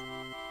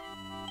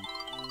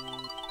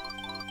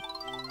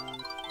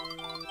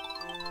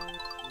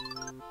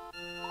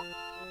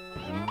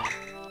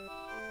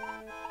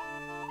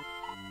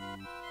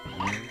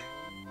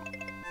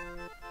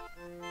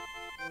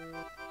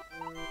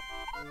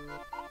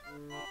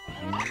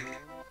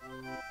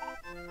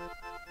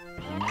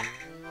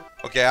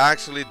 Okay, I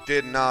actually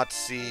did not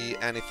see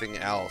anything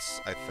else,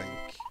 I think.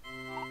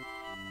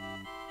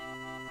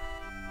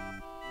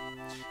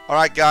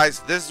 Alright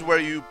guys, this is where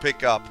you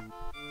pick up.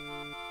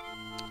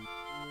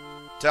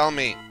 Tell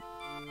me,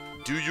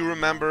 do you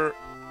remember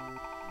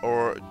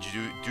or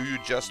do you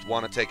just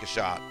want to take a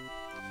shot?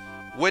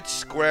 Which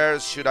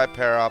squares should I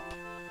pair up?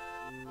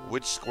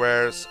 Which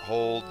squares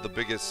hold the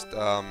biggest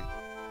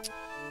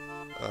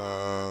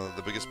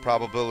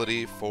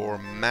probability for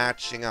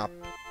matching up?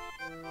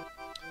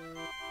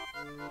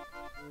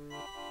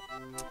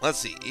 Let's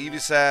see. Evie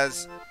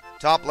says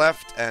top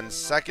left and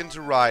second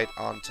to right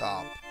on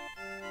top.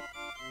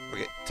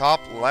 Okay, top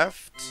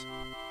left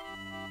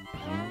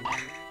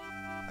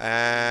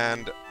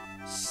and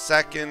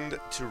second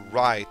to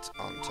right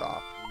on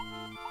top.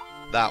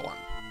 That one.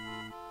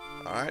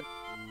 Alright.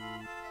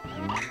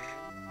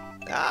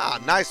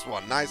 Ah, nice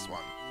one, nice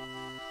one.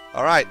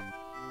 Alright.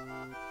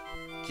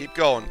 Keep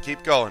going,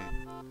 keep going.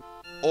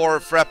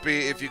 Or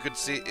Freppy, if you could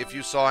see, if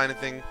you saw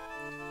anything.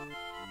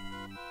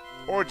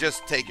 Or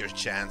just take your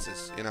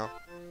chances, you know.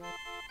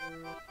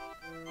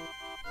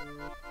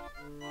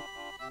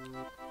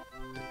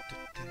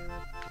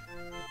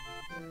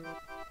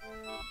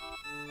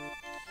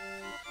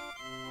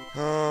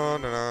 Oh,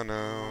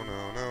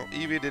 no.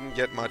 Evie didn't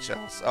get much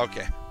else.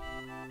 Okay.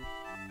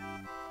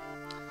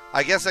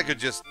 I guess I could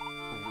just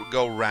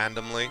go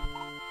randomly.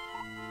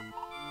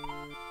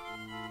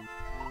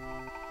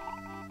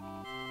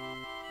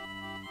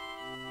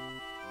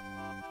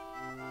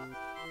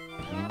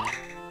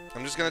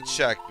 I'm just gonna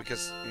check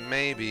because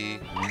maybe...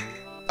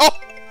 Oh!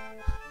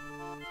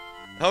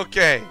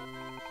 Okay.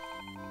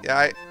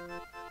 Yeah,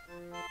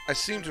 I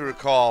seem to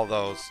recall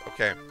those.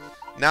 Okay.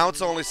 Now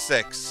it's only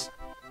 6.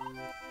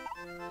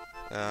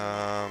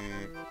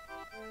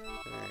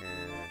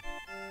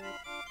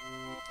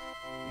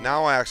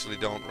 Now I actually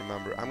don't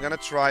remember. I'm gonna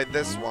try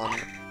this one.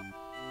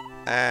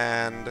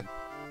 And...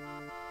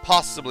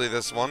 possibly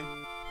this one.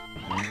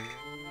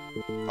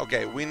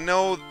 Okay, we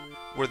know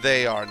where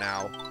they are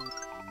now.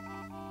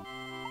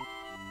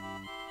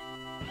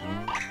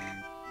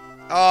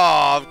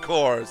 Oh, of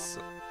course.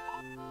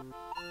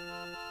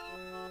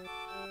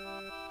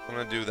 I'm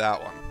gonna do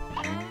that one.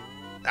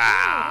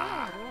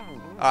 Ah!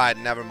 Alright,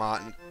 never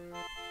mind.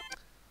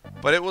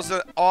 But it was an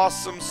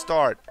awesome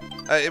start.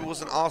 It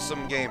was an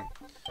awesome game.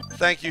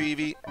 Thank you,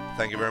 Evie.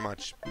 Thank you very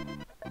much.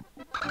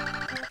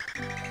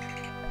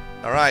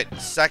 Alright,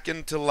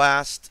 second to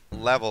last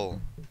level.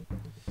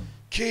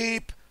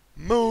 Keep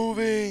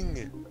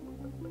moving!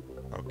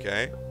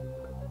 Okay.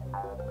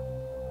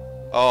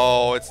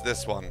 Oh, it's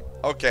this one.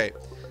 Okay.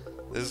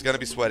 This is gonna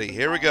be sweaty.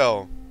 Here we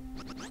go.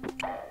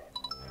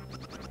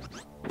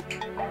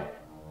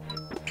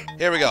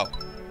 Here we go.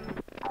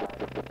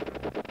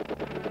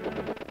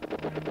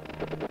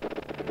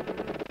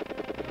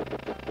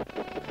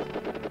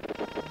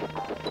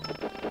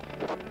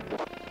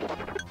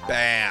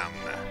 Bam!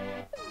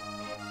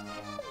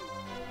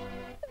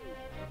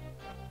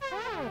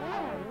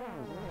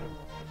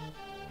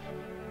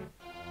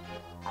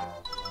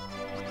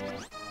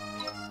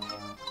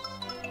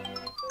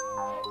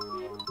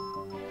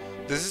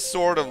 This is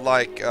sort of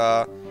like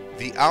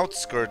the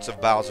outskirts of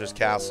Bowser's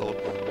Castle,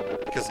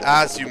 because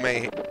as you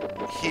may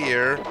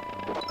hear,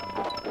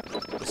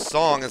 the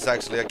song is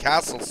actually a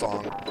castle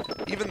song,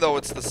 even though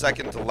it's the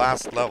second to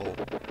last level.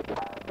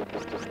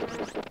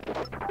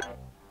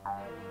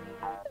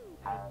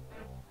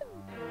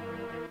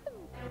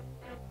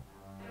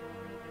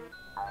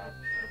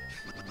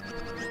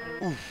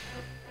 Oof.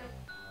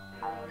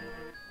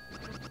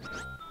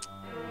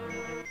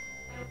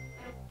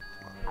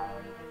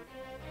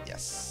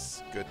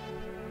 Yes, good.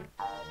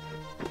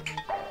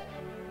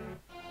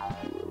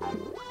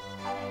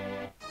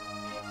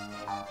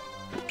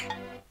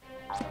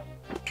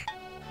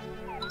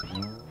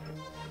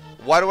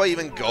 Why do I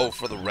even go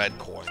for the red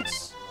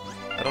coins?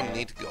 I don't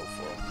need to go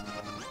for them.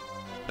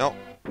 No.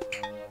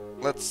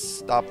 Let's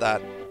stop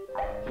that.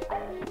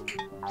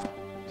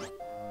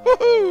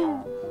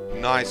 Woohoo!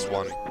 Nice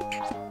one.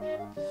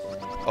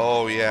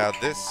 Oh yeah,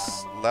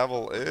 this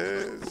level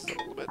is a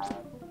little bit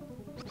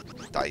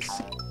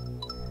dicey.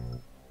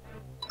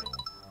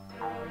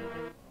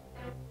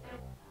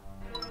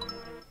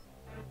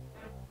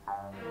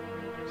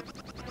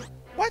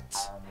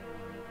 What?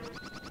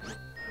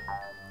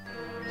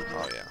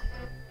 Oh yeah.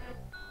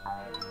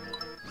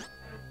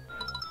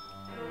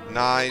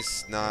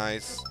 Nice,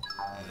 nice.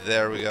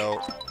 There we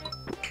go.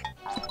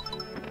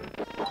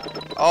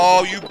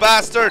 Oh, you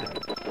bastard!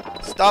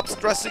 Stop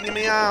stressing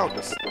me out!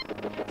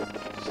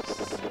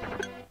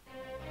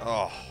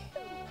 Oh,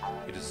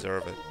 you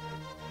deserve it.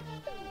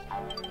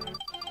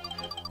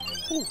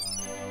 Whew.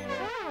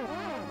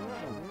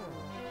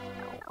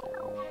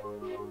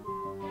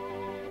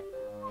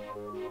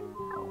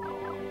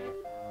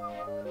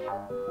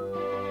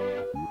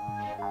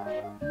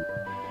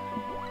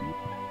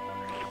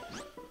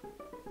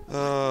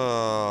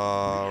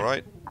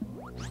 Right.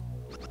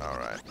 All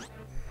right.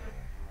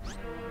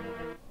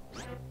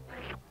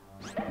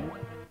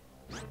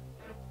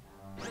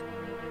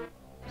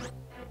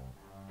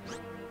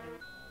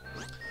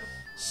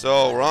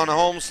 So, we're on a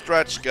home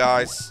stretch,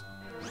 guys.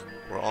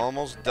 We're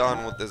almost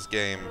done with this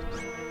game.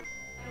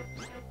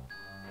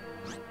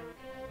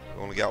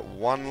 We only got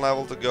one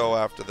level to go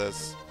after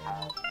this.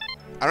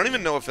 I don't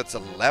even know if it's a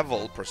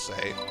level, per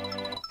se.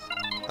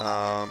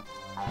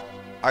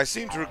 I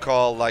seem to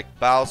recall, like,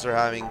 Bowser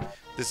having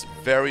this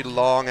very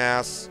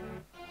long-ass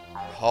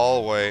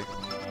hallway.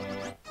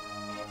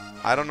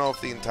 I don't know if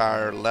the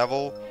entire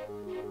level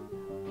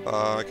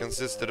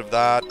consisted of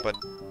that, but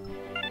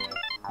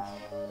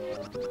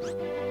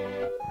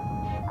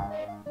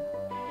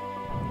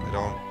I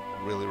don't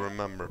really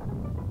remember.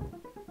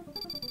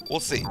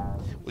 We'll see.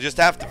 We'll just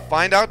have to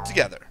find out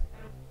together.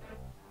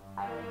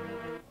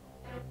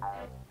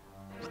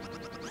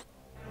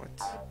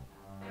 What?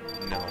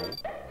 No.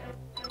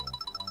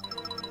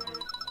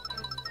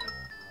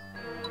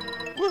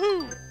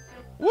 Woohoo!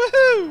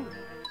 Woohoo!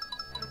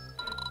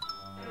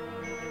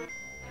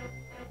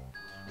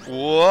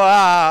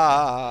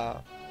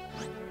 Wow!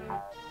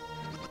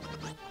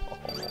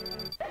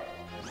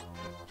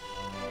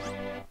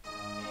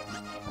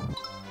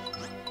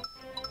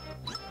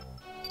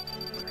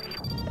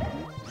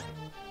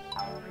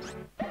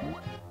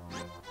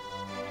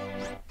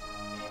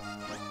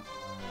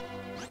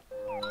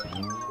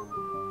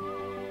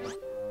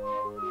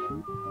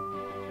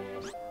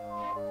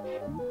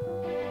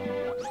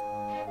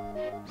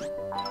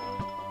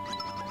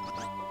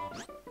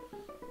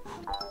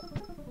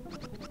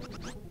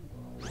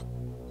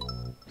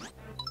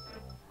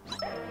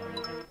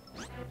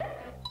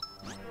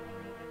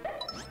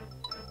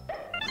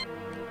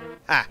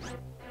 Ah.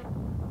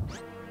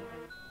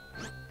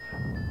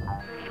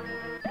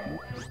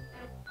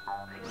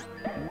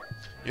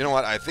 You know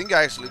what? I think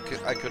I actually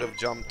I could have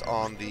jumped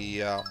on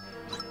the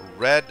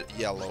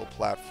red-yellow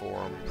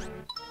platform.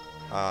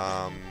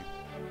 I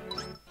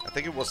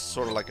think it was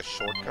sort of like a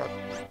shortcut.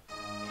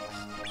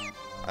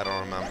 I don't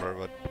remember,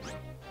 but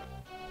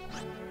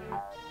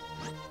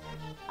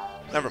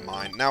never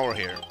mind. Now we're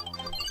here.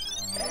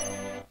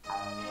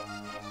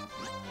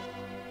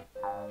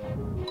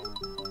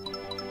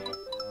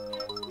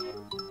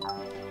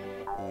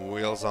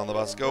 Wheels on the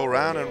bus go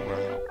round and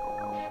round.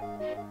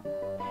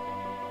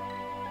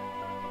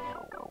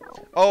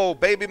 Oh,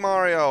 baby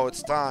Mario,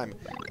 it's time.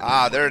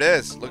 Ah, there it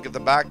is. Look at the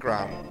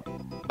background.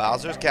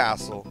 Bowser's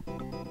Castle.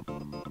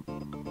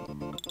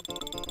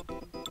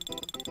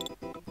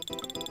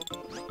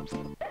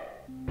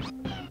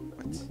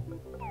 What?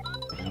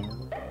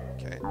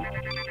 Okay.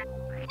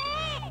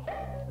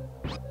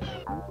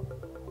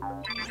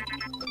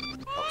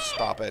 Oh,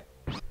 stop it.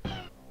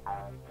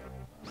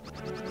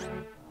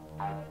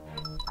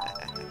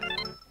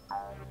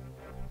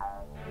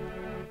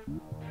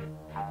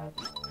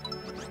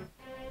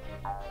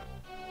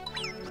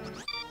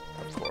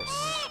 Of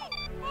course.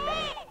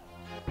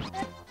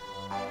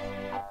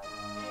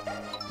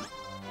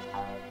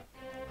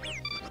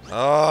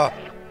 Ah.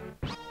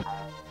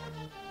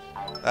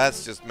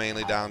 That's just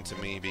mainly down to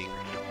me being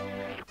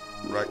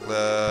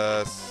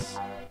reckless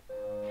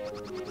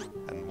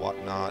and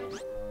whatnot.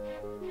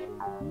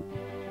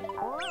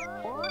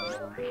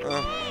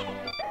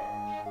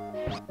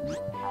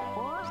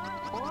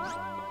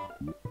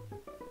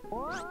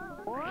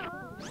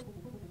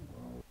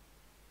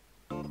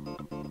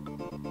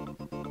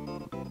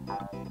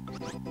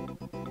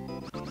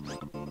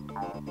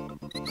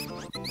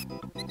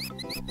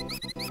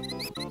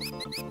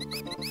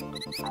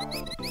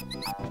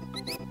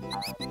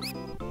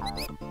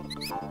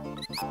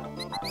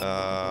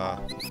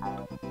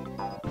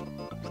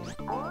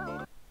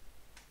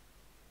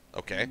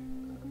 Okay.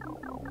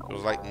 There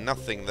was like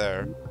nothing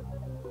there.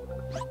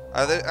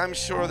 I'm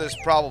sure there's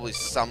probably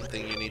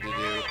something you need to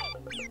do,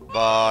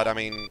 but I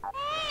mean...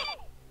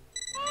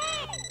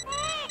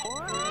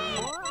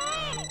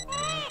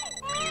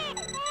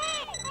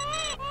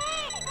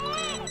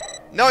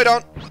 No, I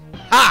don't!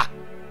 Ha!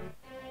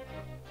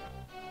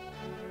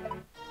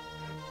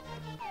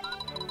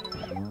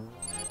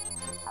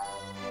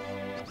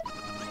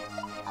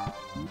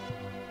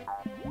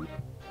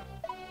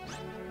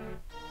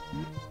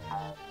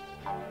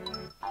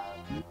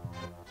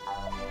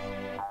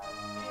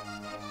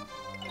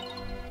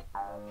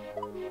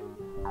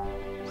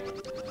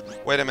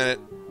 Wait a minute.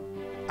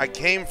 I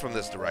came from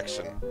this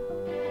direction.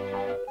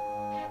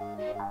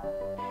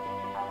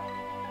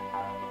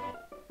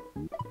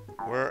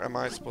 Where am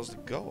I supposed to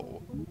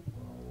go?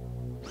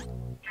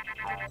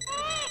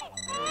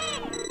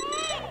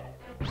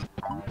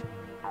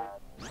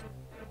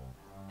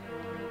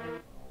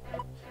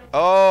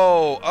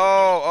 Oh.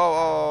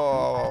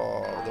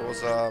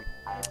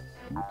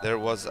 There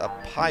was a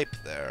pipe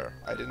there.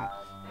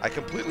 I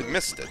completely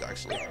missed it,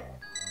 actually.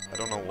 I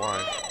don't know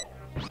why.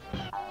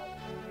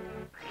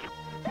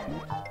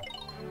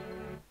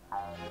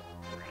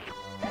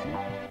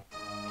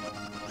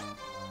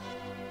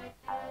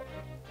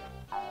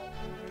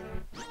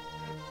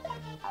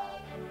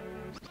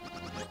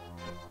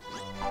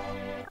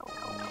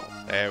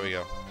 There we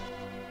go.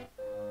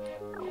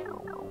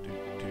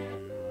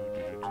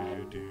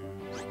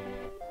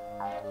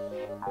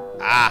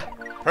 Ah,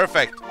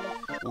 perfect.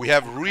 We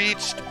have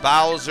reached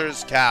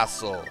Bowser's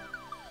castle.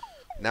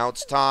 Now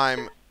it's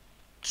time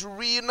to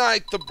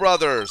reunite the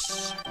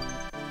brothers.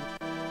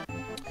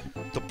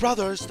 The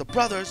brothers.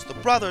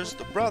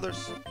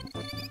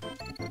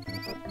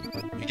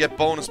 You get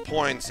bonus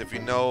points if you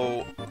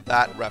know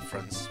that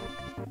reference.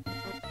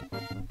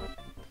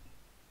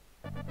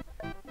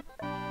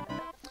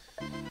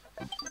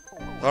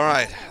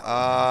 Alright,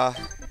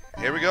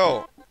 here we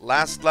go.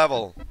 Last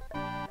level.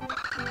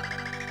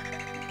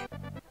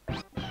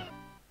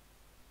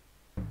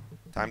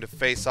 Time to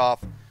face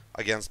off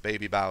against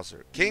Baby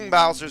Bowser. King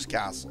Bowser's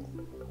castle.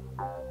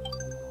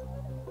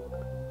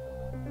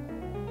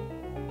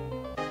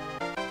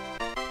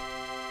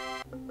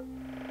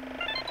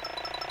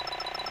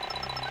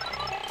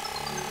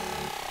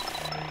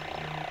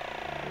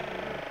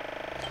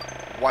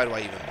 Why do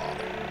I even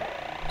bother?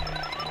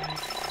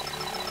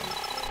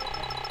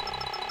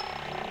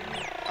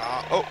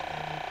 Oh.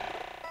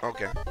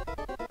 Okay.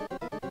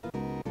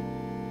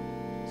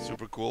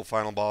 Super cool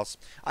final boss.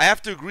 I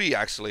have to agree,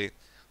 actually.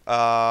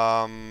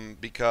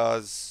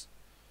 Because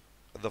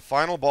the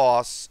final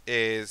boss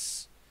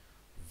is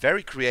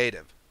very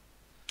creative.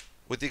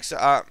 With the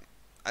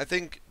I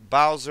think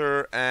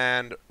Bowser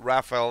and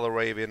Raphael the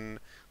Raven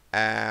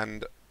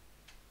and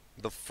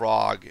the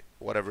Frog,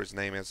 whatever his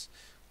name is,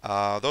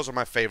 those are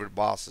my favorite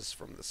bosses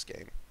from this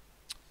game.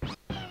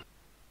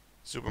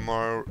 Super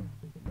Mario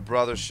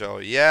Brothers Show.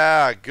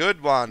 Yeah,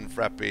 good one,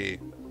 Freppy.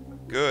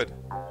 Good.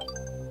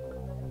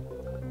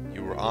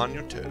 You were on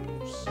your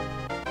toes.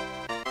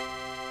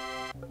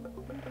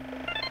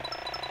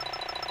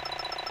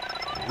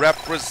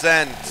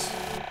 Represent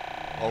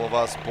all of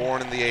us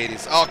born in the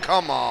 80s. Oh,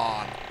 come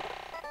on.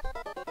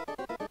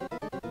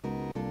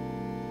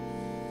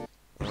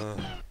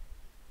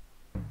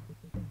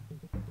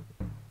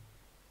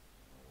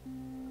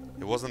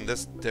 It wasn't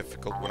this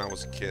difficult when I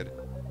was a kid.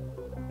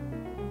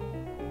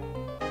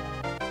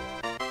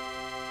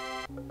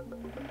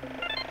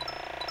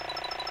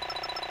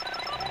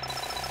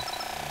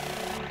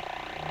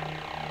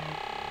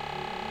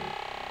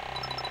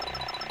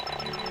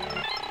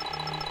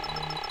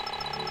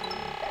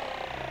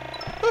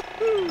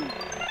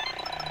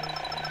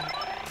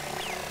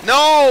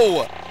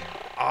 No!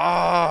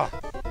 Ah,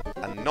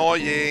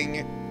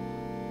 annoying.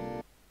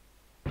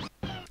 I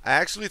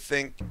actually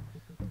think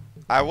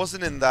I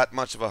wasn't in that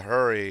much of a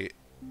hurry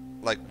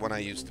like when I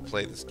used to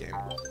play this game.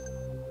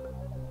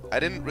 I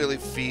didn't really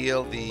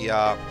feel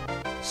the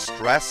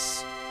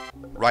stress.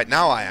 Right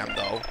now I am,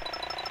 though.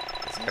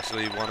 I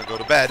actually want to go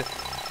to bed,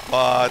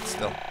 but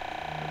still.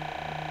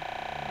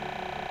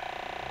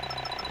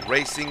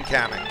 Racing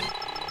Kamek.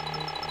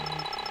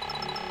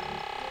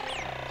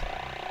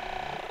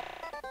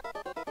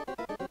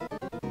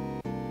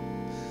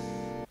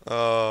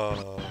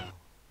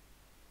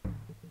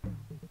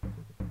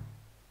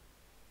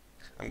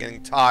 I'm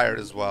getting tired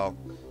as well.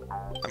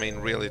 I mean,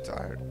 really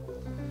tired.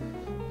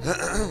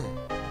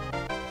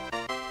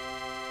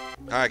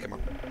 Alright, come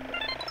on.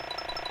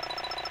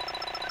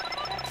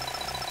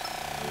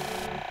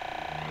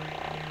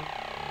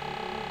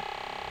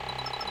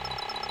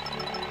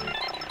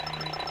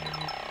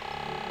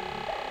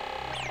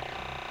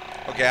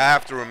 Okay, I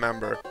have to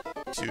remember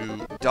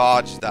to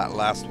dodge that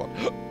last one.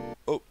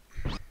 Oh.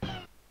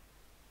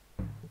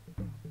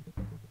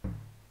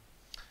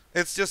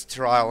 It's just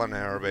trial and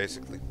error,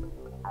 basically.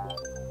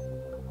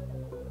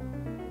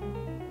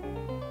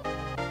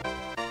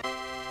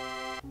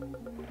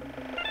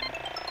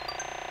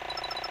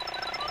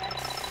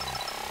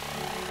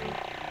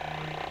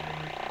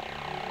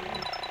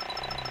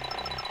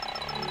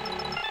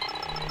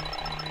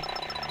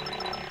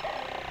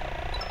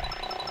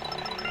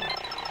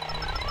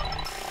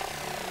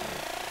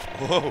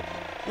 Whoa!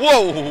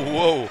 Whoa!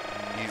 Whoa!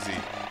 Easy.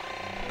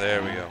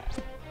 There we go.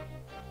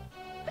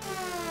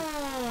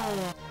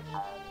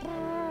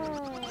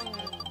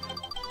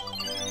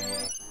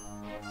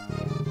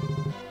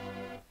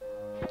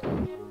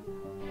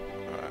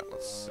 Alright,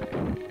 let's see.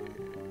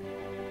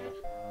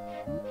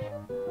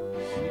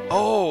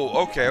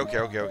 Oh, okay.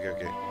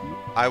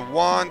 I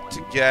want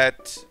to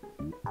get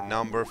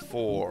number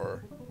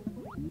 4.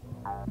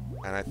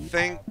 And I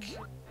think...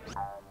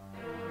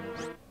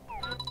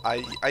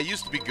 I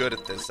used to be good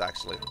at this,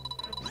 actually.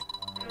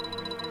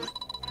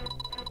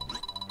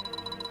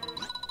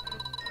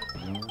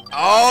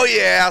 Oh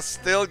yeah,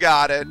 still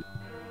got it.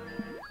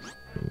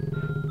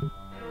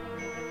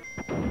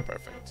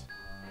 Perfect.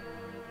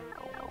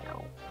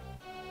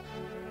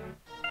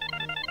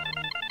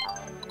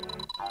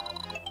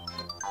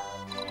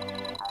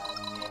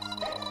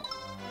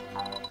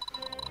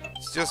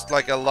 It's just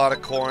like a lot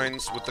of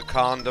coins with the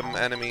condom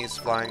enemies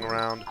flying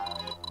around.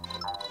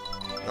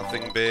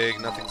 Nothing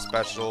big, nothing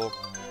special.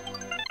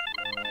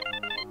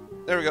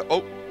 There we go.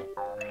 Oh!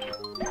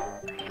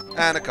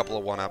 And a couple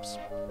of 1-ups.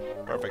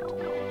 Perfect.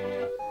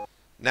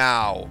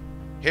 Now,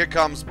 here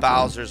comes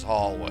Bowser's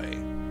Hallway.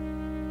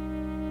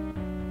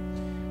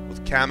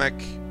 With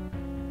Kamek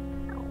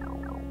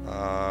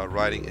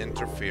riding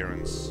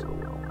interference.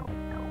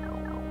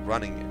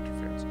 Running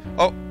interference.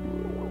 Oh!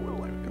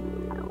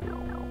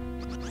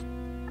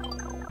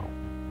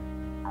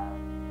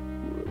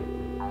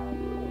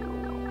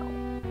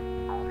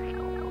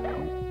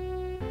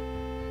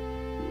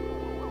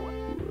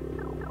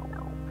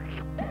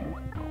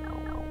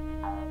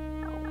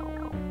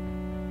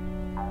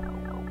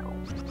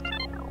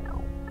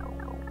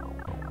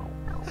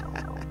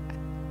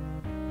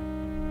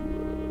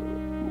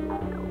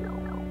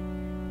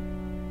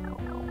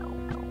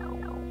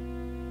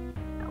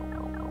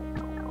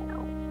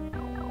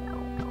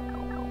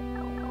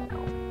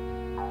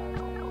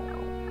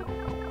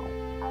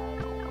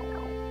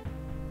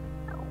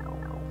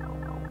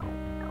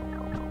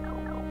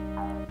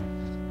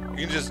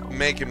 You can just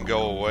make him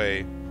go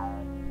away.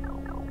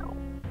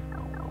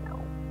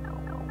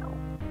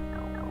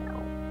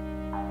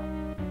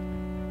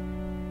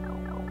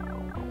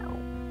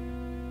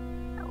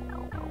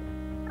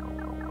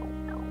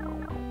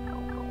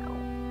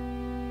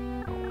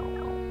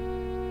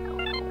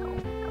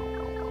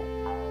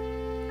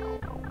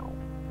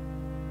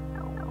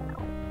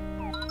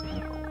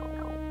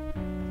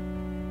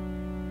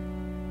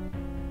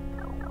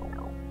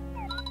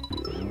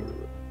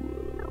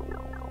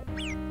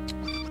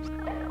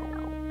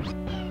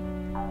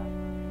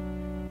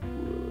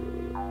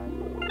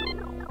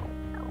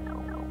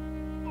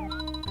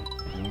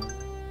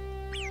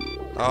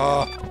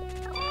 Oh.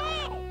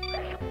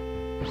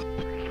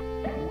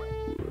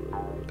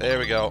 There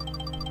we go.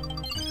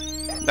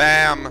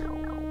 Bam.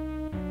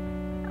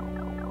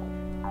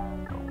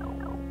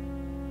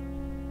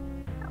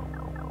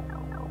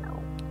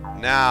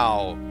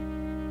 Now,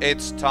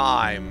 it's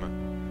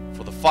time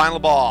for the final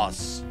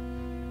boss.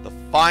 The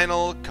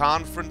final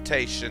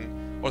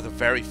confrontation, or the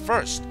very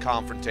first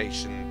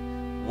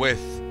confrontation with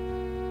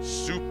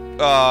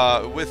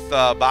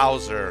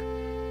Bowser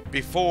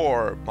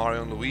before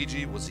Mario and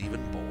Luigi was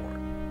even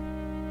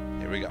born.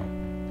 Here we go.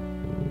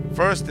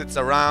 First, it's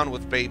around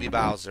with baby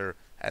Bowser,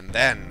 and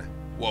then,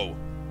 whoa.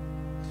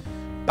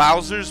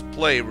 Bowser's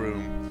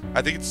Playroom.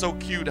 I think it's so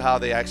cute how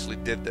they actually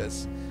did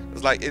this.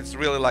 It's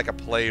really like a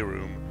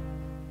playroom.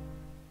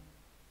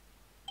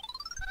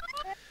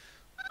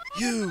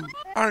 You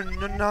are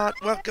not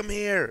welcome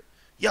here.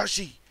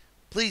 Yoshi,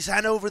 please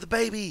hand over the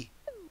baby.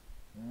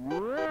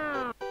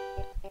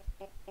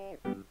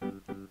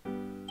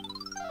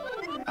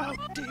 Oh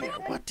dear,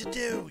 what to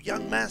do?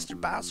 Young Master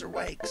Bowser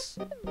wakes.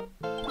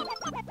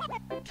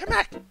 Come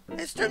back,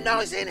 it's too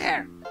noisy in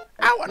here.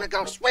 I want to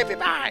go sweepy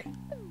by.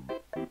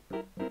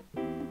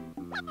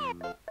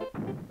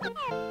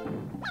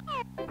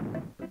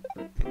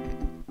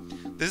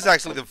 This is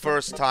actually the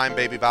first time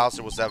Baby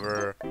Bowser was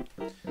ever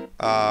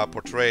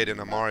portrayed in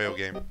a Mario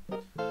game.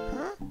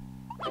 Huh?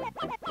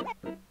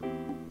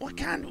 What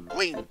kind of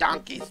green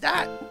donkey is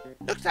that?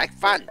 Looks like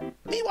fun.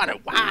 Me want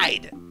it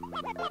wide.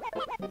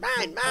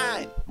 Mine,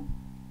 mine.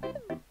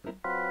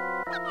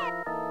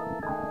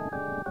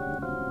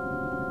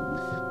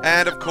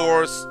 And of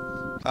course,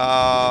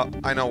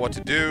 I know what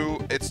to do.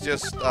 It's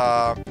just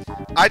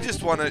I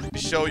just want to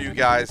show you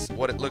guys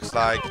what it looks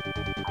like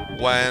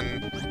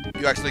when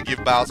you actually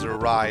give Bowser a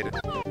ride.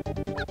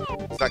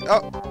 It's like,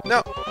 oh,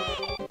 no.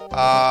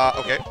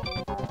 Okay.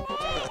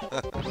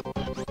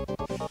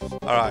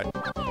 Alright.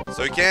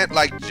 So you can't,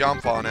 like,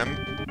 jump on him.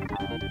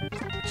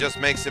 It just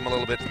makes him a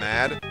little bit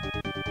mad.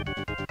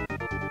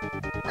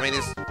 I mean,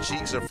 his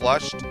cheeks are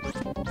flushed.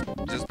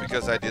 Just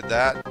because I did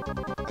that,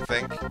 I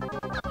think.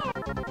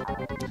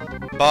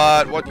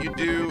 But what you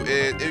do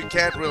is, you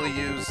can't really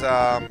use,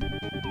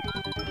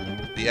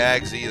 the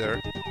eggs either.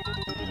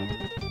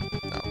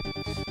 No.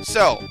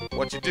 So,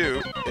 what you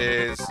do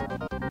is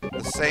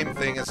the same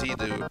thing as he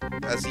does.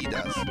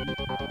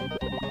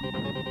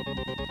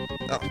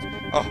 Oh,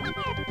 oh,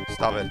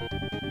 stop it.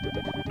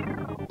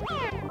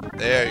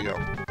 There you go.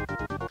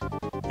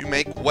 You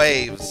make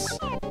waves.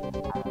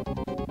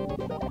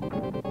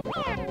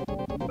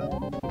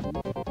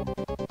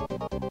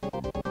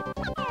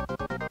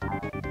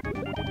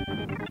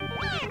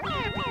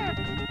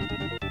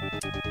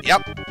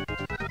 Yep.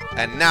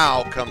 And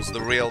now comes the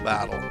real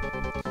battle.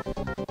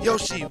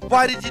 Yoshi,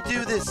 why did you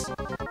do this?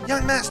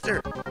 Young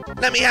master,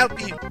 let me help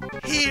you.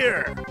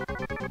 Here.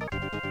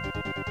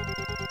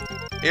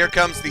 Here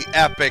comes the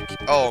epic.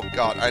 Oh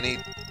god, I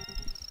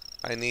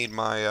need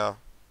my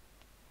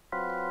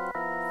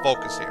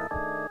focus here.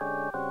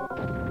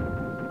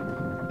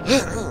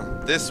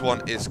 This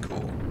one is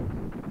cool.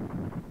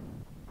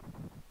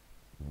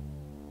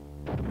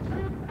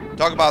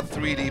 Talk about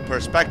 3D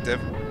perspective.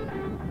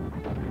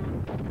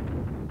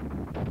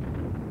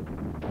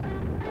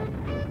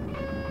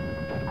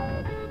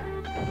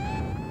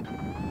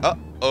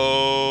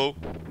 Uh-oh.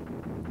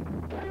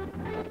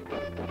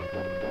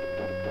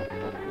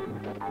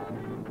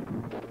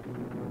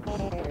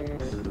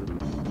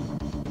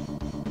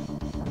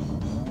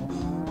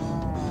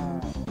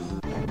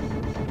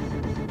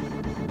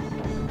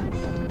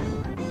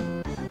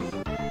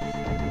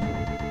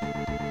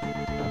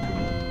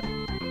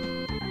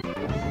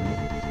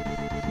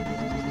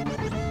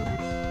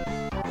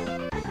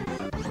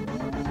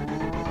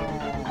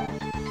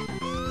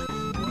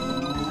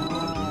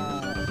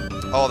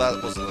 Oh,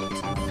 that was a little too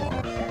far.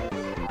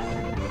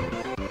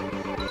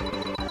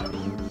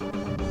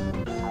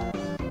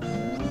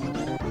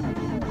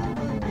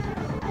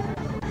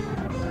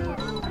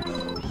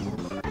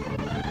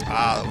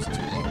 Ah, that was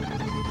too low.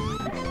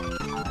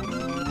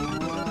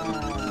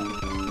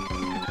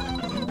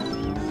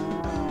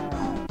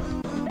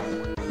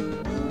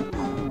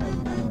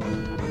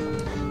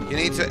 You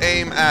need to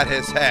aim at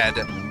his head,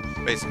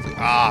 basically.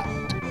 Ah,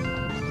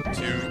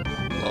 too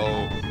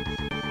low.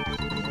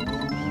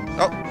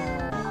 Oh.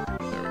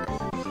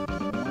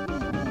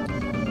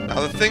 Now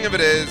the thing of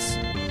it is,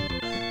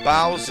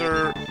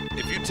 Bowser,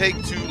 if you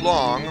take too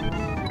long,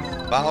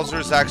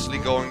 Bowser's actually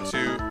going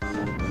to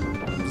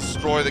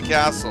destroy the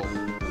castle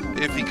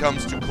if he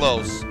comes too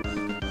close,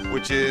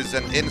 which is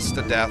an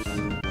insta-death.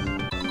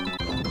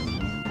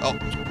 Oh.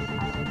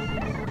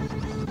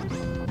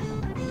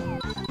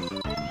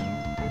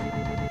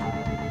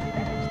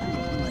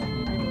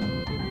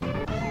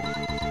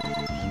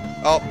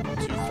 Oh,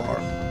 too far.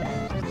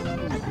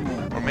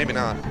 Or maybe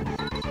not.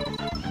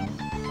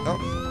 Oh.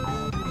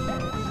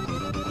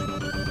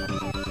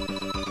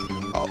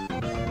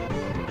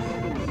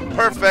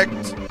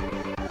 Perfect.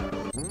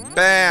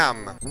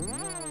 Bam.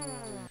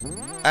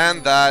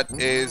 And that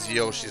is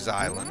Yoshi's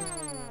Island.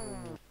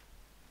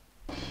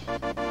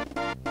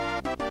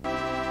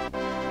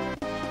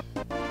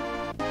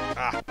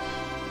 Ah.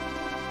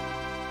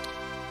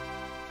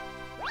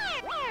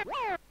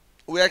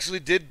 We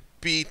actually did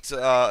beat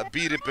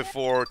it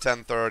before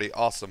 10:30.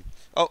 Awesome.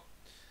 Oh.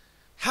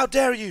 How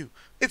dare you?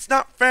 It's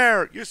not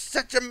fair. You're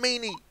such a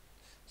meanie.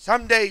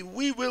 Someday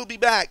we will be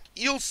back.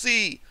 You'll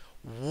see.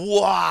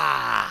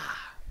 Wow.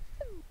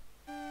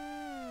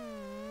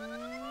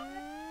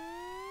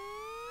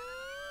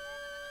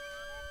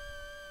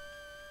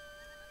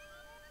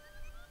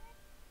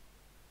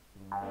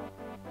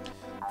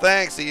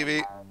 Thanks,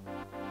 Evie.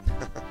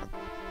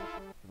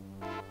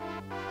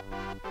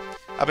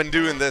 I've been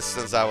doing this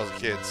since I was a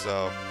kid,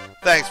 so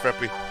thanks,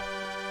 Freppy.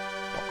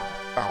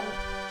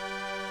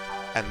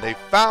 And they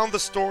found the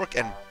stork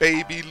and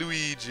baby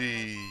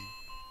Luigi.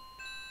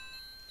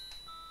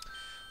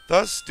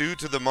 Thus, due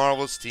to the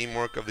marvelous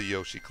teamwork of the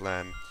Yoshi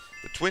clan,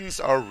 the twins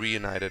are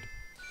reunited.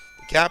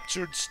 The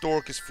captured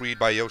stork is freed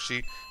by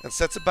Yoshi and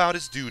sets about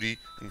his duty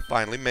and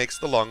finally makes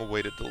the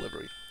long-awaited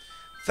delivery.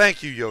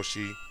 Thank you,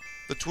 Yoshi.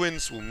 The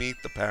twins will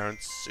meet the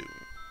parents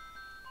soon.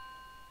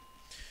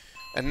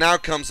 And now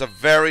comes a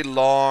very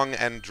long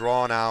and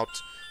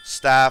drawn-out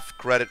staff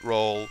credit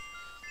roll,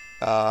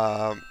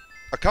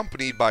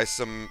 accompanied by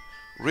some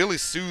really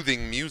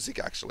soothing music,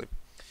 actually.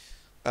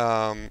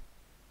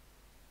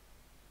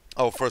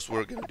 Oh, first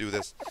we're going to do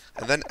this.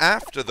 And then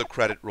after the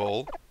credit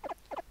roll,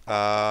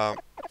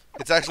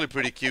 it's actually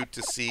pretty cute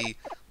to see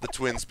the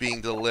twins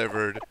being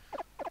delivered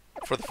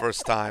for the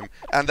first time.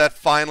 And that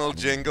final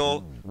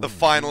jingle, the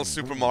final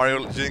Super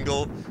Mario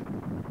jingle,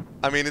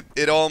 I mean,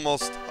 it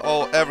almost,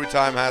 every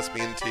time has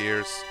me in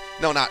tears.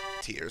 No, not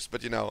tears,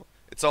 but you know,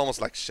 it It's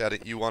almost like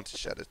shedding. You want to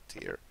shed a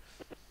tear.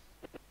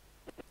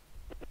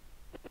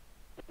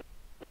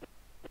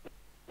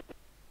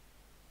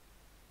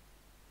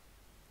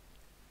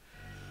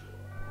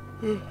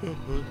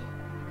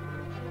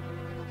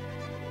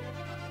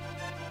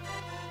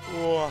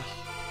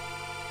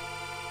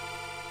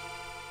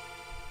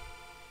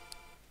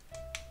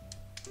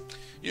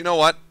 You know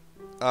what?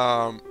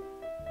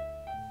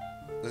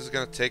 This is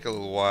gonna take a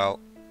little while.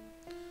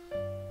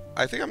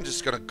 I think I'm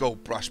just gonna go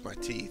brush my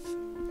teeth.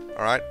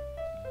 Alright?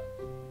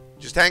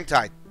 Just hang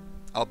tight.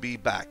 I'll be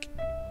back.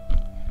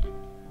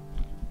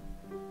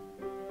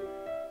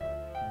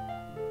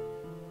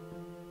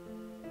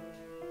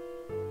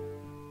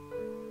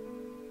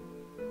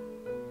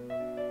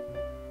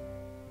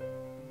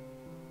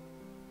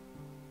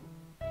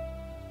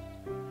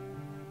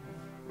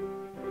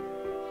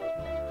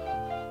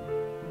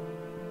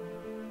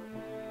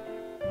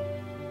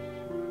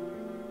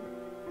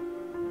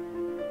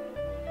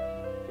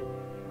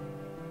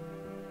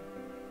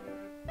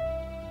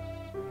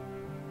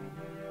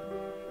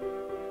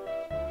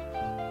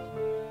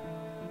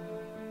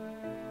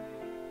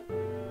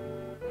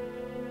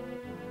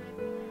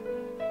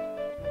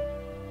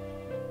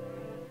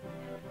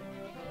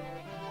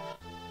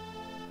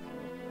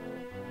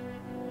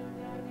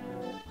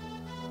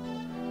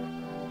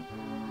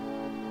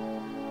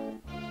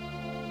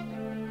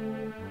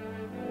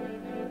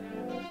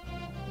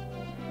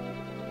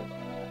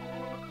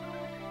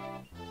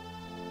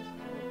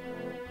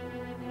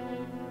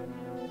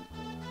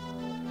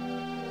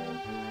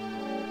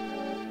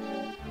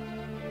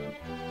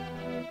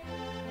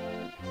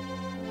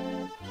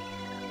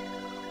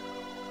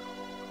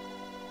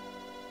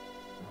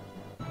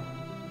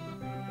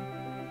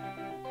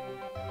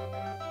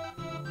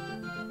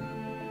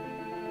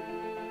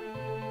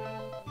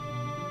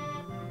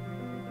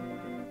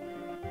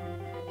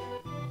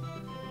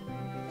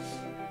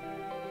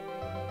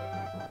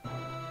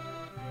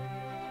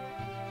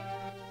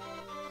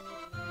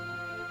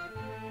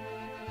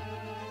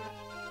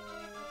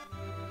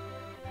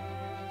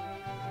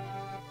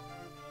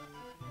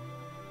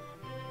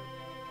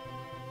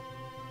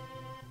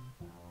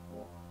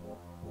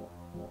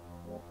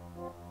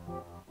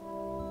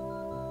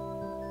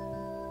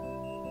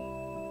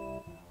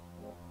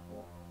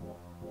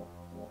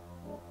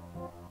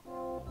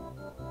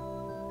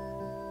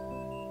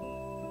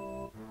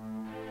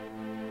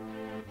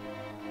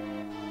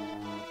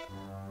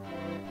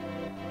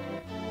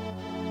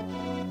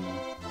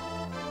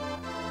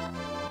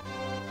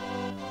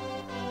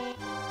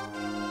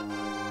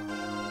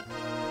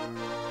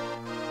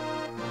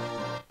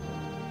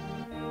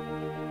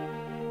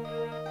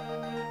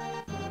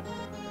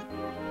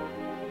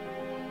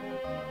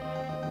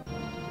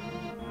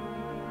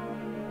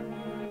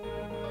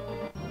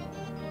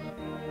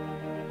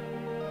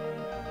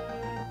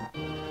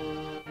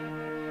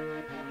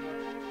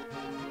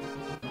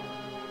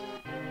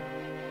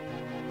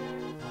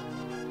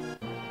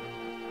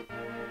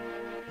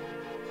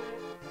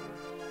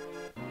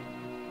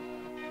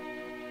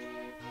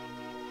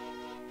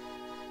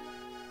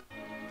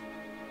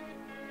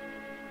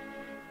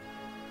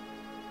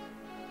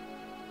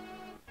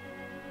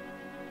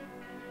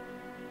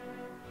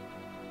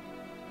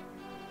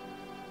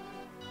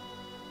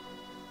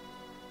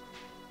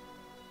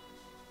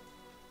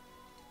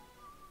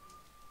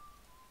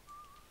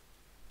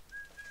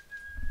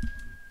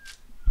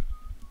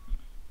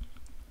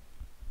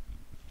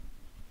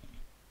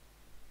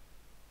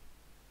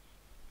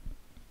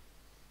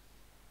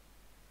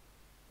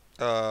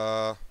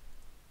 Uh,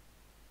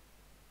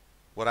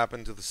 what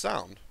happened to the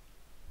sound?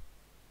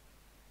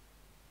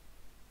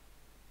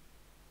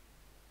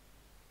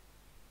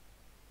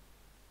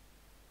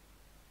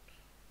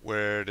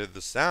 Where did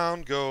the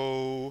sound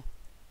go?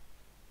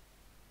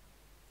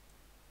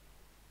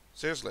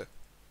 Seriously.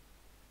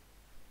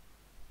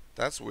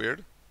 That's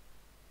weird.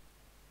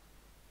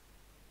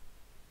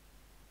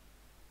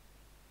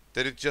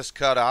 Did it just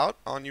cut out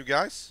on you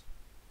guys?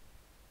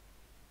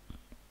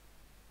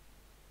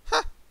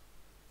 Huh.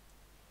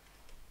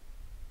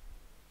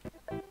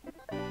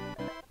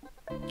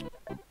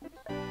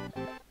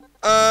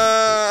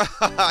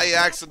 I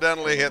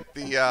accidentally hit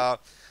the,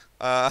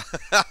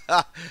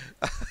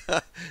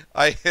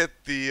 I hit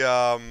the,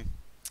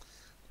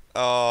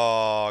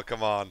 oh,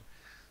 come on.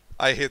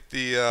 I hit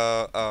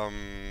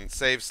the,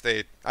 save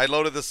state. I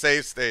loaded the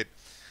save state.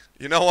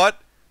 You know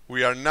what?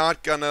 We are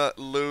not gonna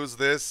lose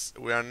this.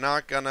 We are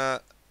not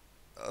gonna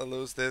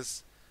lose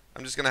this.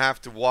 I'm just gonna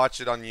have to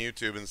watch it on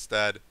YouTube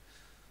instead.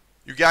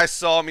 You guys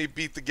saw me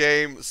beat the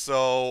game,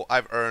 so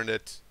I've earned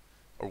it.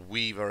 Or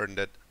we've earned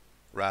it,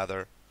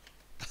 rather.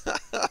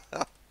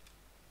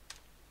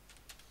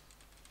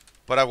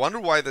 But I wonder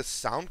why the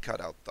sound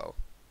cut out, though.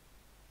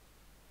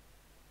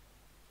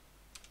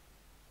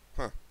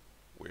 Huh.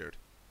 Weird.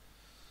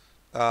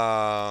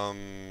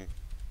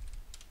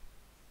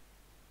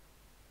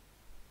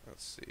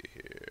 Let's see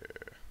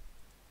here.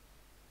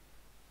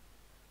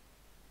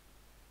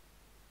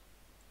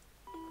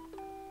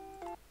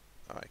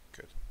 Alright,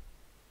 good.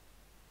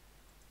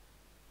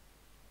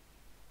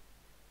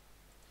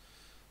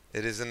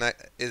 It isn't.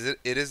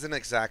 It isn't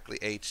exactly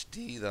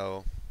HD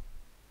though.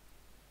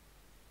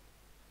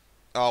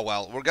 Oh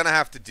well, we're gonna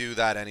have to do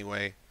that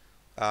anyway.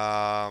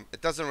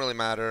 It doesn't really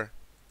matter.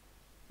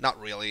 Not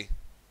really.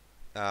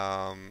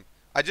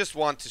 I just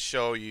want to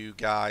show you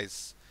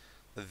guys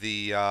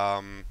the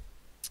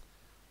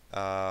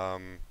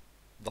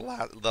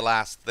the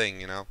last thing,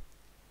 you know.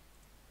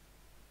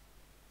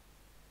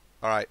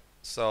 All right,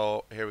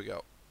 so here we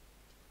go.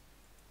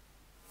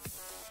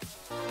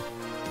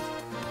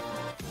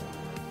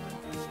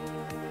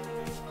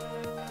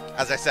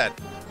 As I said,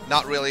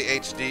 not really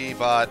HD,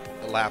 but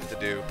it'll have to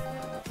do.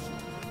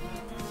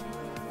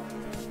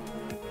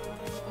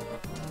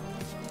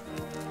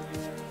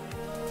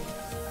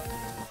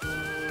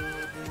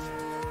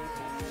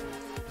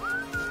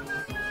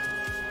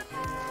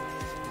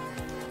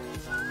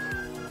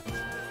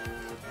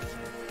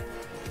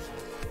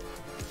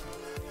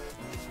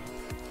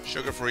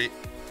 Sugar-free,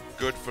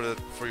 good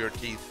for your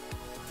teeth.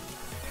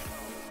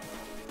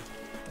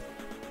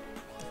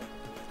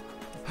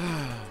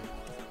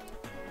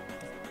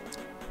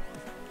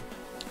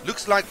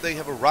 Looks like they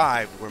have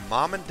arrived where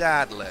Mom and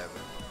Dad live.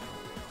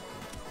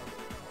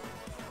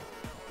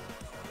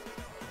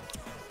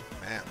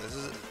 Man,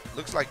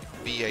 looks like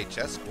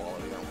VHS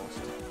quality almost.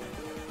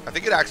 I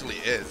think it actually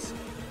is.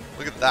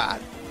 Look at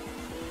that.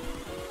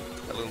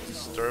 That little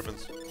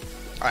disturbance.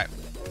 All right.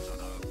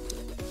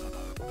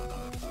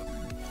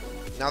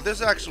 Now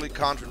this actually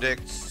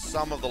contradicts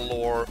some of the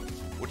lore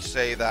which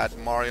say that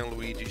Mario and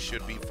Luigi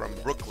should be from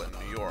Brooklyn,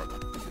 New York.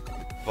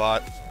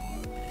 But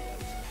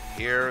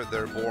here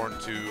they're born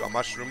to a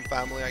mushroom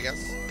family, I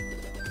guess.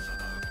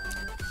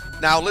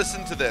 Now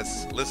listen to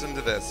this. Listen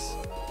to this.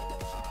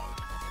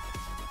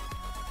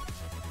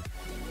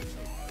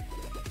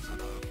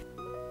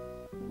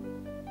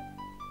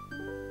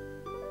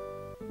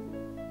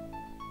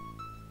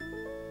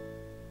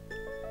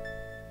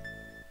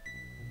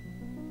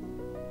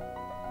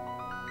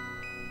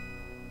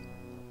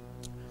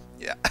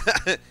 Yeah,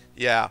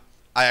 yeah.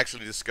 I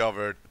actually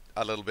discovered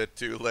a little bit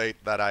too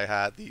late that I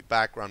had the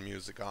background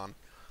music on.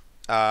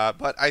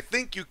 But I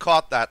think you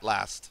caught that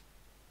last,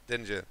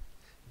 didn't you?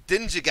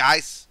 Didn't you,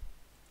 guys?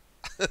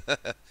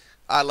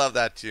 I love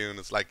that tune.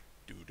 It's like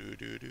do do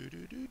do do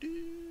do do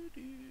do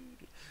do.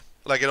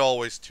 Like it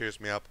always cheers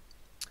me up.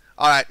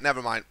 All right,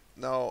 never mind.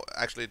 No,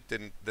 actually it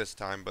didn't this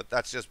time, but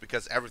that's just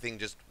because everything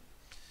just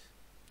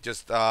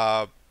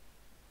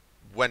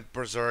went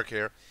berserk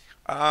here.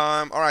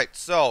 All right,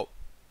 so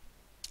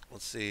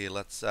let's see.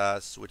 Let's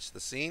switch the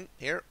scene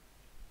here.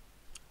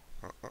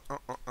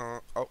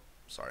 Oh,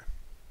 sorry.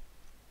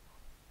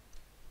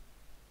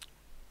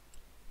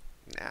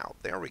 Now,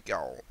 there we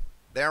go.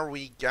 There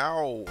we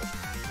go.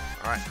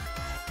 All right.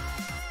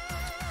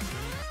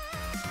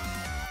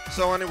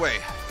 So anyway,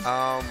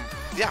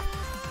 yeah.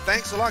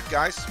 Thanks a lot,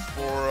 guys,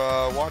 for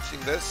watching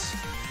this.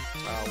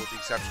 With the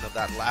exception of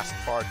that last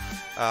part,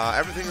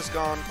 everything has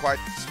gone quite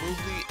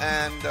smoothly,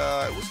 and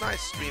it was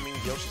nice streaming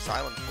Yoshi's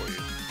Island for you.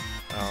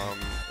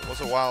 It was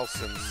a while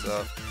since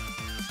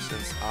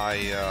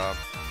I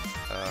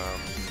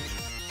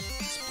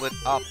split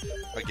up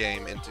a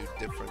game into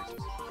different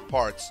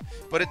parts,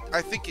 but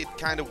I think it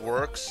kind of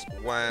works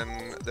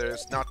when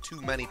there's not too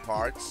many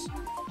parts.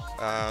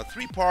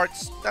 3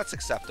 parts, that's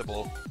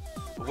acceptable.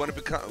 But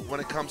when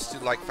it comes to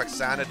like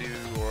Faxanadu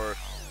or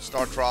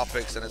Star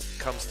Tropics, and it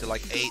comes to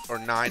like 8 or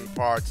 9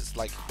 parts, it's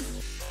like,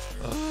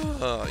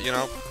 you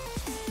know.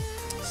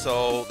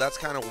 So that's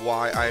kind of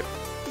why I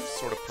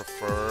sort of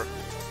prefer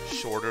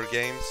shorter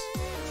games.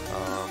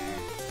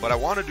 But I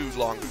want to do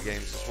longer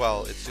games as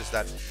well. It's just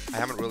that I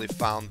haven't really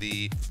found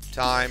the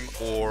time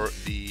or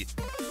the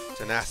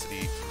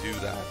tenacity to do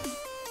that.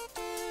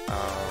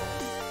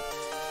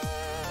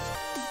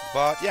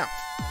 But yeah,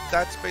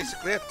 that's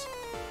basically it.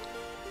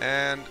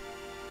 And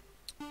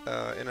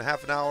in a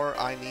half an hour,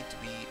 I need to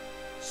be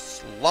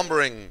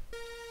slumbering.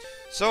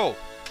 So,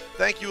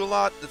 thank you a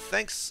lot.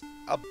 Thanks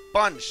a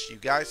bunch, you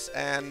guys.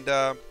 And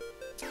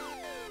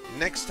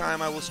next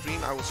time I will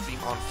stream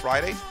on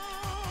Friday.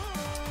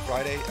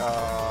 Friday, 8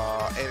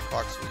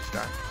 o'clock Swedish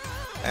time.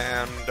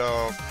 And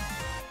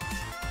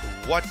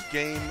what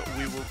game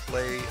we will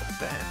play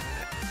then,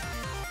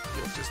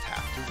 you'll just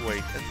have to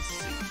wait and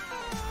see.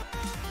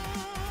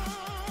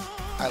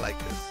 I like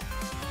this.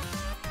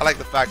 I like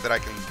the fact that I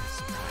can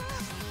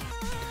surprise.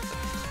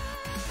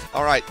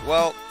 Alright,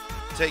 well,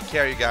 take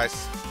care, you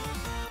guys.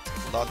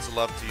 Lots of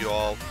love to you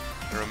all.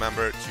 And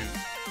remember to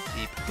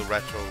keep the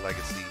retro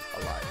legacy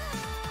alive.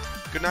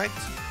 Good night.